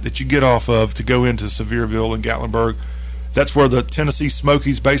exit that you get off of to go into Sevierville and Gatlinburg. That's where the Tennessee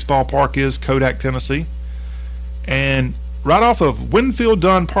Smokies baseball park is, Kodak, Tennessee. And right off of Winfield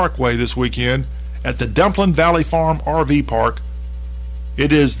Dunn Parkway this weekend at the Dumplin Valley Farm RV Park,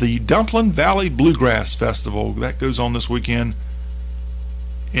 it is the Dumplin Valley Bluegrass Festival. That goes on this weekend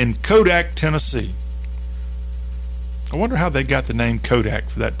in Kodak, Tennessee. I wonder how they got the name Kodak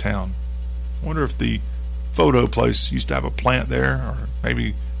for that town. I wonder if the photo place used to have a plant there, or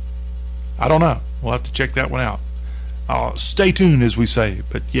maybe, I don't know. We'll have to check that one out. Stay tuned, as we say.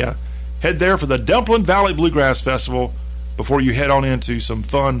 But yeah, head there for the Dumplin Valley Bluegrass Festival before you head on into some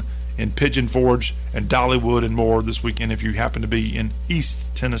fun in Pigeon Forge and Dollywood and more this weekend if you happen to be in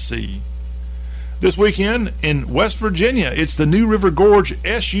East Tennessee. This weekend in West Virginia, it's the New River Gorge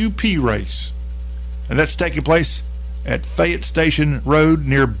SUP race. And that's taking place at Fayette Station Road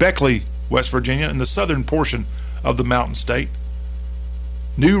near Beckley, West Virginia, in the southern portion of the Mountain State.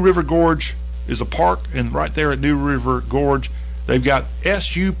 New River Gorge is a park, and right there at New River Gorge, they've got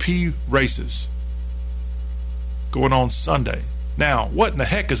SUP races going on Sunday. Now, what in the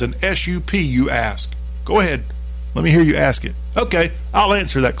heck is an SUP, you ask? Go ahead. Let me hear you ask it. Okay, I'll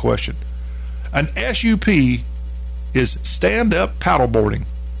answer that question. An SUP is stand-up paddleboarding.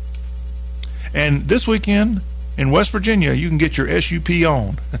 And this weekend in West Virginia, you can get your SUP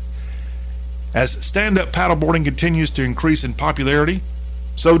on. As stand-up paddleboarding continues to increase in popularity,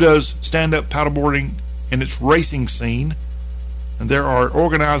 so does stand-up paddleboarding in its racing scene. And there are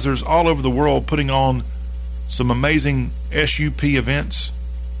organizers all over the world putting on some amazing SUP events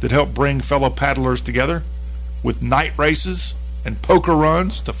that help bring fellow paddlers together, with night races and poker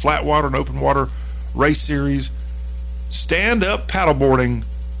runs to flat water and open water race series. Stand-up paddleboarding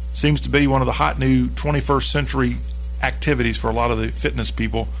seems to be one of the hot new 21st century activities for a lot of the fitness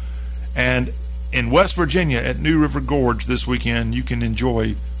people. And in West Virginia at New River Gorge this weekend, you can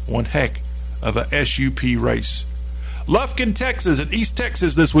enjoy one heck of a SUP race. Lufkin, Texas, and East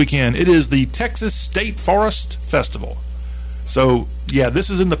Texas this weekend, it is the Texas State Forest Festival. So, yeah, this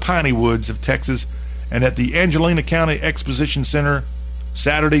is in the piney woods of Texas, and at the Angelina County Exposition Center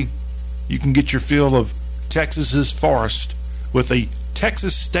Saturday, you can get your fill of Texas's forest with the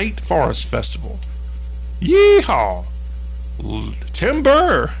Texas State Forest Festival. Yeehaw!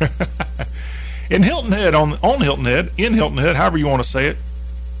 Timber! In Hilton Head, in Hilton Head, however you want to say it,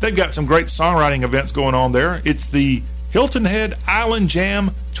 they've got some great songwriting events going on there. It's the Hilton Head Island Jam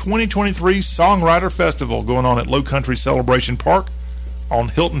 2023 Songwriter Festival going on at Low Country Celebration Park on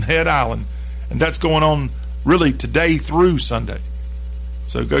Hilton Head Island. And that's going on really today through Sunday.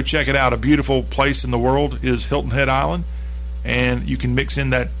 So go check it out. A beautiful place in the world is Hilton Head Island. And you can mix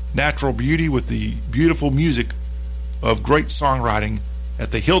in that natural beauty with the beautiful music of great songwriting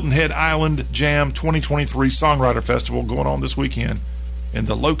at the Hilton Head Island Jam 2023 Songwriter Festival going on this weekend in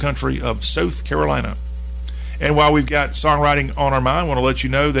the Low Country of South Carolina. And while we've got songwriting on our mind, I want to let you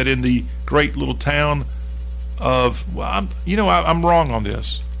know that in the great little town of, well, I'm wrong on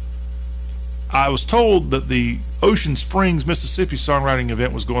this. I was told that the Ocean Springs, Mississippi songwriting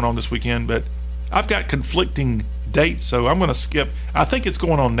event was going on this weekend, but I've got conflicting dates, so I'm going to skip. I think it's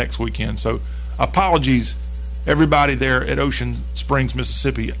going on next weekend, so apologies, everybody there at Ocean Springs,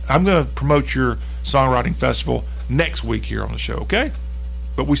 Mississippi. I'm going to promote your songwriting festival next week here on the show, okay?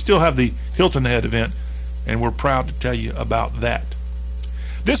 But we still have the Hilton Head event, and we're proud to tell you about that.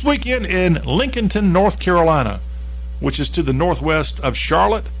 This weekend in Lincolnton, North Carolina, which is to the northwest of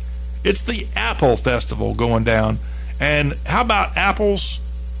Charlotte, it's the Apple Festival going down. And how about apples?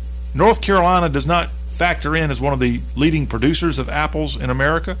 North Carolina does not factor in as one of the leading producers of apples in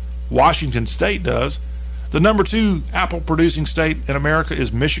America. Washington State does. The number 2 apple producing state in America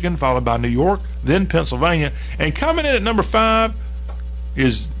is Michigan, followed by New York, then Pennsylvania. And coming in at number 5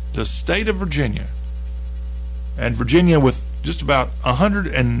 is the state of Virginia. And Virginia, with just about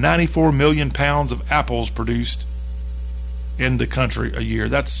 194 million pounds of apples produced in the country a year.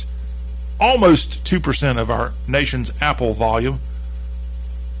 That's almost 2% of our nation's apple volume.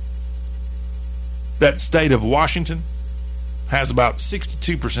 That state of Washington has about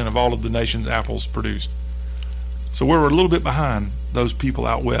 62% of all of the nation's apples produced. So we're a little bit behind those people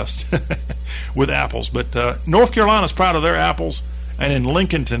out west with apples. But North Carolina's proud of their apples. And in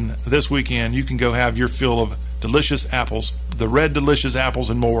Lincolnton this weekend, you can go have your fill of delicious apples, the red delicious apples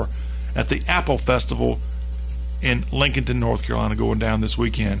and more at the Apple Festival in Lincolnton, North Carolina, going down this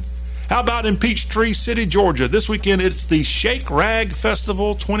weekend. How about in Peachtree City, Georgia? This weekend it's the Shake Rag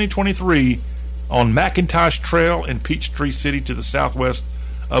Festival 2023 on McIntosh Trail in Peachtree City to the southwest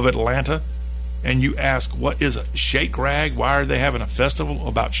of Atlanta. And you ask, what is a shake rag? Why are they having a festival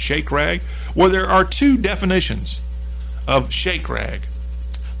about shake rag? Well, there are two definitions of shake rag.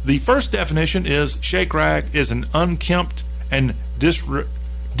 The first definition is shake rag is an unkempt and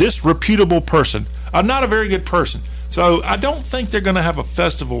disreputable person. Not a very good person. So I don't think they're going to have a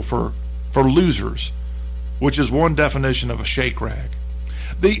festival for losers, which is one definition of a shake rag.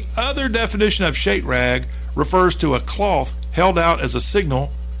 The other definition of shake rag refers to a cloth held out as a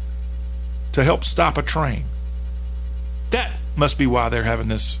signal to help stop a train. That must be why they're having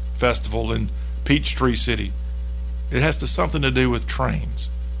this festival in Peachtree City. It has something to do with trains.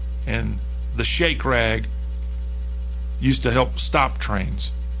 And the shake rag used to help stop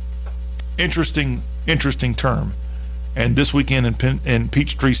trains. Interesting term. And this weekend in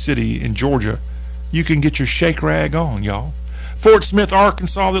Peachtree City in Georgia, you can get your shake rag on, y'all. Fort Smith,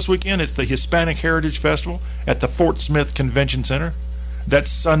 Arkansas this weekend, it's the Hispanic Heritage Festival at the Fort Smith Convention Center.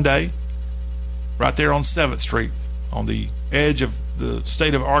 That's Sunday, right there on 7th Street, on the edge of the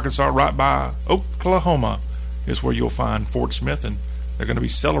state of Arkansas, right by Oklahoma, is where you'll find Fort Smith, and they're going to be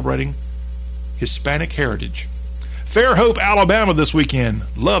celebrating Hispanic heritage. Fairhope, Alabama this weekend.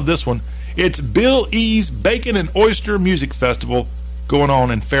 Love this one. It's Bill E's Bacon and Oyster Music Festival going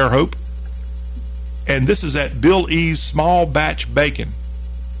on in Fairhope. And this is at Bill E's Small Batch Bacon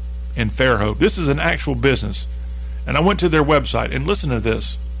in Fairhope. This is an actual business. And I went to their website, and listen to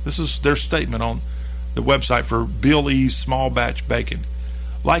this. This is their statement on the website for Bill E's Small Batch Bacon.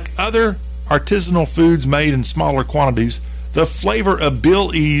 Like other artisanal foods made in smaller quantities, the flavor of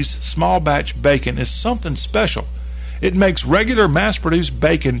Bill E's Small Batch Bacon is something special. It makes regular mass-produced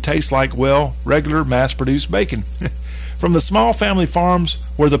bacon taste like, well, regular mass-produced bacon. From the small family farms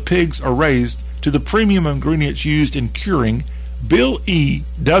where the pigs are raised to the premium ingredients used in curing, Bill E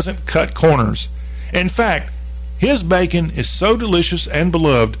doesn't cut corners. In fact, his bacon is so delicious and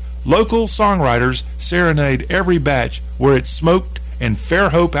beloved, local songwriters serenade every batch where it's smoked in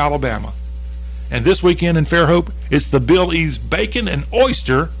Fairhope, Alabama. And this weekend in Fairhope, it's the Bill E's Bacon and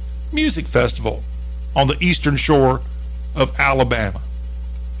Oyster Music Festival on the eastern shore of Alabama.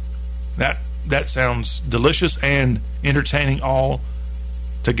 That sounds delicious and entertaining all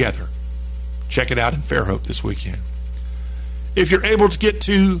together. Check it out in Fairhope this weekend. If you're able to get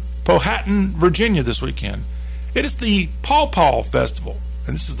to Powhatan, Virginia this weekend, it is the Pawpaw Festival.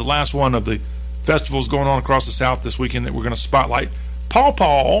 And this is the last one of the festivals going on across the South this weekend that we're going to spotlight.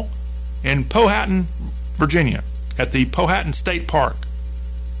 Pawpaw in Powhatan, Virginia, at the Powhatan State Park.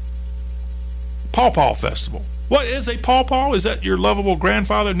 Pawpaw Festival. What is a pawpaw? Is that your lovable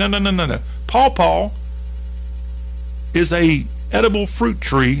grandfather? No. Pawpaw is a edible fruit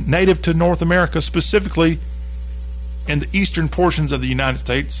tree native to North America, specifically in the eastern portions of the United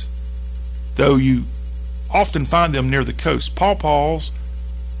States, though you often find them near the coast. Pawpaws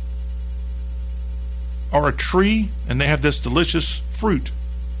are a tree, and they have this delicious fruit.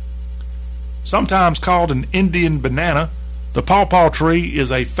 Sometimes called an Indian banana, the pawpaw tree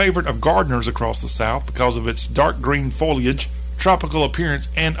is a favorite of gardeners across the South because of its dark green foliage, tropical appearance,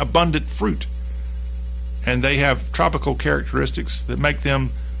 and abundant fruit. And they have tropical characteristics that make them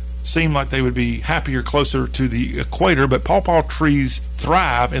seem like they would be happier closer to the equator, but pawpaw trees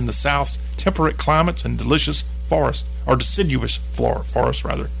thrive in the South's temperate climates and delicious forests, or deciduous forests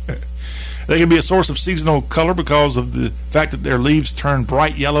rather. They can be a source of seasonal color because of the fact that their leaves turn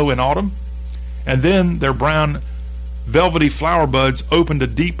bright yellow in autumn, and then their brown velvety flower buds open to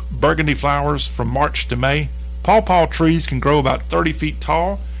deep burgundy flowers from March to May. Pawpaw trees can grow about 30 feet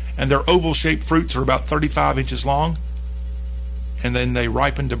tall, and their oval-shaped fruits are about 35 inches long, and then they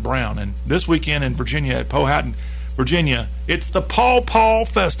ripen to brown. And this weekend in Virginia, at Powhatan, Virginia, it's the Pawpaw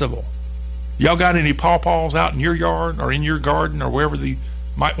Festival. Y'all got any pawpaws out in your yard or in your garden or wherever you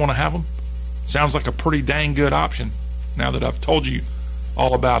might want to have them? Sounds like a pretty dang good option now that I've told you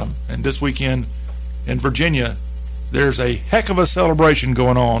all about them. And this weekend in Virginia, there's a heck of a celebration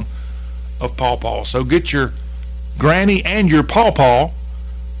going on of pawpaw. So get your granny and your pawpaw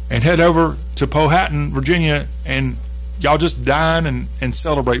and head over to Powhatan, Virginia, and y'all just dine and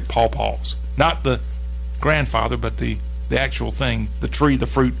celebrate pawpaws. Not the grandfather, but the actual thing, the tree, the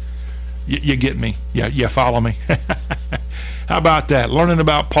fruit. You get me. You follow me. How about that? Learning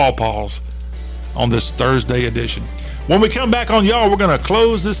about pawpaws on this Thursday edition. When we come back on, y'all, we're going to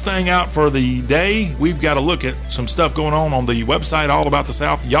close this thing out for the day. We've got to look at some stuff going on the website,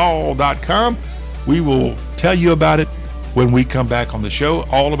 allaboutthesouth, y'all.com. We will tell you about it when we come back on the show.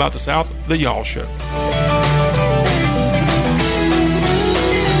 All about the South, the Y'all Show.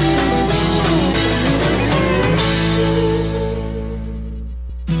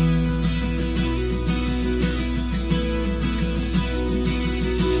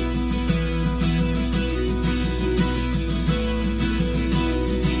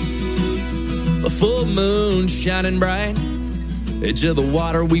 A full moon shining bright, edge of the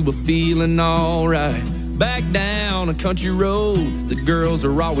water, we were feeling alright. Back down a country road, the girls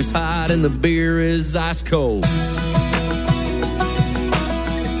are always hot and the beer is ice cold.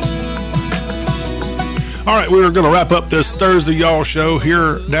 All right, we're going to wrap up this Thursday Y'all Show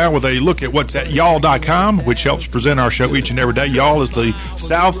here now with a look at what's at y'all.com, which helps present our show each and every day. Y'all is the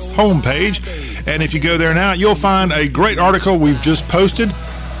South's homepage, and if you go there now, you'll find a great article we've just posted,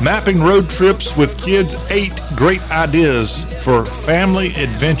 Mapping Road Trips with Kids, 8 Great Ideas for Family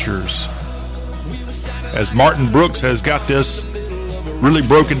Adventures. As Martin Brooks has got this really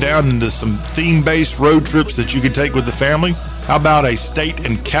broken down into some theme-based road trips that you can take with the family. How about a state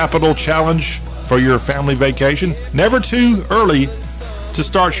and capital challenge for your family vacation? Never too early to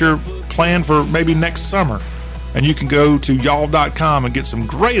start your plan for maybe next summer. And you can go to y'all.com and get some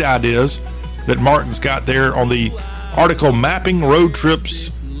great ideas that Martin's got there on the article Mapping Road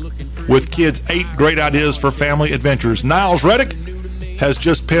Trips with Kids, 8 Great Ideas for Family Adventures. Niles Reddick has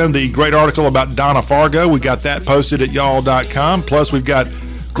just penned the great article about Donna Fargo. We got that posted at y'all.com. Plus, we've got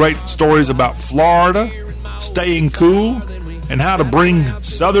great stories about Florida, staying cool, and how to bring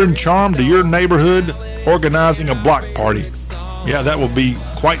Southern charm to your neighborhood, organizing a block party. Yeah, that will be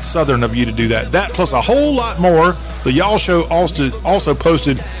quite Southern of you to do that. That plus a whole lot more. The Y'all Show also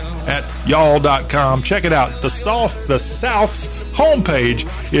posted at y'all.com. Check it out. The South's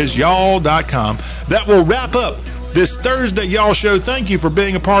homepage is y'all.com. That will wrap up this Thursday Y'all Show. Thank you for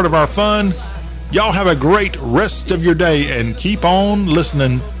being a part of our fun. Y'all have a great rest of your day and keep on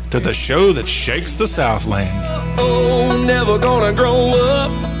listening to the show that shakes the Southland. Oh, never gonna grow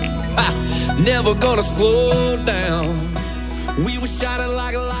up, never gonna slow down. We were shining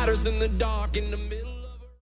like lighters in the dark in the middle.